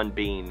as Sean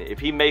Bean. If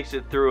he makes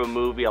it through a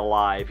movie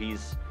alive,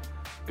 he's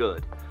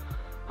good.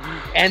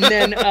 And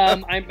then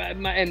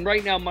and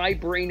right now my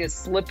brain is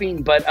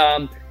slipping, but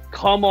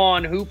come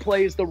on, who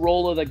plays the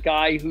role of the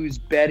guy who's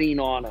betting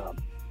on him?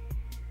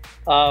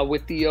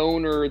 With the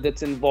owner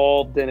that's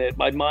involved in it.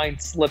 My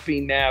mind's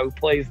slipping now. Who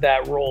plays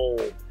that role?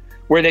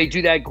 Where they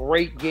do that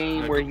great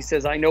game where he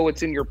says, "I know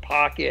it's in your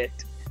pocket."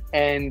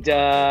 And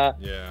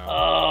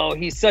oh,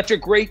 he's such a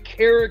great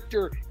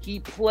character. He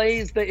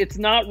plays it's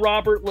not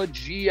Robert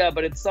Loggia,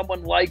 but it's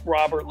someone like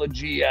Robert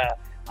Loggia.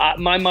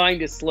 My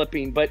mind is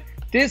slipping, but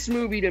this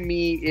movie to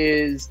me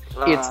it's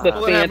the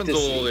fantasy. Happens to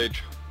old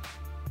age.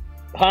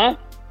 Huh?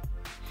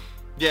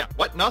 Yeah.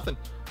 What? Nothing.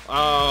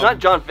 Not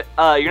John.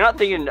 You're not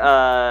thinking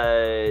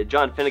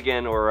John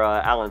Finnegan or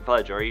Alan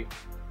Fudge, are you?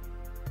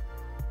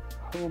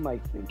 Who am I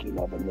thinking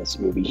of in this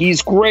movie?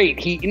 He's great.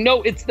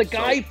 It's the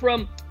guy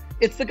from.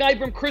 It's the guy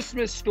from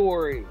Christmas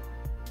Story.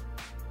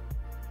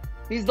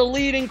 He's the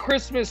lead in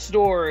Christmas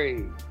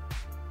Story.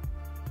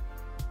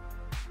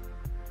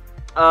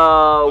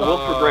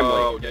 Wilford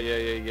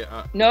Brimley.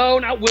 Yeah. No,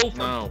 not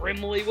Wilford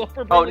Brimley.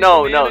 Wilford Brimley's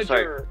the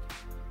manager.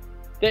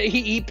 Sorry.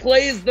 He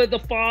plays the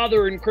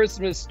father in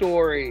Christmas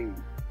Story.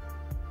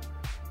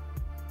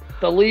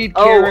 The lead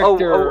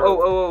character.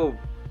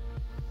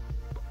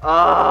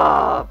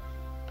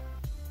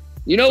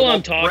 You know what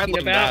I'm talking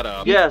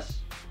about? Yes.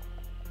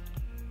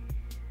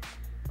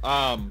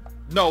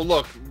 No,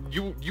 look,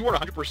 you are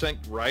 100%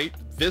 right.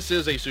 This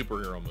is a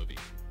superhero movie.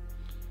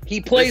 He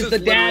plays the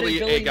dad in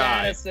Billy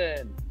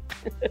Madison.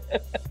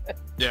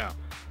 Yeah.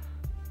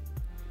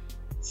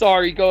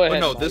 Sorry, go ahead.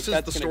 No, this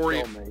is the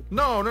story.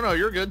 No,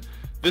 you're good.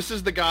 This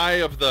is the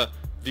guy of the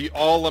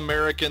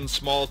all-American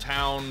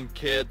small-town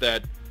kid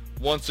that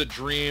wants a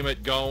dream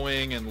at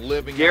going and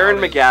living Darren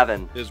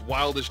McGavin. His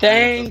wildest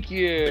Thank dreams.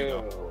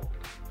 you.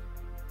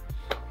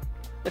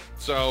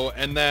 So,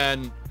 and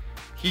then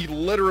he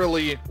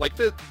literally, like,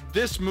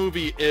 this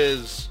movie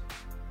is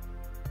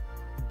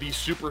the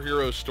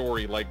superhero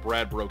story, like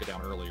Brad broke it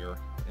down earlier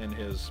in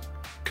his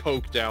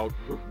coked out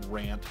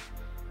rant.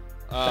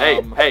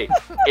 Hey,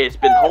 it's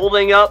been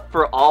holding up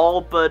for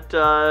all but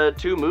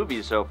 2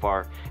 movies so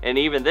far. And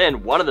even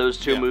then, one of those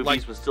 2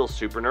 movies was still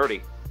super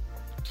nerdy.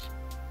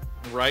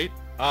 Right?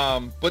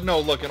 But no,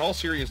 look, in all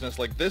seriousness,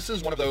 like, this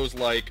is one of those,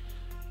 like,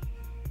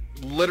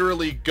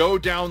 literally go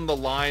down the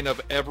line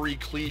of every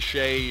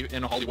cliche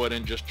in Hollywood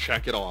and just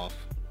check it off.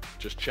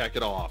 Just check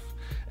it off.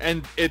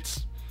 And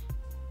it's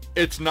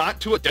not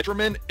to a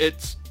detriment.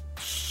 It's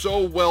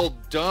so well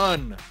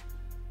done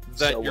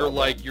that so you're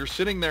like, you're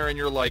sitting there and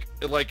you're like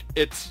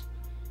it's,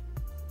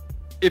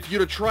 if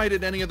you'd have tried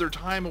it any other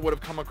time, it would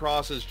have come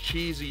across as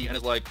cheesy, and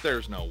it's like,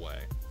 there's no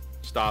way.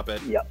 Stop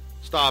it. Yep.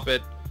 Stop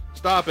it.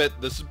 Stop it.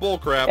 This is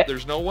bullcrap.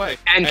 There's no way.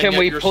 And can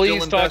we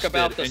please talk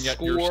about the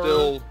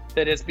score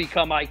that has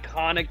become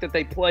iconic that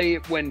they play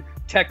when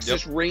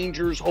Texas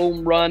Rangers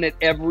home run at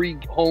every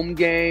home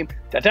game?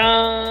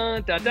 Da-da,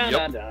 da-da,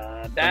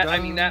 da-da. That, I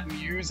mean, that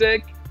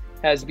music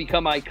has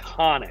become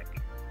iconic.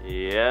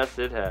 Yes,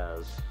 it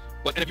has.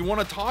 But if you want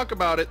to talk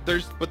about it,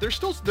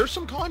 there's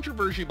some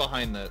controversy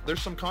behind that.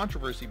 There's some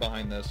controversy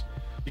behind this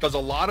because a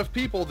lot of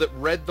people that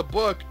read the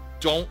book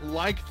don't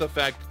like the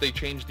fact that they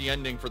changed the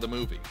ending for the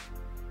movie.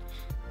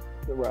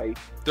 Right.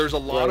 There's a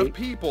lot of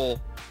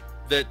people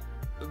that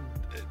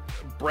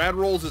Brad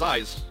rolls his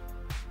eyes,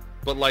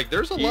 but like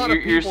there's a lot of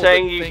people. You're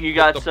saying you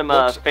got some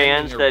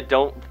fans that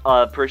don't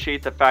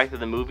appreciate the fact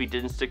that the movie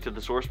didn't stick to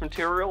the source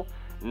material?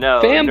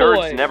 No,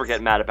 nerds never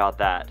get mad about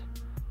that.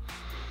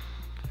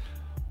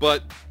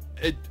 But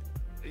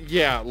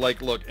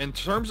like, look, in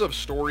terms of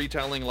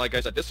storytelling, like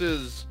I said, this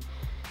is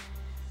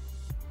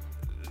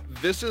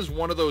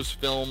one of those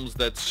films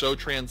that's so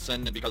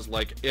transcendent because,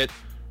 like, it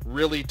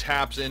really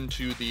taps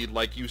into the,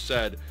 like you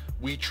said,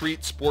 we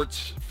treat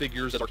sports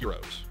figures as our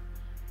heroes.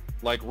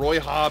 Like, Roy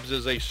Hobbs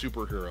is a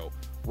superhero.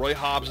 Roy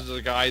Hobbs is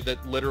a guy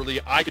that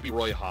literally, I could be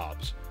Roy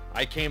Hobbs.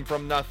 I came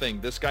from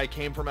nothing. This guy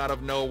came from out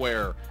of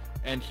nowhere,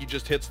 and he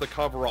just hits the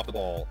cover off the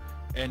ball.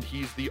 And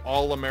he's the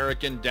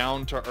all-American,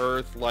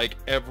 down-to-earth, like,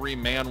 every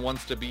man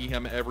wants to be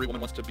him, every woman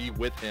wants to be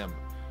with him.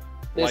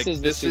 This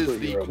is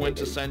the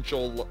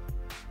quintessential... Movie.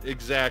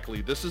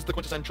 Exactly. This is the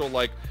quintessential,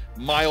 like,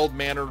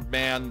 mild-mannered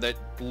man that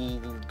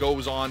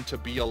goes on to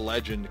be a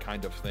legend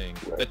kind of thing.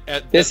 Right.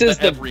 This,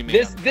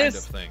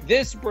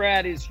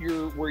 Brad, is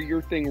where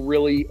your thing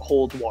really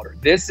holds water.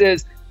 This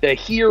is the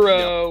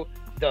hero,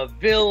 the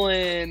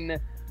villain,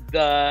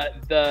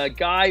 the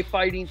guy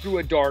fighting through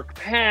a dark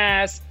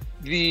past.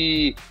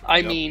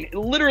 I mean,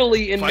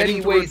 literally in many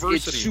ways,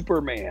 it's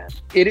Superman.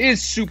 It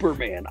is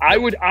Superman. I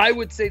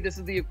would say this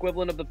is the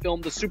equivalent of the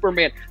film The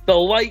Superman. The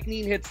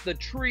lightning hits the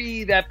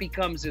tree, that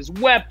becomes his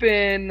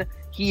weapon.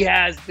 He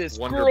has this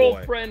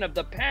girlfriend of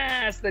the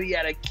past that he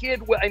had a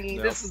kid with. I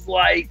mean, this is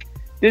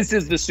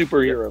the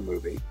superhero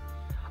movie.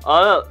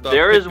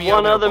 There is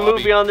one other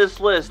movie on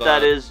this list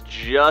that is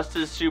just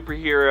as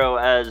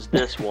superhero as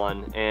this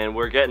one, and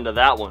we're getting to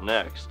that one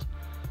next.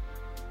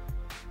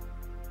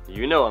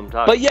 You know I'm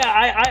talking. But yeah,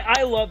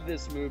 I love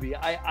this movie.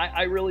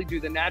 I really do.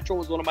 The Natural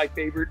was one of my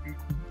favorite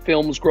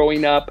films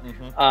growing up.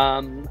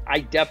 Mm-hmm. I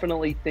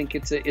definitely think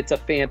it's a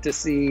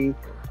fantasy,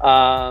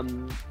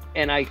 and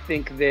I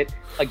think that,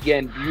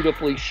 again,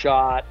 beautifully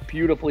shot,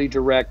 beautifully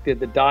directed.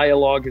 The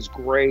dialogue is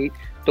great.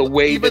 The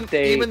way that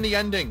they even the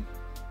ending.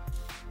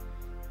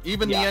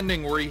 Even the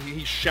ending where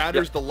he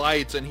shatters the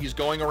lights and he's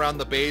going around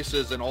the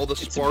bases and all the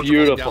sparks are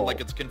going down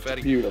like it's confetti.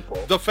 It's beautiful.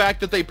 The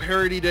fact that they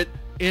parodied it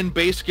in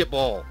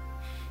BASEketball.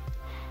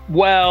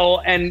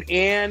 Well, and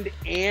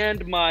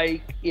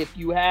Mike, if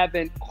you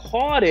haven't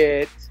caught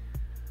it,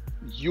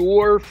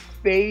 your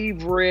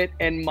favorite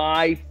and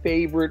my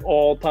favorite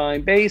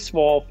all-time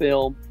baseball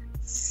film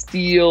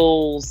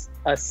steals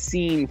a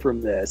scene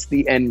from this,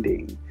 the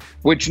ending,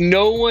 which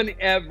no one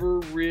ever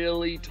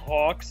really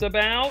talks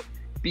about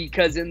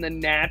because in The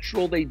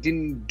Natural they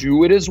didn't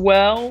do it as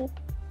well.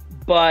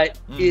 But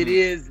it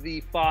is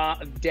the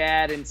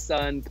dad and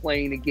son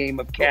playing a game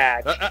of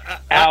catch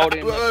out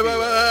in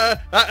the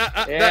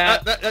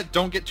field.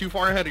 Don't get too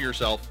far ahead of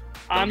yourself.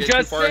 I'm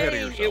just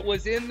saying it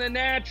was in The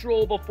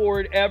Natural before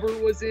it ever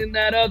was in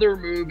that other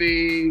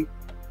movie.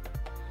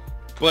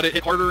 But it's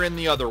harder in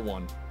the other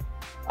one.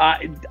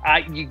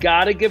 You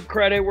gotta give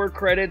credit where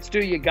credit's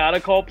due. You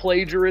gotta call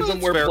plagiarism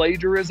where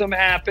plagiarism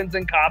happens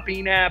and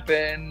copying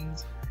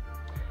happens.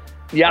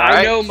 Yeah, right,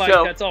 I know, Mike,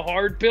 that's a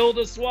hard pill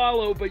to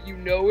swallow, but you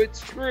know it's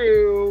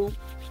true.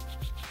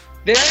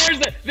 There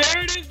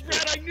it is,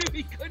 Brad. I knew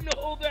he couldn't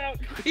hold out.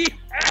 He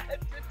had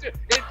to do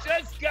it.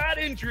 Just got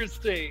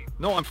interesting.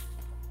 No,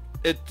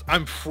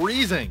 I'm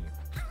freezing.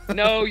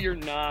 No, you're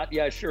not.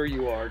 Yeah, sure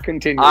you are.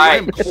 Continue. All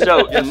right,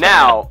 so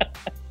now,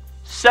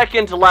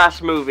 second to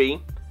last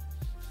movie,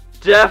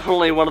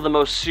 definitely one of the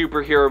most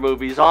superhero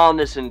movies on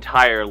this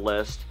entire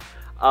list.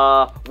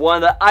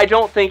 One that I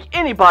don't think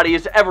anybody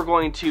is ever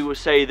going to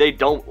say they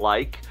don't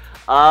like.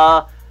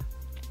 The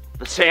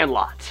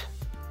Sandlot.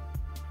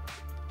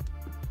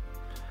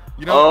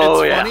 You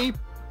know, it's funny.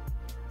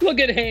 Look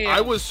at him.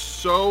 I was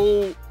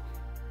so...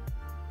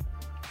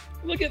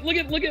 Look at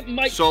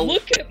Mike. So...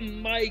 Look at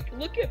Mike.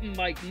 Look at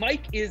Mike.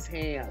 Mike is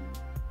Ham.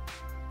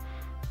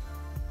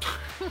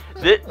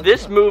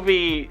 This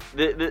movie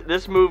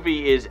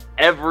is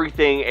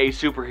everything a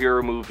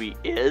superhero movie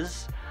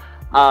is.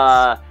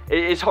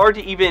 It's hard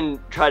to even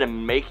try to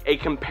make a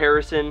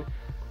comparison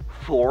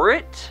for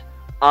it.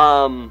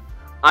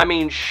 I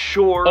mean,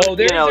 sure. Oh,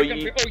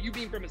 you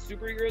mean from a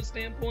superhero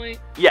standpoint?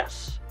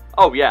 Yes.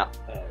 Oh, yeah.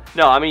 Oh.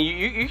 No, I mean,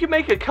 you can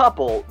make a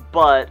couple,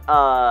 but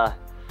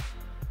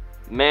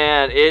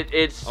man,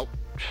 it's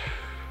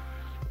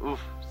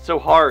so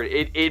hard.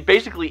 It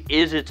basically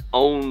is its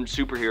own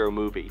superhero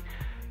movie.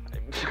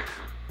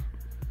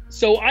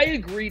 So I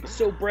agree.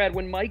 So Brad,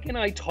 when Mike and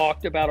I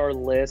talked about our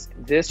list,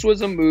 this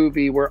was a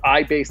movie where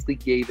I basically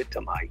gave it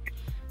to Mike.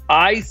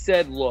 I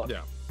said, look,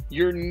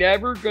 you're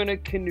never going to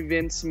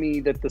convince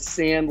me that The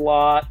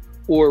Sandlot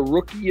or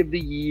Rookie of the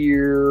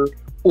Year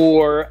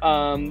or,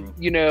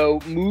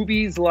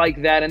 movies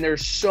like that. And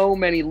there's so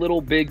many.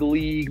 Little Big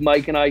League,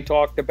 Mike and I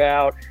talked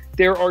about.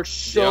 There are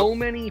so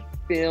many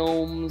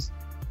films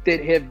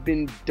that have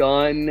been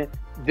done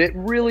that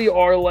really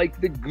are like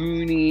The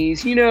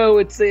Goonies. You know,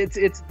 it's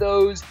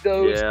those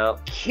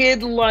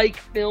kid-like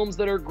films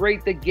that are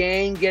great. The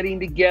gang getting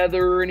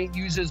together, and it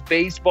uses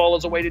baseball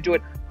as a way to do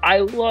it. I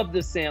love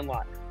The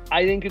Sandlot.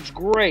 I think it's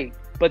great.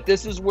 But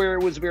this is where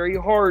it was very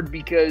hard,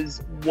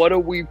 because what are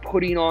we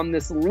putting on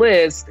this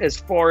list as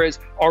far as,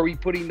 are we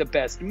putting the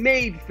best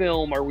made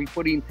film? Are we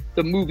putting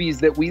the movies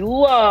that we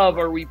love?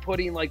 Are we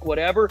putting like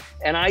whatever?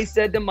 And I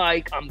said to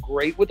Mike, I'm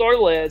great with our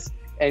list,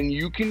 and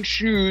you can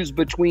choose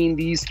between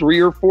these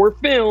 3 or 4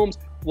 films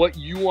what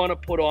you want to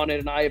put on it,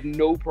 and I have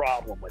no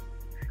problem with it.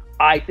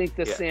 I think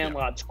The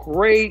Sandlot's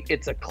great.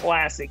 It's a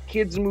classic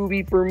kids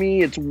movie for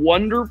me. It's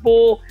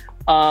wonderful.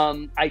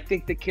 I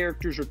think the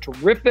characters are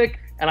terrific.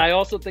 And I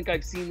also think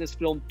I've seen this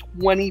film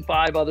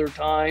 25 other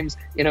times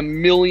in a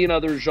million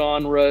other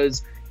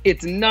genres.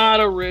 It's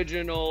not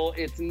original.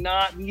 It's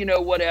not,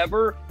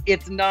 whatever.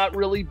 It's not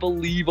really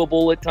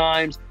believable at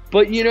times.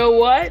 But you know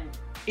what?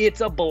 It's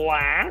a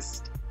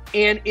blast.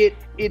 And it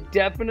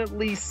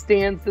definitely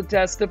stands the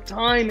test of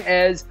time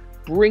as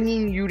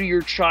bringing you to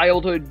your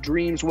childhood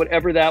dreams,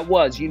 whatever that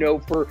was.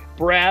 For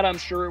Brad, I'm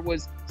sure it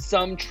was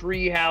some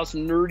treehouse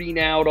nerding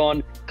out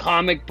on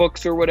comic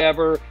books or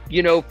whatever.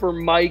 For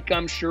Mike,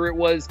 I'm sure it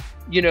was,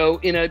 in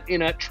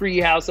a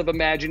treehouse of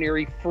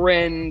imaginary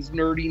friends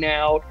nerding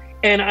out.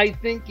 And I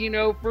think,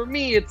 for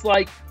me, it's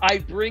like I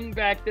bring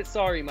back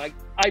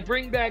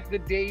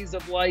the days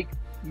of like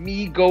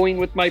me going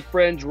with my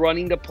friends,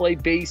 running to play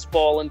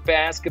baseball and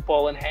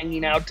basketball and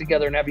hanging out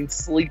together and having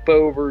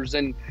sleepovers.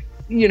 And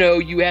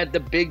you had the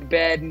big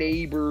bad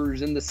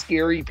neighbors and the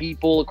scary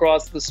people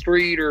across the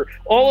street, or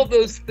all of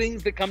those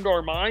things that come to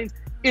our minds.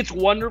 It's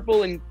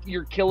wonderful, and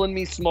You're Killing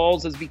Me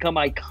Smalls has become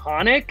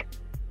iconic.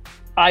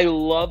 I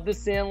love The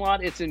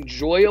Sandlot. It's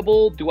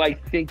enjoyable. Do I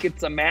think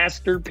it's a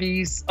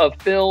masterpiece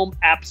of film?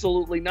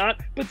 Absolutely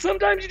not. But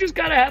sometimes you just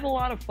got to have a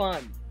lot of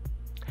fun.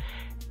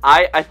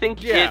 I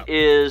think it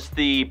is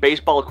the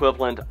baseball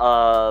equivalent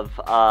of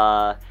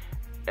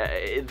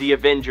the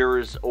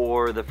Avengers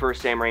or the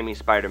first Sam Raimi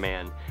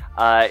Spider-Man.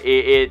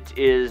 It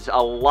is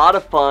a lot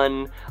of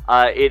fun.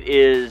 It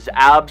is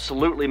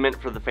absolutely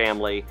meant for the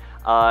family.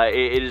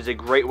 It is a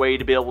great way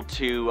to be able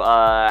to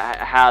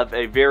have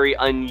a very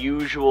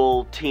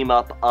unusual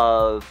team-up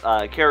of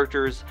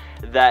characters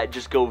that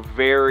just go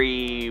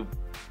very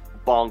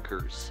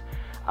bonkers.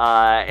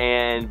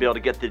 And be able to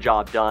get the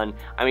job done.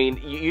 I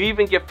mean, you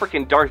even get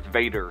freaking Darth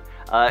Vader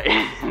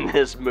in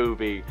this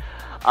movie.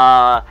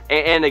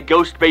 And a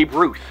ghost Babe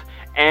Ruth.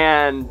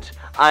 And,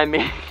 I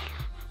mean...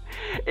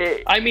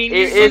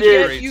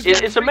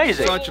 It's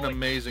amazing. Such an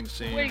amazing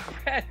scene. Wait,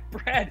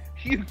 Brad,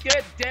 you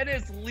get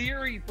Dennis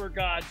Leary, for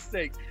God's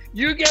sake.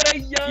 You get a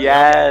young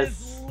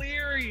Dennis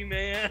Leary,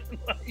 man.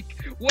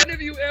 Like, when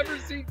have you ever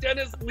seen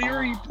Dennis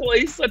Leary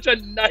play such a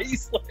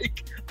nice,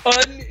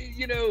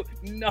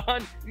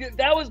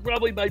 that was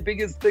probably my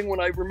biggest thing when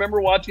I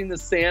remember watching The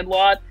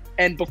Sandlot.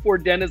 And before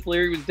Dennis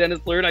Leary was Dennis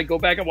Leary, and I go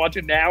back and watch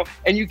it now,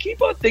 and you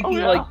keep on thinking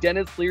like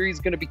Dennis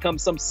Leary's going to become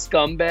some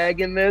scumbag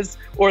in this,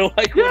 or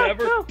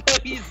whatever,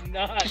 but he's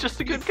not. He's just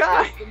a good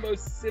guy. Just the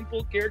most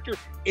simple character.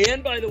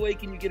 And by the way,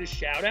 can you get a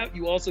shout out?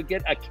 You also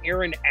get a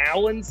Karen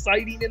Allen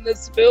sighting in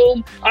this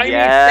film. I mean,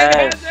 it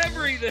has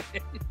everything.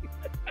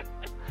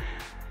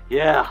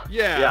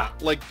 Yeah.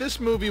 Like, this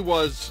movie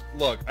was,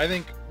 look, I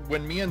think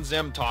when me and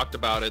Zim talked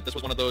about it, this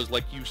was one of those,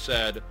 like you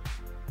said,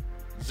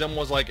 Zim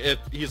was like,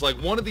 he's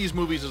like, one of these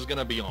movies is going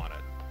to be on it.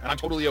 And I'm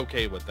totally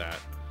okay with that.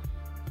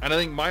 And I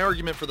think my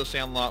argument for The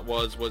Sandlot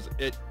was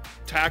it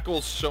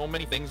tackles so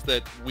many things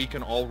that we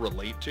can all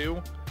relate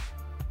to.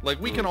 Like,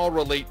 we can all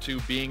relate to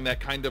being that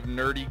kind of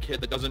nerdy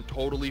kid that doesn't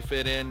totally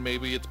fit in.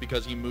 Maybe it's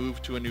because he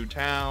moved to a new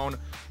town.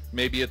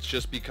 Maybe it's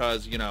just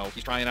because, you know,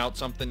 he's trying out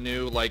something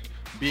new, like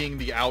being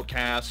the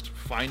outcast,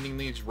 finding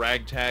these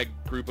ragtag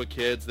group of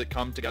kids that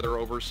come together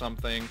over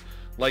something.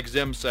 Like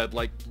Zim said,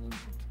 like,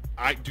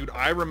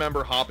 I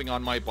remember hopping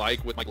on my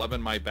bike with my glove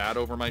and my bat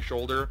over my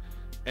shoulder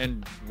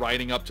and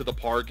riding up to the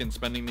park and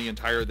spending the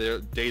entire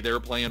day there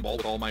playing ball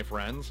with all my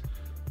friends.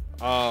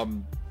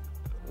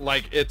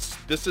 Like,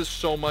 this is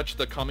so much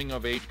the coming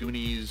of age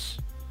Goonies.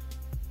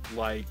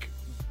 Like,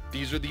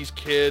 these are these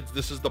kids,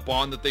 this is the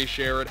bond that they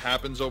share, it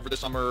happens over the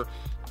summer,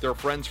 they're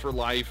friends for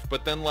life.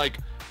 But then, like,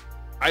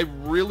 I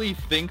really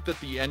think that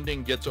the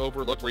ending gets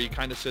overlooked, where he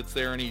kind of sits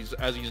there and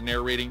as he's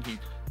narrating,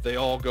 they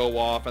all go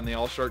off and they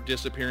all start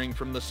disappearing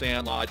from the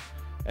Sandlot,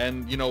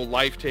 and, you know,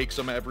 life takes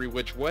them every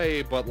which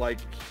way, but, like,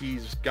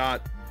 he's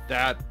got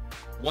that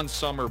one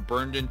summer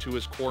burned into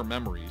his core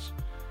memories.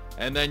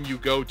 And then you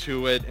go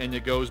to it and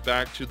it goes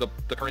back to the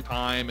current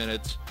time,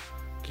 and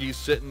he's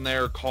sitting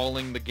there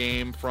calling the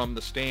game from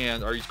the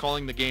stand, or he's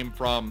calling the game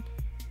from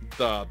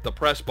the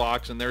press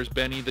box, and there's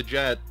Benny the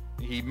Jet.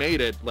 He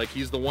made it. Like,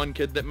 he's the one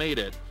kid that made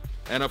it.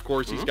 And of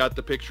course he's got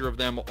the picture of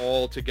them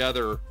all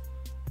together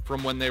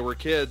from when they were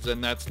kids,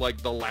 and that's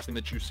like the last thing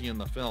that you see in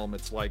the film.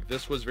 It's like,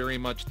 this was very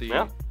much the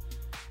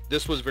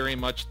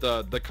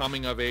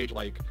coming of age.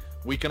 Like,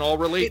 we can all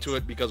relate to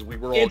it because we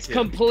were all kids. It's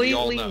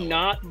completely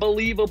not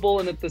believable,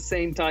 and at the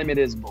same time, it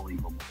is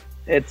believable.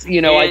 It's,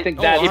 you know, I think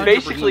that's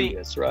basically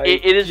genius, right?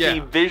 It is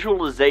the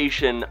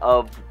visualization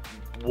of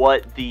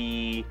what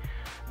the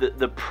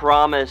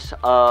promise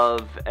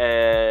of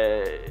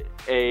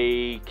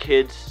a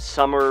kid's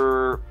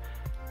summer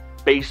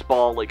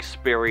baseball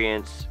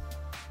experience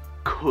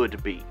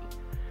could be.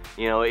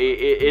 You know, it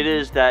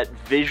is that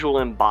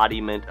visual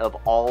embodiment of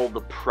all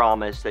the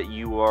promise that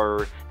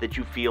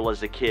you feel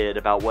as a kid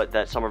about what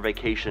that summer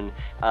vacation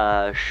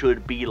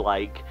should be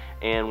like,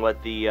 and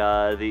what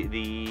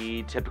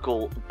the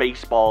typical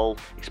baseball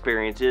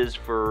experience is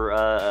for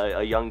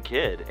a young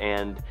kid.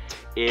 And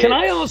can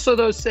I also,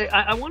 though, say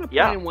I want to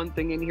point in one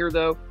thing in here,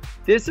 though.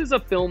 This is a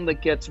film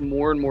that gets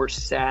more and more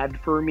sad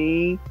for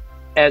me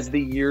as the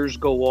years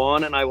go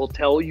on, and I will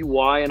tell you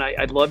why. And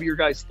I'd love your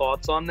guys'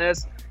 thoughts on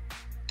this.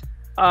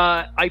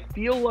 I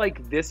feel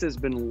like this has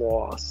been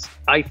lost.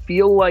 I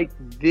feel like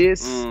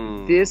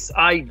this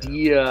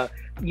idea,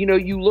 you know,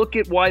 you look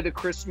at why The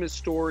Christmas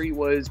Story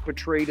was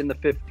portrayed in the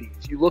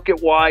 50s. You look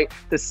at why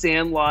The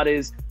Sandlot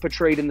is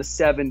portrayed in the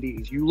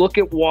 70s. You look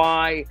at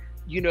why,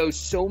 you know,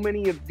 so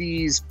many of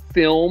these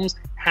films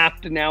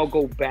have to now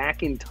go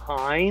back in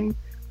time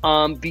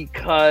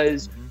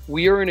because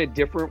we are in a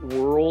different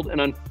world,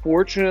 and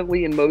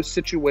unfortunately, in most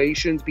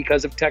situations,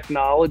 because of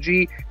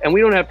technology, and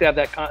we don't have to have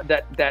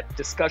that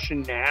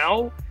discussion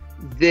now,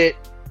 that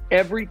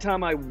every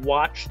time I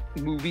watch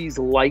movies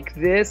like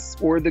this,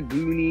 or The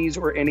Goonies,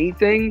 or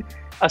anything,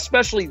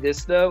 especially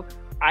this, though,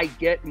 I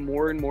get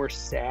more and more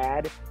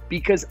sad,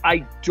 because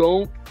I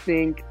don't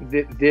think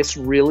that this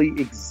really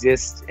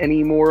exists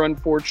anymore,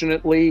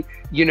 unfortunately.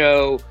 You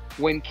know,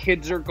 when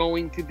kids are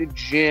going to the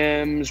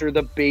gyms or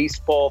the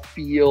baseball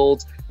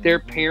fields, their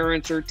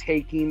parents are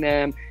taking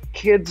them.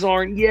 Kids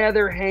aren't,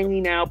 they're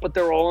hanging out, but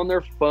they're all on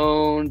their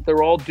phones.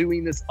 They're all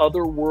doing this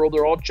other world.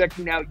 They're all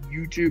checking out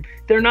YouTube.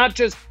 They're not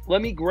just,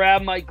 let me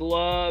grab my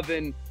glove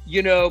and,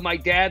 you know, my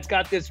dad's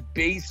got this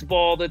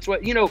baseball. That's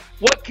what, you know,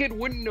 what kid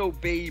wouldn't know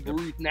Babe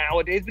Ruth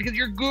nowadays? Because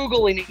you're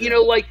Googling it. You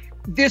know, like,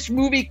 this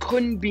movie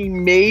couldn't be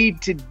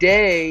made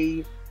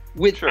today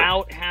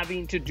without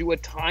having to do a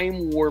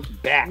time warp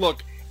back.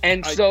 Look,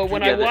 and so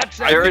when I watch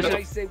that,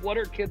 I say, what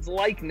are kids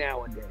like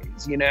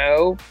nowadays, you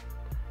know?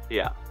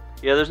 Yeah,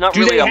 there's not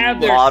really a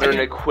modern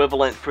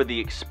equivalent for the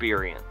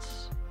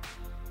experience.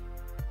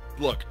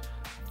 Look,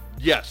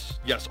 yes,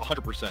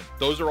 100%.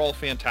 Those are all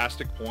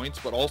fantastic points,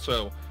 but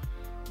also,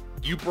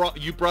 you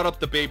brought up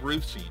the Babe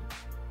Ruth scene.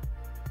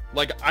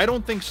 Like, I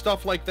don't think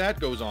stuff like that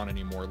goes on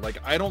anymore. Like,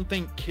 I don't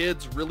think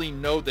kids really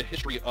know the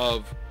history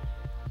of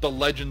the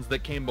legends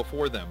that came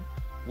before them.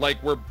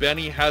 Like, where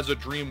Benny has a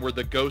dream where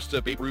the ghost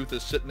of Babe Ruth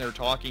is sitting there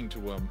talking to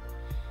him,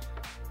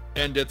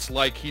 and it's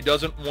like he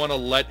doesn't want to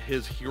let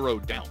his hero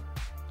down.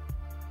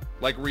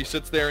 Like, where he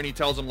sits there and he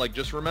tells him, like,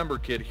 just remember,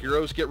 kid,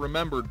 heroes get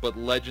remembered, but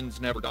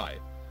legends never die.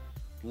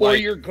 Like, or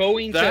you're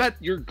going to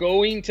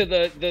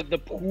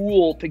the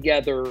pool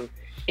together,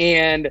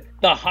 and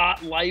the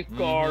hot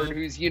lifeguard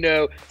who's, you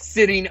know,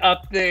 sitting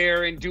up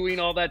there and doing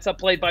all that stuff,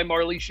 played by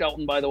Marley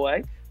Shelton, by the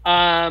way.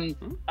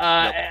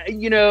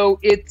 You know,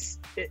 it's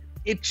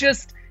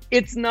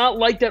not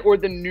like that. Or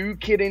the new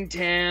kid in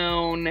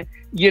town,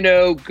 you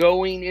know,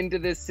 going into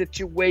this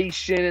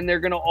situation and they're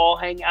going to all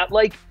hang out.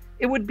 Like,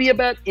 it would be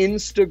about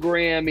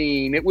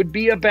Instagramming. It would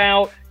be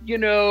about, you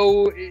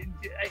know,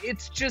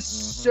 it's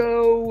just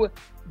so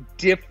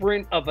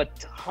different of a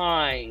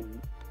time.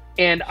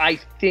 And I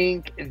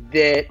think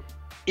that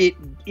it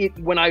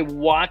when I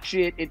watch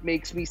it, it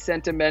makes me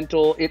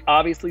sentimental. It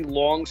obviously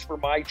longs for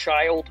my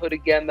childhood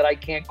again that I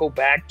can't go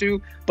back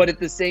to. But at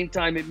the same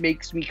time, it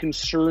makes me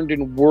concerned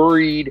and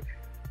worried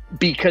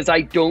because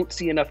I don't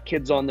see enough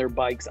kids on their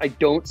bikes. I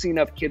don't see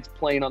enough kids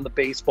playing on the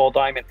baseball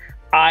diamond.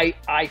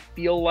 I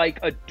feel like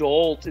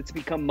adults, it's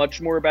become much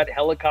more about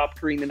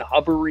helicoptering and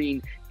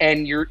hovering,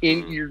 and you're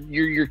in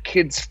your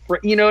kids.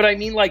 You know what I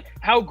mean? Like,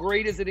 how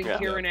great is it in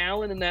Karen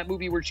Allen in that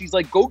movie where she's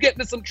like, "Go get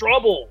into some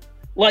trouble."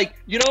 Like,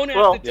 you don't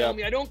have to tell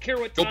me. I don't care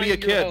what time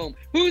you're home.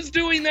 Who's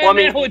doing that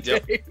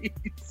nowadays?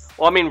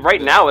 Well, I mean,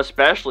 right now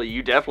especially,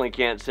 you definitely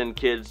can't send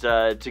kids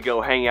to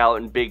go hang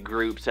out in big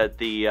groups at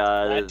the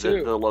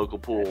local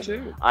pool. That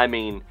too. I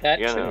mean, that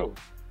too.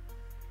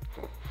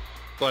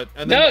 But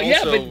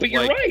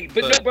you're right.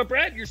 But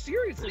Brad, you're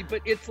seriously.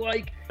 But it's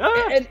like,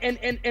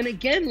 and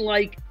again,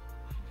 like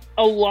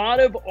a lot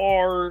of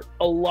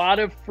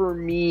for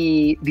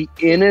me, the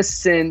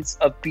innocence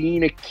of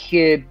being a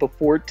kid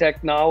before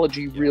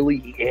technology really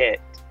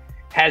hit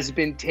has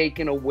been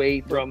taken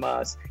away from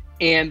us,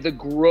 and the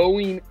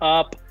growing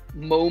up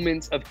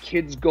moments of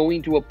kids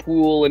going to a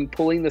pool and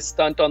pulling the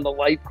stunt on the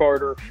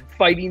lifeguard or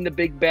fighting the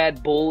big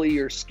bad bully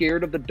or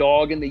scared of the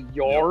dog in the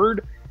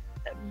yard.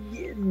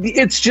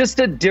 It's just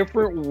a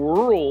different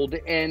world,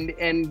 and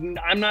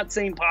I'm not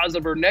saying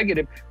positive or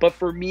negative, but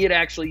for me it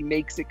actually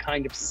makes it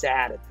kind of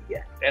sad at the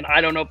end. And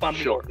I don't know if I'm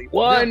the only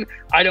one.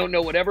 I don't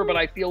know, whatever, but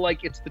I feel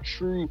like it's the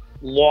true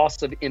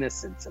loss of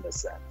innocence in a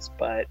sense.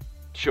 But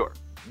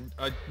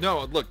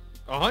no, look,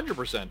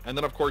 100%. And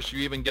then of course you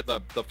even get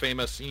the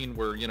famous scene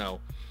where, you know,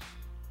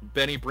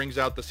 Benny brings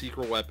out the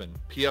secret weapon,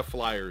 PF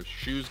Flyers,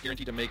 shoes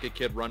guaranteed to make a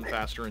kid run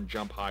faster and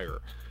jump higher.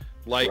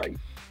 Like,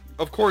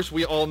 of course,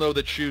 we all know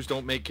that shoes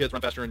don't make kids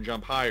run faster and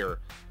jump higher,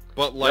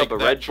 but like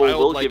that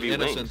childlike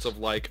innocence of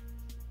like,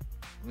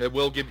 it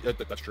will give you.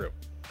 That's true.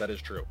 That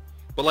is true.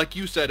 But like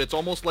you said, it's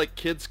almost like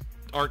kids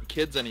aren't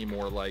kids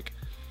anymore. Like,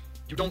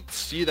 you don't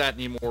see that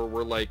anymore.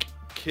 Where like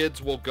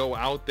kids will go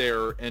out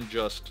there and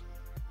just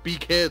be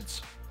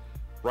kids,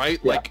 right?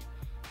 Yeah. Like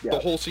the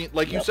whole scene,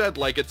 like you said,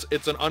 like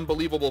it's an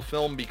unbelievable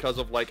film because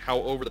of like how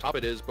over the top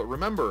it is. But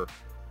remember,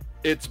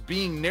 it's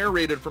being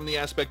narrated from the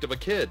aspect of a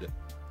kid.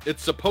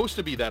 It's supposed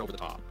to be that over the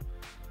top.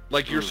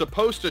 Like, you're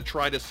supposed to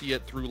try to see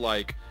it through,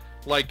 like,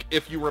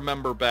 if you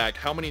remember back,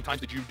 how many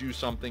times did you do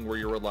something where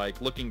you were, like,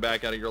 looking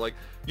back at it, you're like,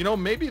 you know,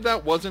 maybe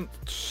that wasn't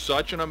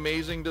such an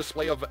amazing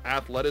display of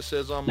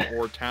athleticism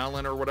or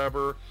talent or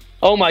whatever.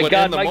 Oh, my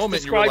God, in the Mike's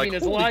moment, describing you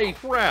were like,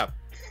 his life. Crap.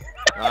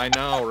 I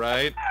know,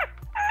 right?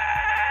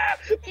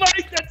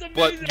 Mike, that's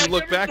amazing. But you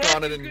look back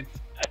on it and...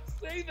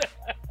 say that.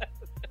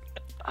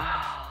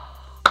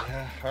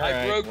 Yeah,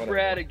 I broke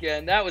Brad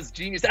again. That was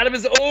genius. Out of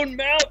his own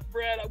mouth,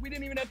 Brad. We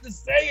didn't even have to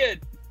say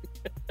it.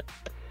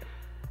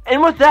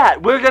 And with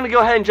that, we're going to go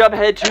ahead and jump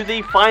ahead to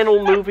the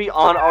final movie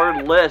on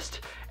our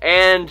list.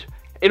 And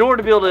in order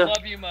to be able to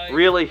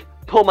really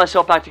pull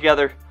myself back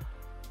together,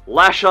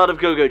 last shot of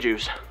Go-Go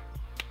Juice.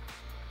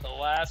 The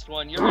last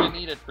one. You're going to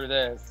need it for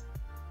this.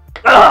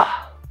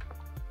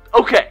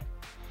 Okay.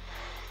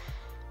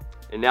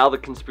 And now the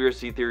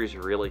conspiracy theories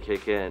really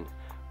kick in.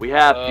 We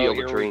have Field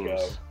of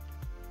Dreams.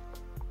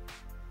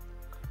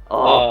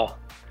 Oh,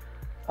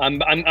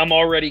 I'm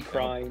already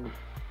crying.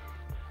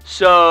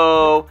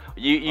 So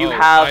you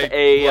have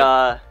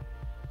a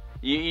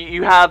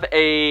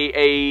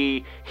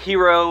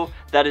hero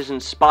that is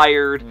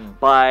inspired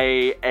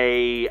by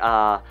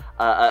a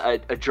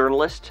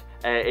journalist,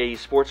 a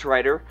sports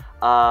writer.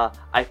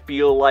 I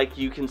feel like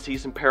you can see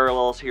some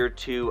parallels here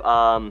to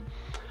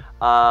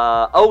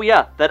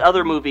that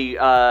other movie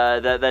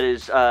that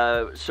is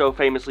so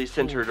famously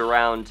centered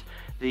around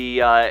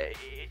the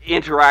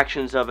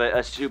interactions of a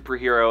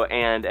superhero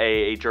and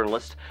a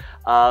journalist.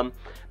 Ben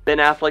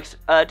Affleck's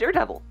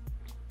Daredevil.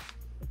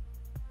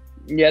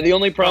 Yeah, the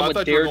only problem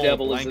with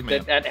Daredevil is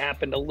that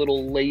happened a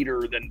little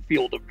later than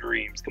Field of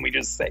Dreams. Can we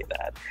just say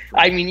that?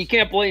 I mean, you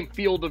can't blame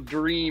Field of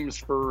Dreams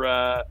for...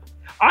 I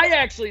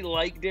actually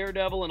like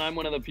Daredevil, and I'm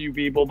one of the few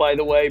people, by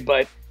the way,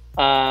 but...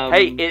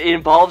 hey, it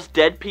involves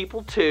dead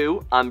people,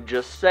 too. I'm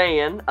just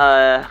saying.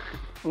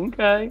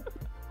 Okay.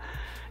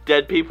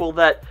 Dead people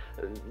that...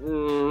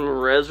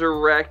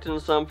 resurrect in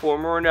some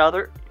form or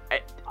another.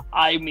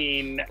 I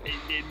mean,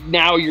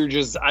 now you're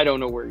just... I don't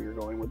know where you're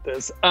going with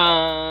this.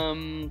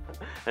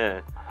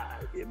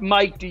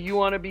 Mike, do you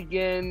want to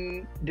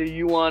begin? Where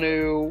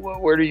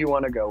do you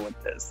want to go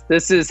with this?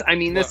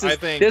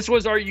 This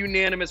was our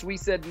unanimous... We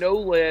said no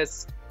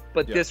list,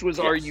 but this was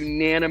our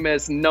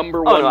unanimous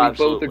number one. We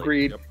both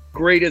agreed.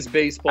 Greatest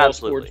baseball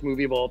sports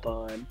movie of all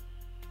time.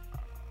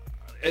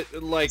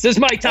 This is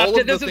my top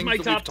 10. This is my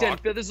top 10.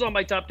 This is on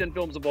my top 10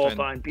 films of all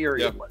time.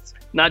 Period.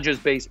 Not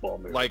just baseball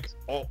movies. Like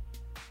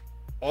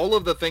all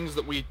of the things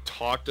that we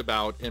talked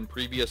about in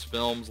previous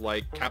films,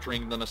 like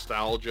capturing the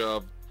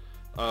nostalgia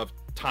of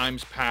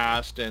times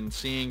past and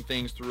seeing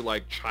things through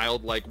like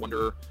childlike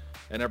wonder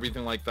and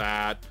everything like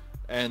that,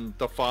 and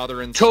the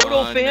father and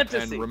total son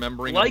fantasy, and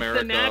remembering like America.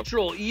 The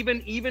Natural,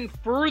 even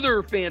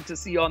further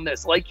fantasy on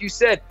this. Like you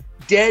said,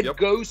 dead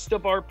ghost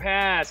of our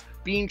past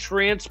being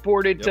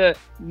transported to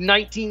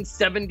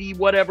 1970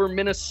 whatever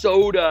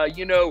Minnesota.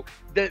 You know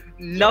that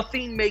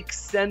nothing makes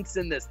sense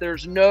in this.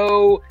 There's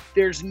no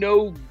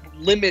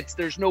limits,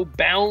 there's no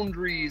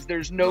boundaries,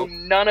 there's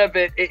none of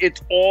it.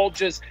 It's all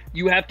just,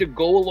 you have to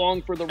go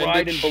along for the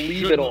ride and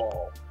believe it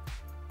all.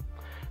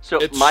 So,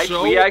 Mike,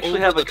 we actually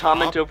have a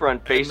comment over on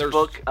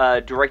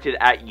Facebook directed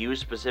at you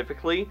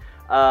specifically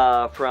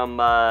from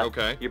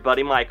your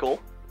buddy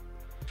Michael.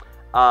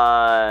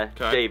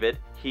 David.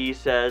 He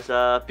says,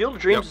 Field of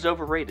Dreams is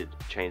overrated.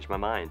 Changed my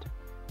mind.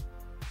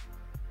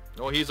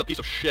 Oh, he's a piece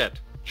of shit.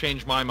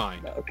 Changed my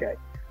mind. Okay.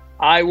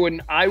 I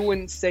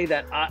wouldn't say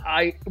that.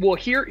 Well,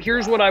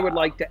 here's what I would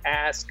like to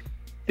ask.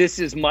 This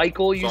is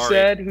Michael, you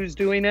said, who's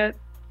doing it?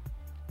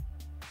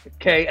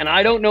 Okay, and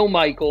I don't know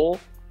Michael,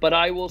 but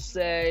I will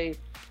say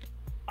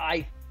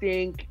I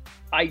think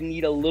I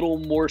need a little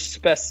more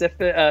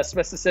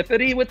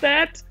specificity with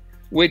that,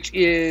 which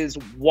is,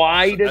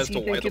 why does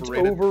he think it's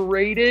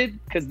overrated?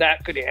 Because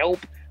that could help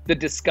the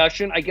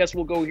discussion. I guess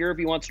we'll go here if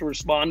he wants to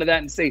respond to that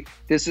and say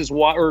this is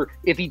why, or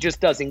if he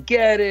just doesn't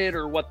get it,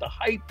 or what the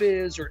hype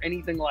is, or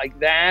anything like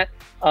that.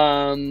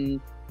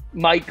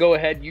 Mike, go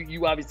ahead.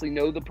 You obviously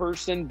know the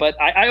person, but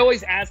I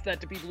always ask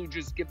that to people who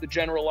just give the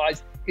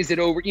generalized, is it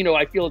over,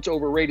 I feel it's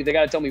overrated. They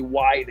got to tell me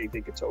why they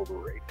think it's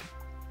overrated.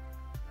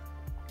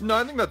 No,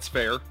 I think that's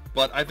fair,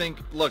 but I think,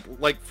 look,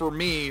 like for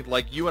me,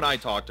 like you and I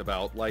talked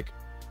about, like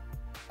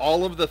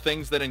all of the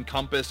things that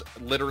encompass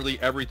literally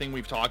everything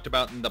we've talked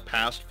about in the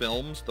past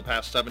films, the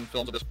past 7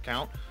 films of this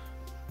count,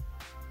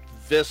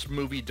 this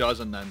movie does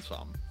and then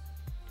some.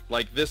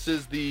 Like this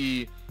is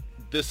the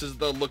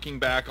looking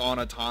back on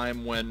a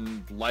time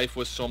when life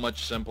was so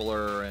much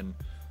simpler and,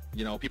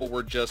 people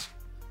were just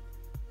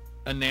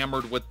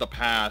enamored with the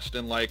past,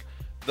 and like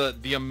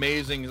the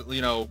amazing,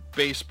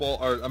 baseball,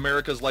 or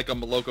America's like a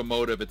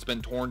locomotive. It's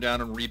been torn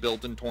down and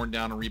rebuilt and torn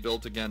down and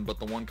rebuilt again, but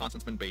the one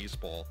constant's been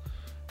baseball.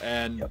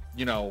 And,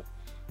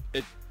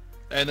 it,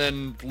 and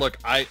then, look,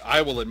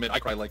 I will admit, I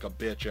cry like a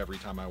bitch every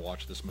time I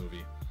watch this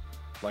movie.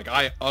 Like,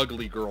 I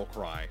ugly girl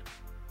cry.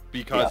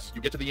 Because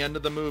you get to the end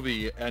of the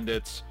movie, and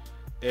it's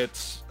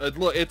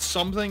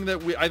something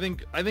that I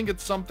think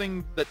it's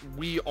something that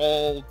we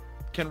all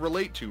can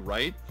relate to,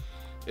 right?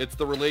 It's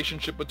the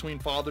relationship between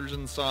fathers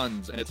and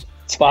sons, and it's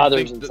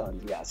fathers and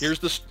sons, yes. Here's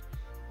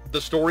the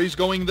story's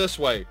going this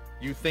way.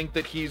 You think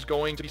that he's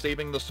going to be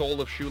saving the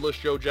soul of Shoeless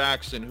Joe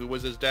Jackson, who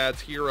was his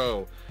dad's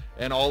hero,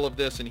 and all of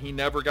this, and he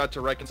never got to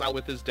reconcile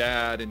with his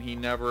dad,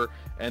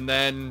 and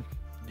then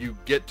you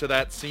get to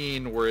that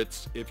scene where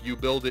it's, if you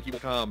build it, he will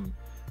come,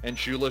 and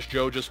Shoeless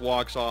Joe just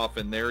walks off,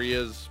 and there he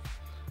is,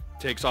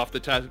 takes off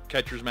the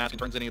catcher's mask, and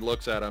turns and he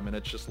looks at him, and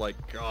it's just like,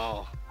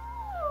 oh.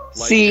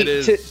 Like,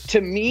 see,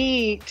 to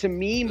me,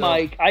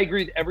 Mike, I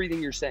agree with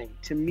everything you're saying.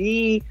 To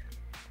me,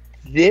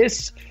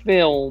 this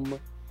film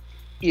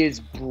is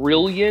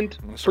brilliant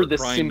for the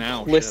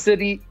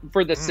simplicity,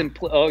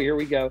 oh, here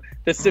we go.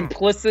 The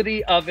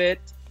simplicity of it.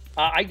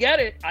 I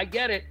get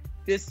it.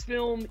 This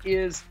film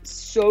is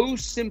so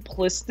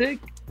simplistic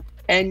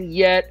and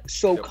yet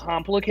so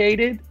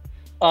complicated.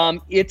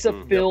 It's a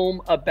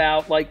film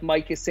about, like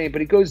Mike is saying,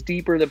 but it goes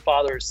deeper than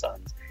father or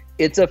sons.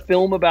 It's a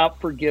film about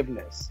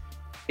forgiveness.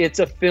 It's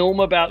a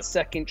film about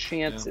second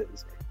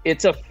chances.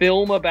 It's a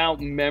film about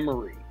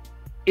memory.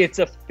 It's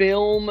a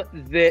film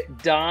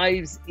that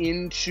dives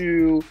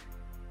into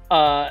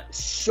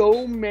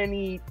so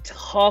many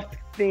tough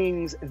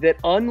things that,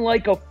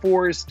 unlike a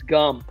Forrest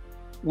Gump,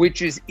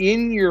 which is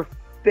in your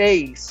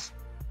face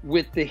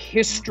with the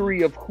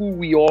history of who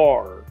we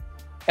are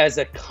as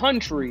a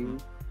country,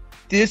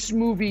 this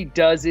movie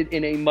does it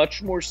in a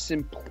much more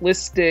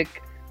simplistic,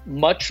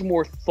 much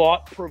more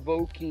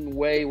thought-provoking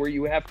way, where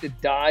you have to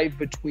dive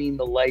between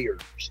the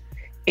layers.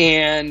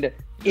 And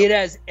it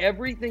has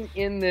everything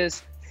in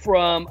this,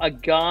 from a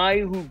guy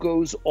who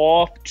goes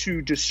off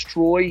to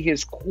destroy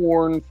his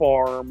corn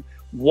farm.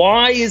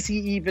 Why is he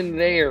even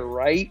there,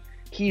 right?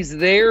 He's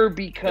there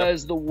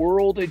because the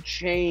world had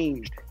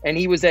changed, and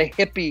he was a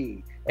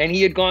hippie, and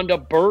he had gone to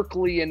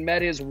Berkeley and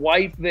met his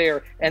wife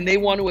there, and they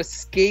want to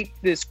escape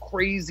this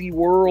crazy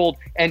world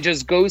and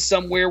just go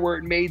somewhere where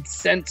it made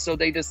sense. So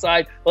they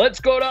decide, let's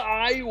go to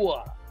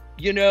Iowa,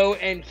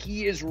 and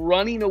he is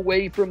running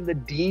away from the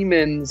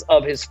demons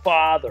of his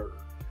father,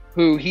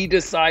 who he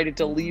decided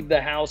to leave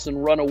the house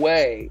and run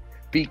away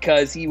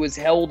because he was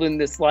held in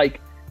this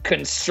like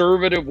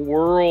conservative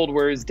world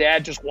where his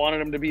dad just wanted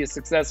him to be a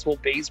successful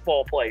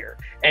baseball player.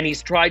 And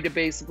he's tried to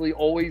basically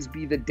always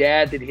be the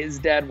dad that his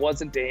dad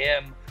wasn't to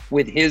him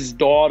with his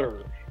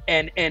daughter,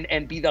 and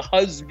be the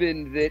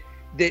husband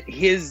that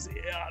his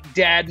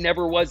dad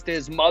never was to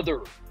his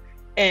mother.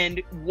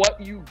 And what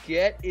you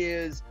get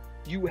is,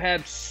 you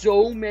have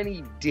so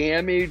many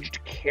damaged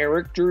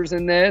characters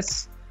in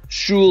this.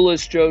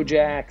 Shoeless Joe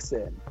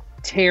Jackson,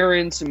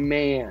 Terrence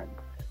Mann.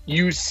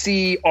 You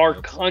see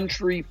our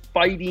country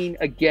fighting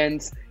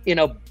against, in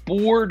a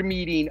board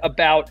meeting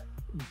about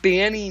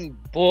banning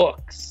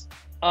books,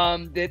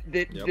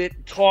 that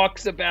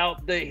talks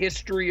about the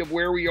history of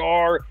where we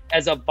are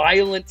as a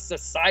violent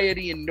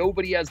society, and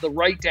nobody has the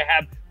right to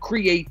have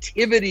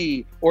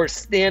creativity or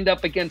stand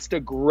up against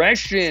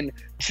aggression,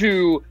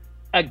 to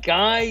a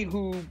guy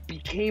who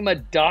became a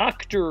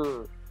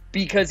doctor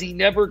because he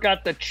never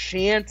got the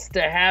chance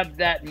to have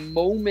that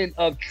moment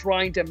of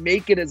trying to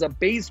make it as a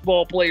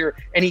baseball player.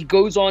 And he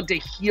goes on to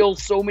heal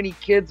so many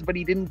kids, but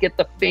he didn't get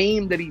the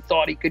fame that he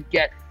thought he could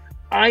get.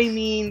 I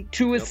mean,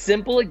 to as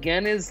simple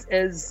again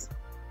as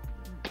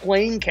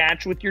playing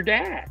catch with your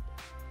dad.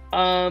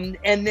 And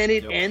then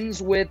it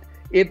ends with,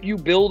 if you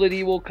build it,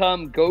 he will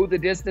come, go the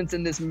distance,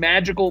 and this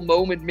magical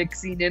moment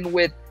mixing in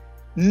with,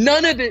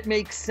 none of it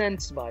makes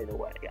sense, by the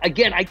way.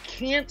 Again, I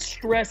can't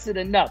stress it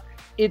enough.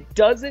 It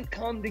doesn't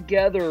come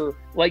together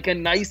like a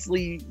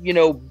nicely,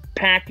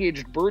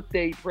 packaged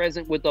birthday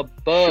present with a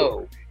bow.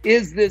 Sure.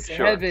 Is this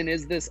heaven?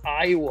 Is this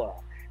Iowa?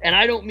 And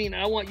I don't mean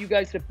I want you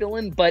guys to fill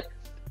in, but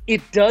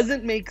it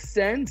doesn't make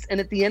sense. And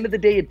at the end of the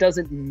day, it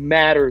doesn't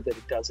matter that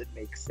it doesn't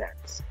make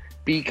sense,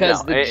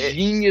 because the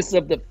genius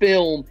of the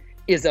film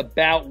is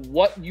about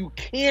what you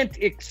can't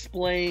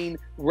explain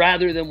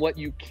rather than what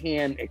you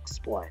can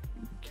explain.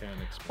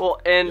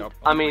 Well, and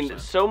I mean,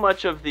 so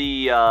much of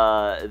the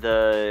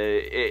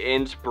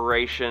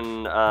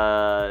inspiration,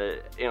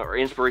 or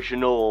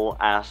inspirational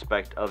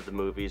aspect of the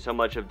movie, so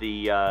much of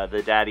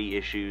the daddy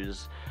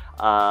issues,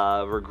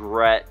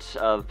 regret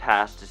of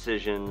past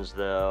decisions,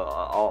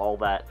 all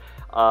that.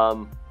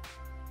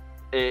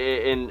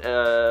 In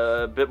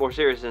a bit more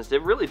seriousness,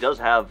 it really does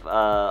have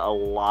a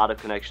lot of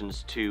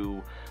connections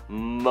to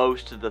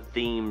most of the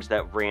themes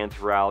that ran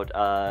throughout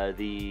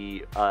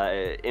the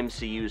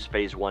MCU's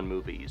Phase 1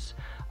 movies.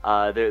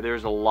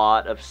 There's a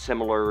lot of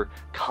similar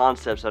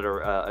concepts that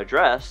are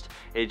addressed.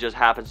 It just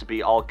happens to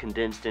be all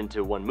condensed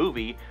into one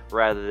movie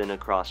rather than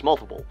across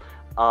multiple.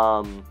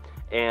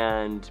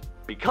 And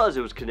because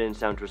it was condensed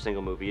down to a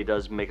single movie, it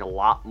does make a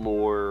lot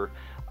more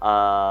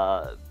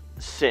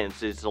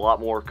sense. It's a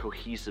lot more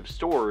cohesive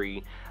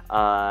story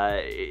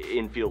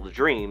in Field of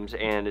Dreams,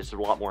 and it's a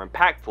lot more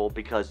impactful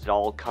because it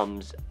all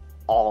comes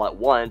all at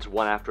once,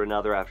 one after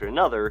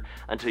another,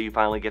 until you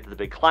finally get to the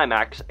big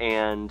climax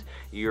and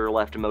you're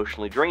left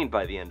emotionally drained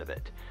by the end of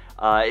it.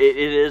 It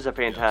is a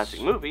fantastic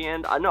movie,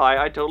 and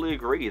I totally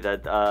agree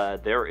that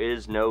there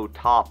is no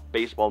top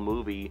baseball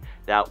movie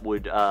that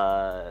would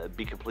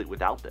be complete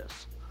without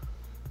this.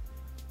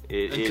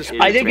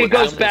 I think it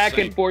goes back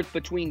and forth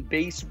between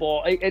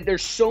baseball.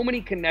 There's so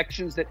many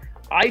connections that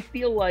I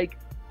feel like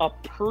a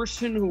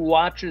person who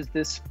watches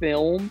this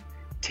film,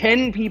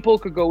 10 people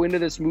could go into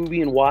this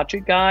movie and watch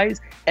it,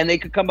 guys, and they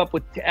could come out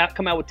with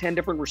 10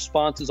 different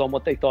responses on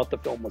what they thought the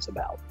film was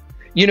about.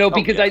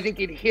 Because I think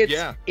it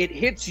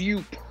hits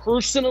you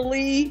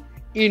personally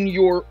in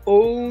your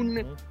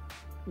own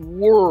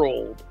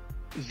world,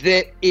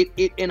 that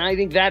and I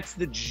think that's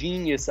the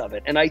genius of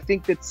it. And I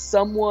think that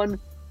someone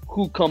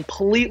who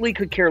completely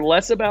could care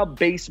less about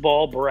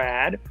baseball,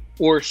 Brad,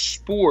 or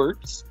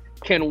sports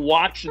can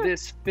watch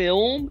this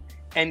film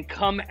and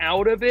come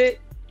out of it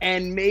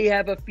and may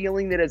have a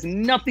feeling that has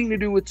nothing to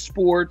do with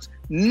sports,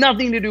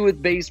 nothing to do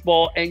with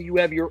baseball, and you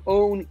have your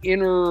own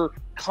inner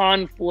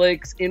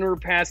conflicts, inner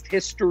past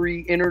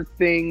history, inner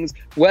things,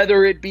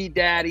 whether it be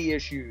daddy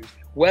issues,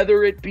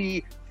 whether it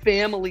be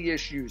family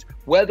issues,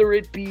 whether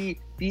it be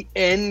the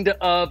end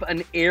of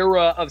an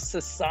era of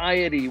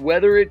society,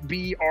 whether it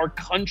be our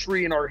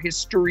country and our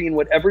history and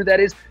whatever that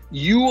is,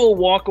 you will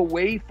walk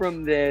away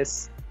from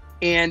this.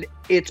 And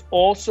it's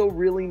also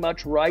really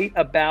much right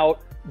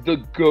about the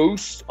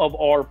ghosts of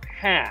our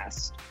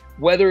past,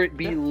 whether it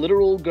be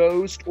literal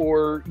ghost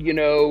or, in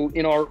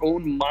our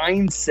own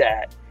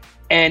mindset.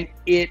 And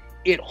it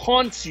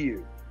haunts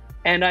you.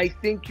 And I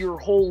think your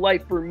whole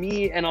life, for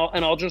me, and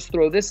I'll just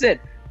throw this in,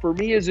 for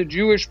me as a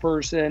Jewish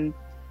person,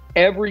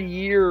 every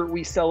year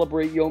we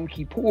celebrate Yom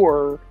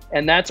Kippur,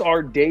 and that's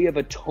our Day of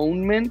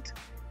Atonement.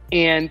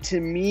 And to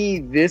me,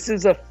 this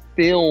is a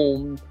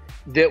film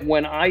that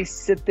when I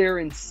sit there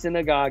in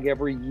synagogue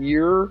every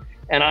year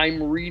and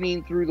I'm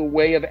reading through the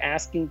way of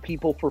asking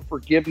people for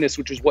forgiveness,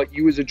 which is what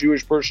you as a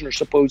Jewish person are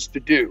supposed to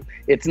do.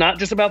 It's not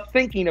just about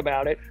thinking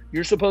about it.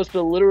 You're supposed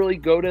to literally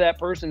go to that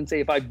person and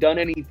say, if I've done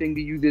anything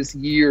to you this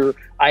year,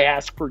 I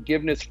ask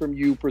forgiveness from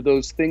you for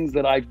those things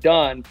that I've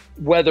done,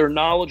 whether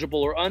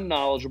knowledgeable or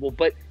unknowledgeable.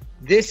 But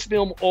this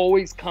film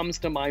always comes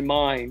to my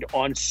mind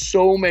on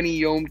so many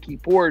Yom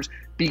Kippurs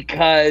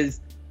because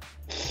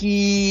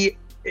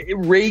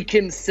Ray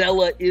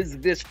Kinsella is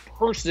this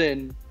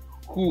person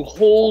who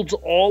holds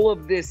all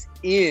of this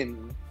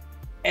in,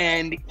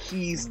 and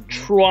he's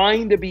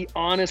trying to be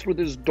honest with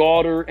his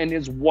daughter and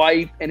his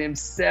wife and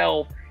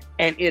himself,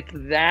 and it's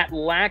that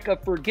lack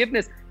of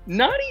forgiveness,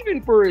 not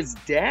even for his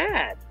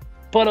dad,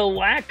 but a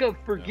lack of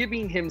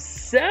forgiving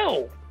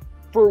himself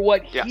for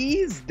what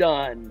he's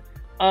done.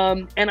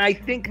 And I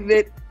think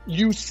that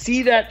you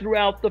see that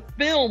throughout the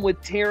film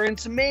with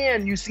Terrence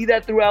Mann. You see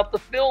that throughout the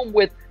film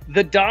with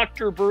the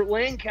Dr. Burt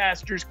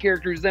Lancaster's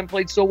character, who's then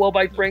played so well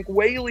by Frank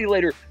Whaley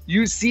later.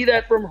 You see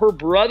that from her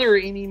brother,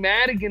 Amy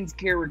Madigan's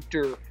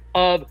character,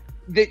 of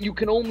that you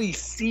can only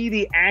see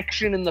the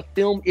action in the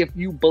film if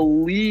you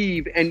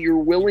believe and you're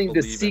willing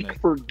to seek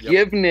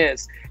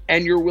forgiveness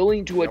and you're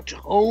willing to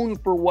atone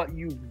for what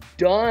you've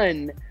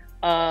done.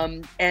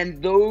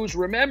 And those,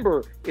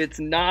 remember, it's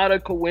not a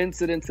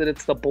coincidence that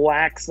it's the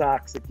Black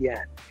Sox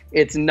again.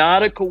 It's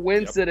not a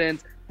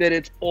coincidence that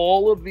it's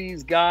all of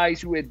these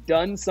guys who had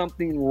done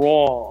something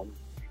wrong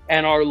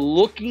and are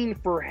looking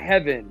for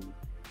heaven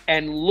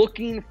and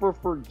looking for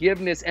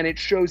forgiveness. And it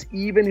shows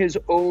even his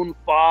own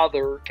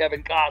father,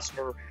 Kevin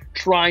Costner,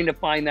 trying to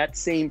find that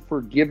same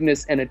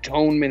forgiveness and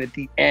atonement at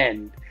the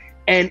end.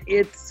 And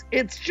it's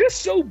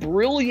just so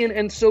brilliant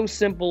and so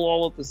simple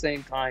all at the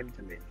same time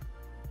to me.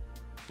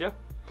 Yeah.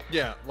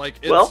 Yeah, like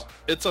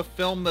it's a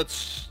film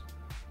that's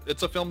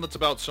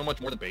about so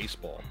much more than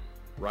baseball,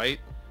 right?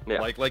 Yeah.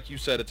 Like you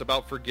said, it's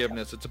about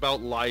forgiveness, it's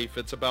about life,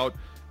 it's about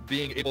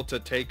being able to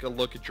take a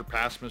look at your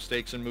past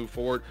mistakes and move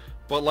forward.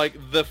 But like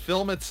the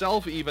film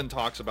itself even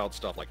talks about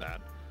stuff like that.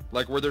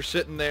 Like where they're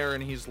sitting there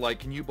and he's like,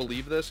 "Can you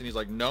believe this?" And he's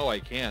like, "No, I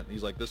can't." And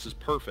he's like, "This is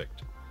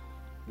perfect.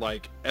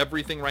 Like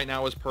everything right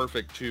now is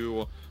perfect."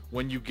 To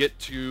when you get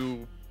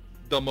to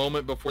the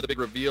moment before the big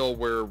reveal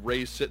where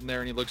Ray's sitting there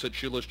and he looks at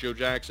Shoeless Joe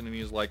Jackson and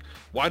he's like,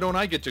 "Why don't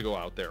I get to go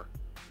out there?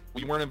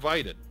 We weren't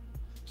invited."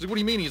 He's like, "What do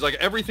you mean?" He's like,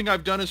 "Everything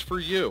I've done is for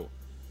you."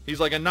 He's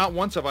like, "And not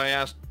once have I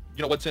asked,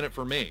 what's in it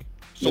for me?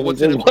 So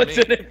what's in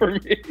it for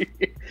me?"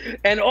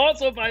 And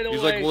also, by the way,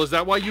 he's like, "Well, is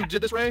that why you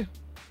did this, Ray?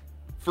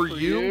 For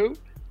you?"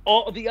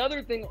 The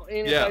other thing,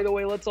 by the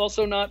way, let's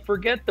also not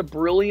forget the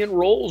brilliant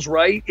roles,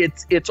 right?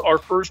 It's our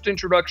first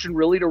introduction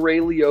really to Ray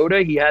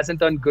Liotta. He hasn't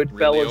done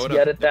Goodfellas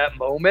yet at that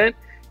moment.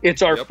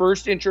 It's our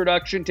first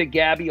introduction to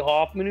Gabby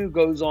Hoffman, who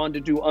goes on to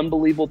do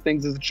unbelievable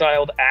things as a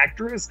child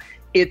actress.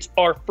 It's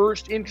our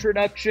first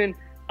introduction.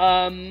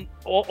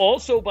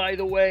 Also, by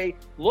the way,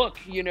 look,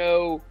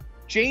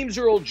 James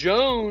Earl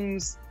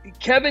Jones,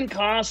 Kevin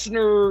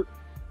Costner,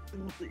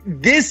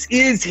 this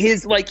is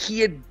his, he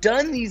had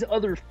done these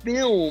other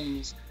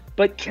films,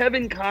 but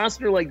Kevin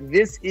Costner,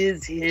 this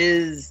is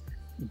his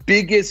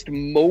biggest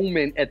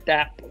moment at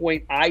that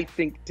point, I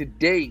think, to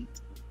date,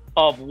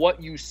 of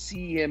what you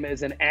see him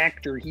as an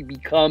actor. He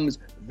becomes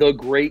the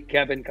great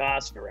Kevin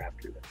Costner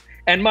after this.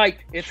 And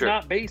Mike, it's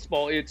not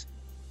baseball, it's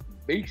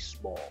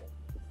baseball.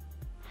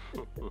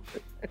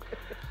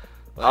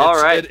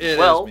 All right. It is,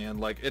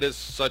 man. It is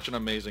such an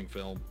amazing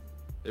film.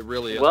 It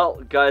really is.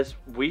 Well, guys,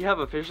 we have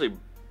officially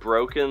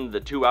broken the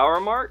 2-hour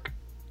mark.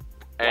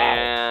 Wow.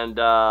 And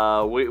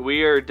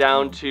we are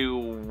down to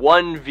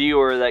one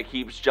viewer that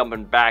keeps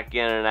jumping back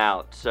in and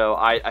out. So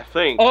I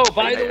think... Oh,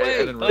 by the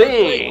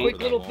way, quick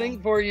little thing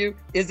for you.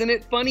 Isn't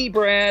it funny,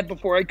 Brad,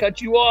 before I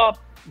cut you off,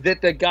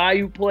 that the guy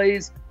who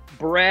plays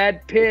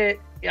Brad Pitt,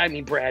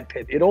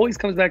 it always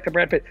comes back to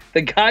Brad Pitt.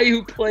 The guy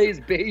who plays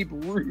Babe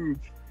Ruth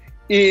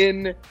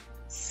in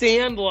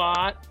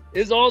Sandlot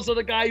is also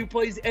the guy who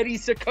plays Eddie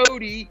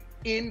Cicotte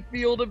in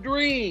Field of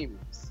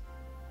Dreams.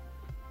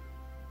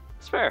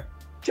 It's fair.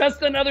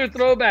 Just another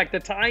throwback. The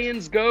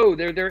tie-ins go.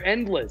 They're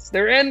endless.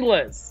 They're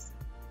endless.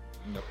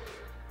 Nope.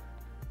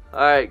 All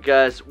right,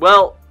 guys.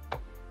 Well,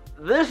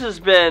 this has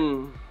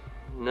been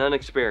an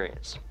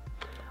experience.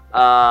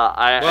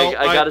 I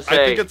gotta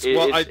say,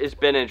 it's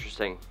been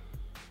interesting.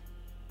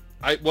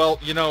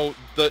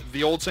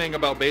 The old saying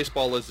about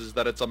baseball is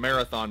that it's a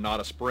marathon,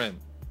 not a sprint.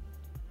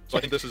 So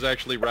I think this is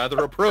actually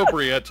rather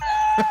appropriate.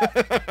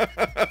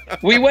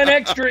 We went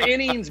extra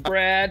innings,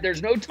 Brad.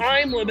 There's no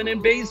time limit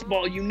in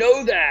baseball. You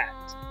know that.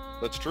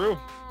 That's true.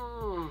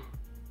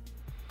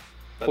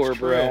 Poor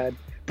Brad.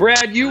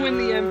 Brad, you win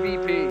the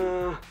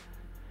MVP.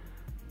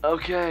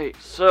 Okay,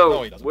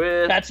 so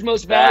with that's the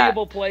most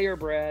valuable player,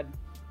 Brad.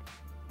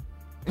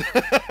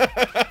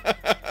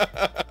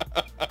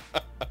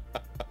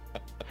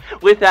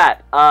 With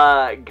that,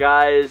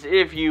 guys,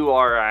 if you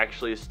are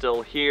actually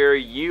still here,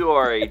 you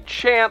are a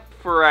champ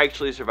for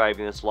actually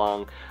surviving this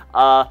long.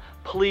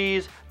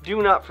 Please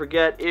do not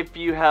forget, if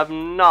you have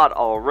not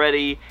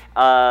already,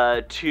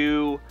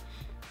 to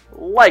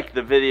like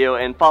the video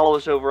and follow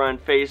us over on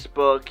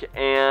Facebook,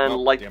 and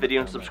like the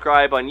video and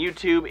subscribe on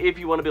YouTube if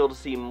you want to be able to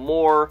see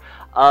more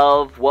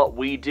of what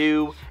we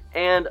do.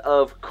 And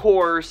of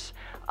course,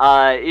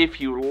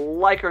 if you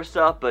like our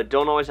stuff but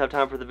don't always have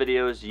time for the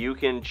videos, you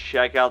can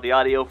check out the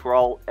audio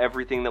for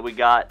everything that we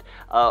got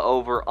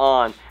over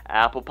on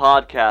Apple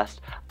Podcast,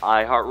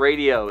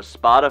 iHeartRadio,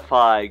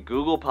 Spotify,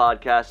 Google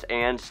Podcasts,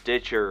 and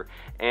Stitcher.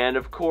 And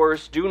of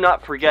course, do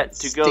not forget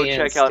to go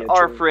check out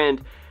our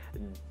friend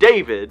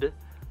David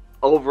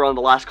over on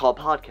the Last Call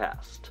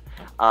Podcast.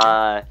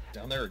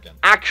 Down there again.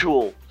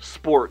 Actual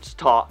sports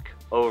talk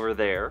over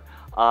there.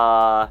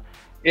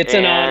 It's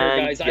an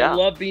honor, guys. I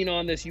love being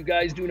on this. You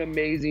guys do an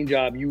amazing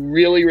job. You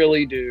really,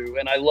 really do.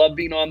 And I love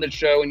being on the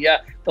show. And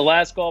the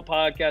Last Call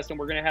Podcast, and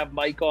we're going to have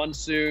Mike on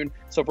soon.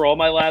 So for all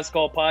my Last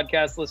Call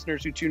Podcast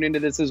listeners who tune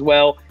into this as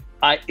well,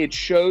 it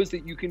shows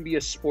that you can be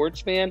a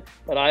sports fan,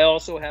 but I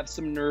also have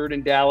some nerd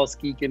and Dallas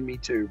geek in me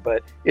too.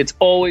 But it's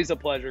always a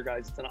pleasure,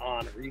 guys. It's an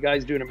honor. You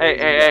guys do an amazing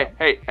job.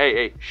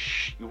 Hey.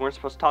 Shh. You weren't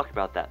supposed to talk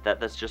about that.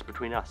 That's just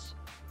between us.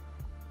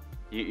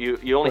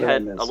 You only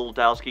had a little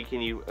Dallas geek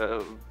in you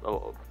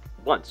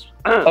once.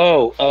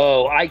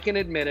 Oh, I can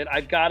admit it.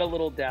 I've got a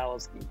little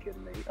Dallas geek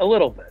in me. A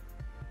little bit.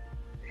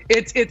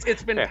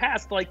 It's been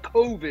passed like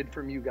COVID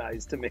from you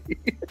guys to me.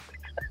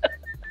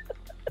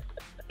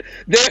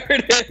 There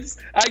it is.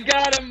 I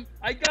got him,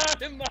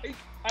 Mike.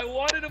 I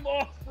wanted him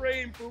off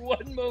frame for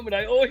one moment.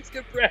 I always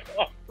get Brad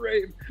off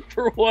frame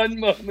for one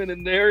moment,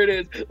 and there it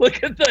is.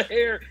 Look at the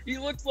hair. He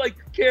looks like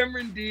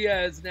Cameron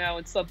Diaz now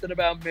in Something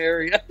About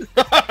Mary.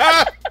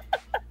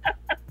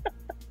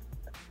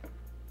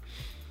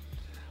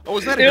 Oh,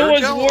 was that a hair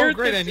gel? It was worth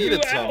great. I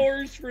needed 2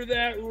 hours for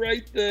that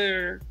right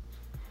there.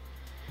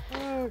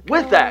 Oh,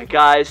 with that,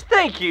 guys,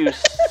 thank you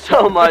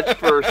so much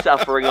for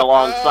suffering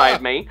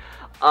alongside me.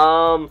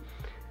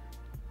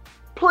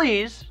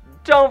 Please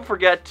don't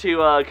forget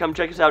to come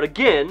check us out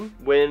again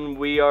when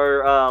we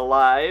are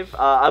live.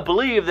 I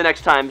believe the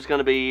next time is going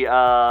to be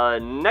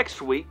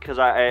next week, because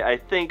I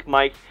think,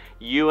 Mike,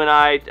 you and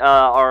I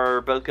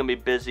are both going to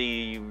be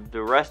busy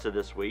the rest of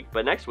this week,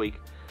 but next week,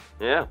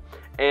 yeah.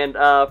 And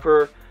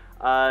for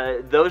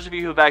those of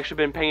you who've actually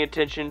been paying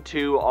attention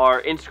to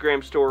our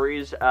Instagram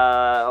stories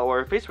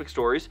or Facebook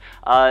stories,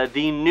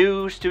 the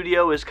new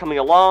studio is coming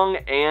along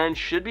and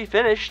should be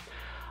finished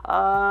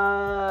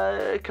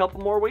a couple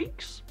more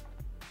weeks.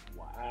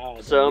 Wow.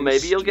 So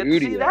maybe you'll get to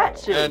see that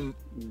soon.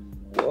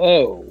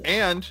 Whoa.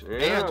 And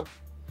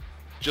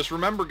just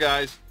remember,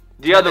 guys,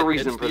 the other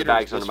reason for the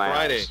bags under my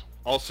Friday. eyes.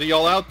 I'll see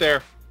y'all out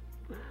there.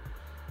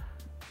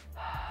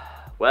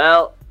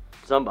 Well,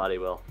 somebody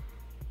will.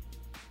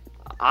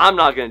 I'm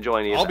not going to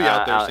join you. I'll be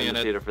out there out seeing in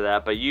the it. theater for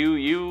that, but you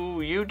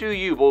do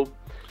you, Bull.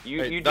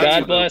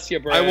 God bless you,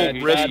 Brad. I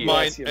will risk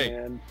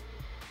man.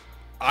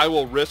 I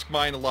will risk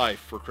my life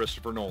for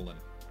Christopher Nolan.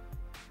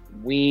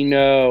 We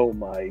know,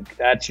 Mike.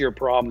 That's your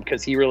problem,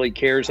 because he really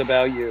cares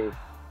about you.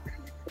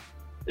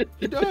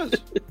 He does.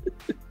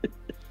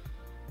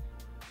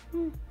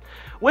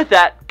 With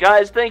that,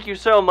 guys, thank you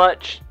so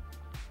much.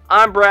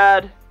 I'm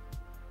Brad.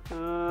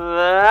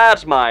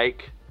 That's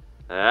Mike.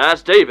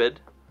 That's David.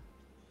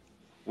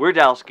 We're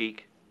Dallas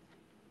Geek.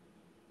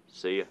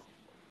 See ya.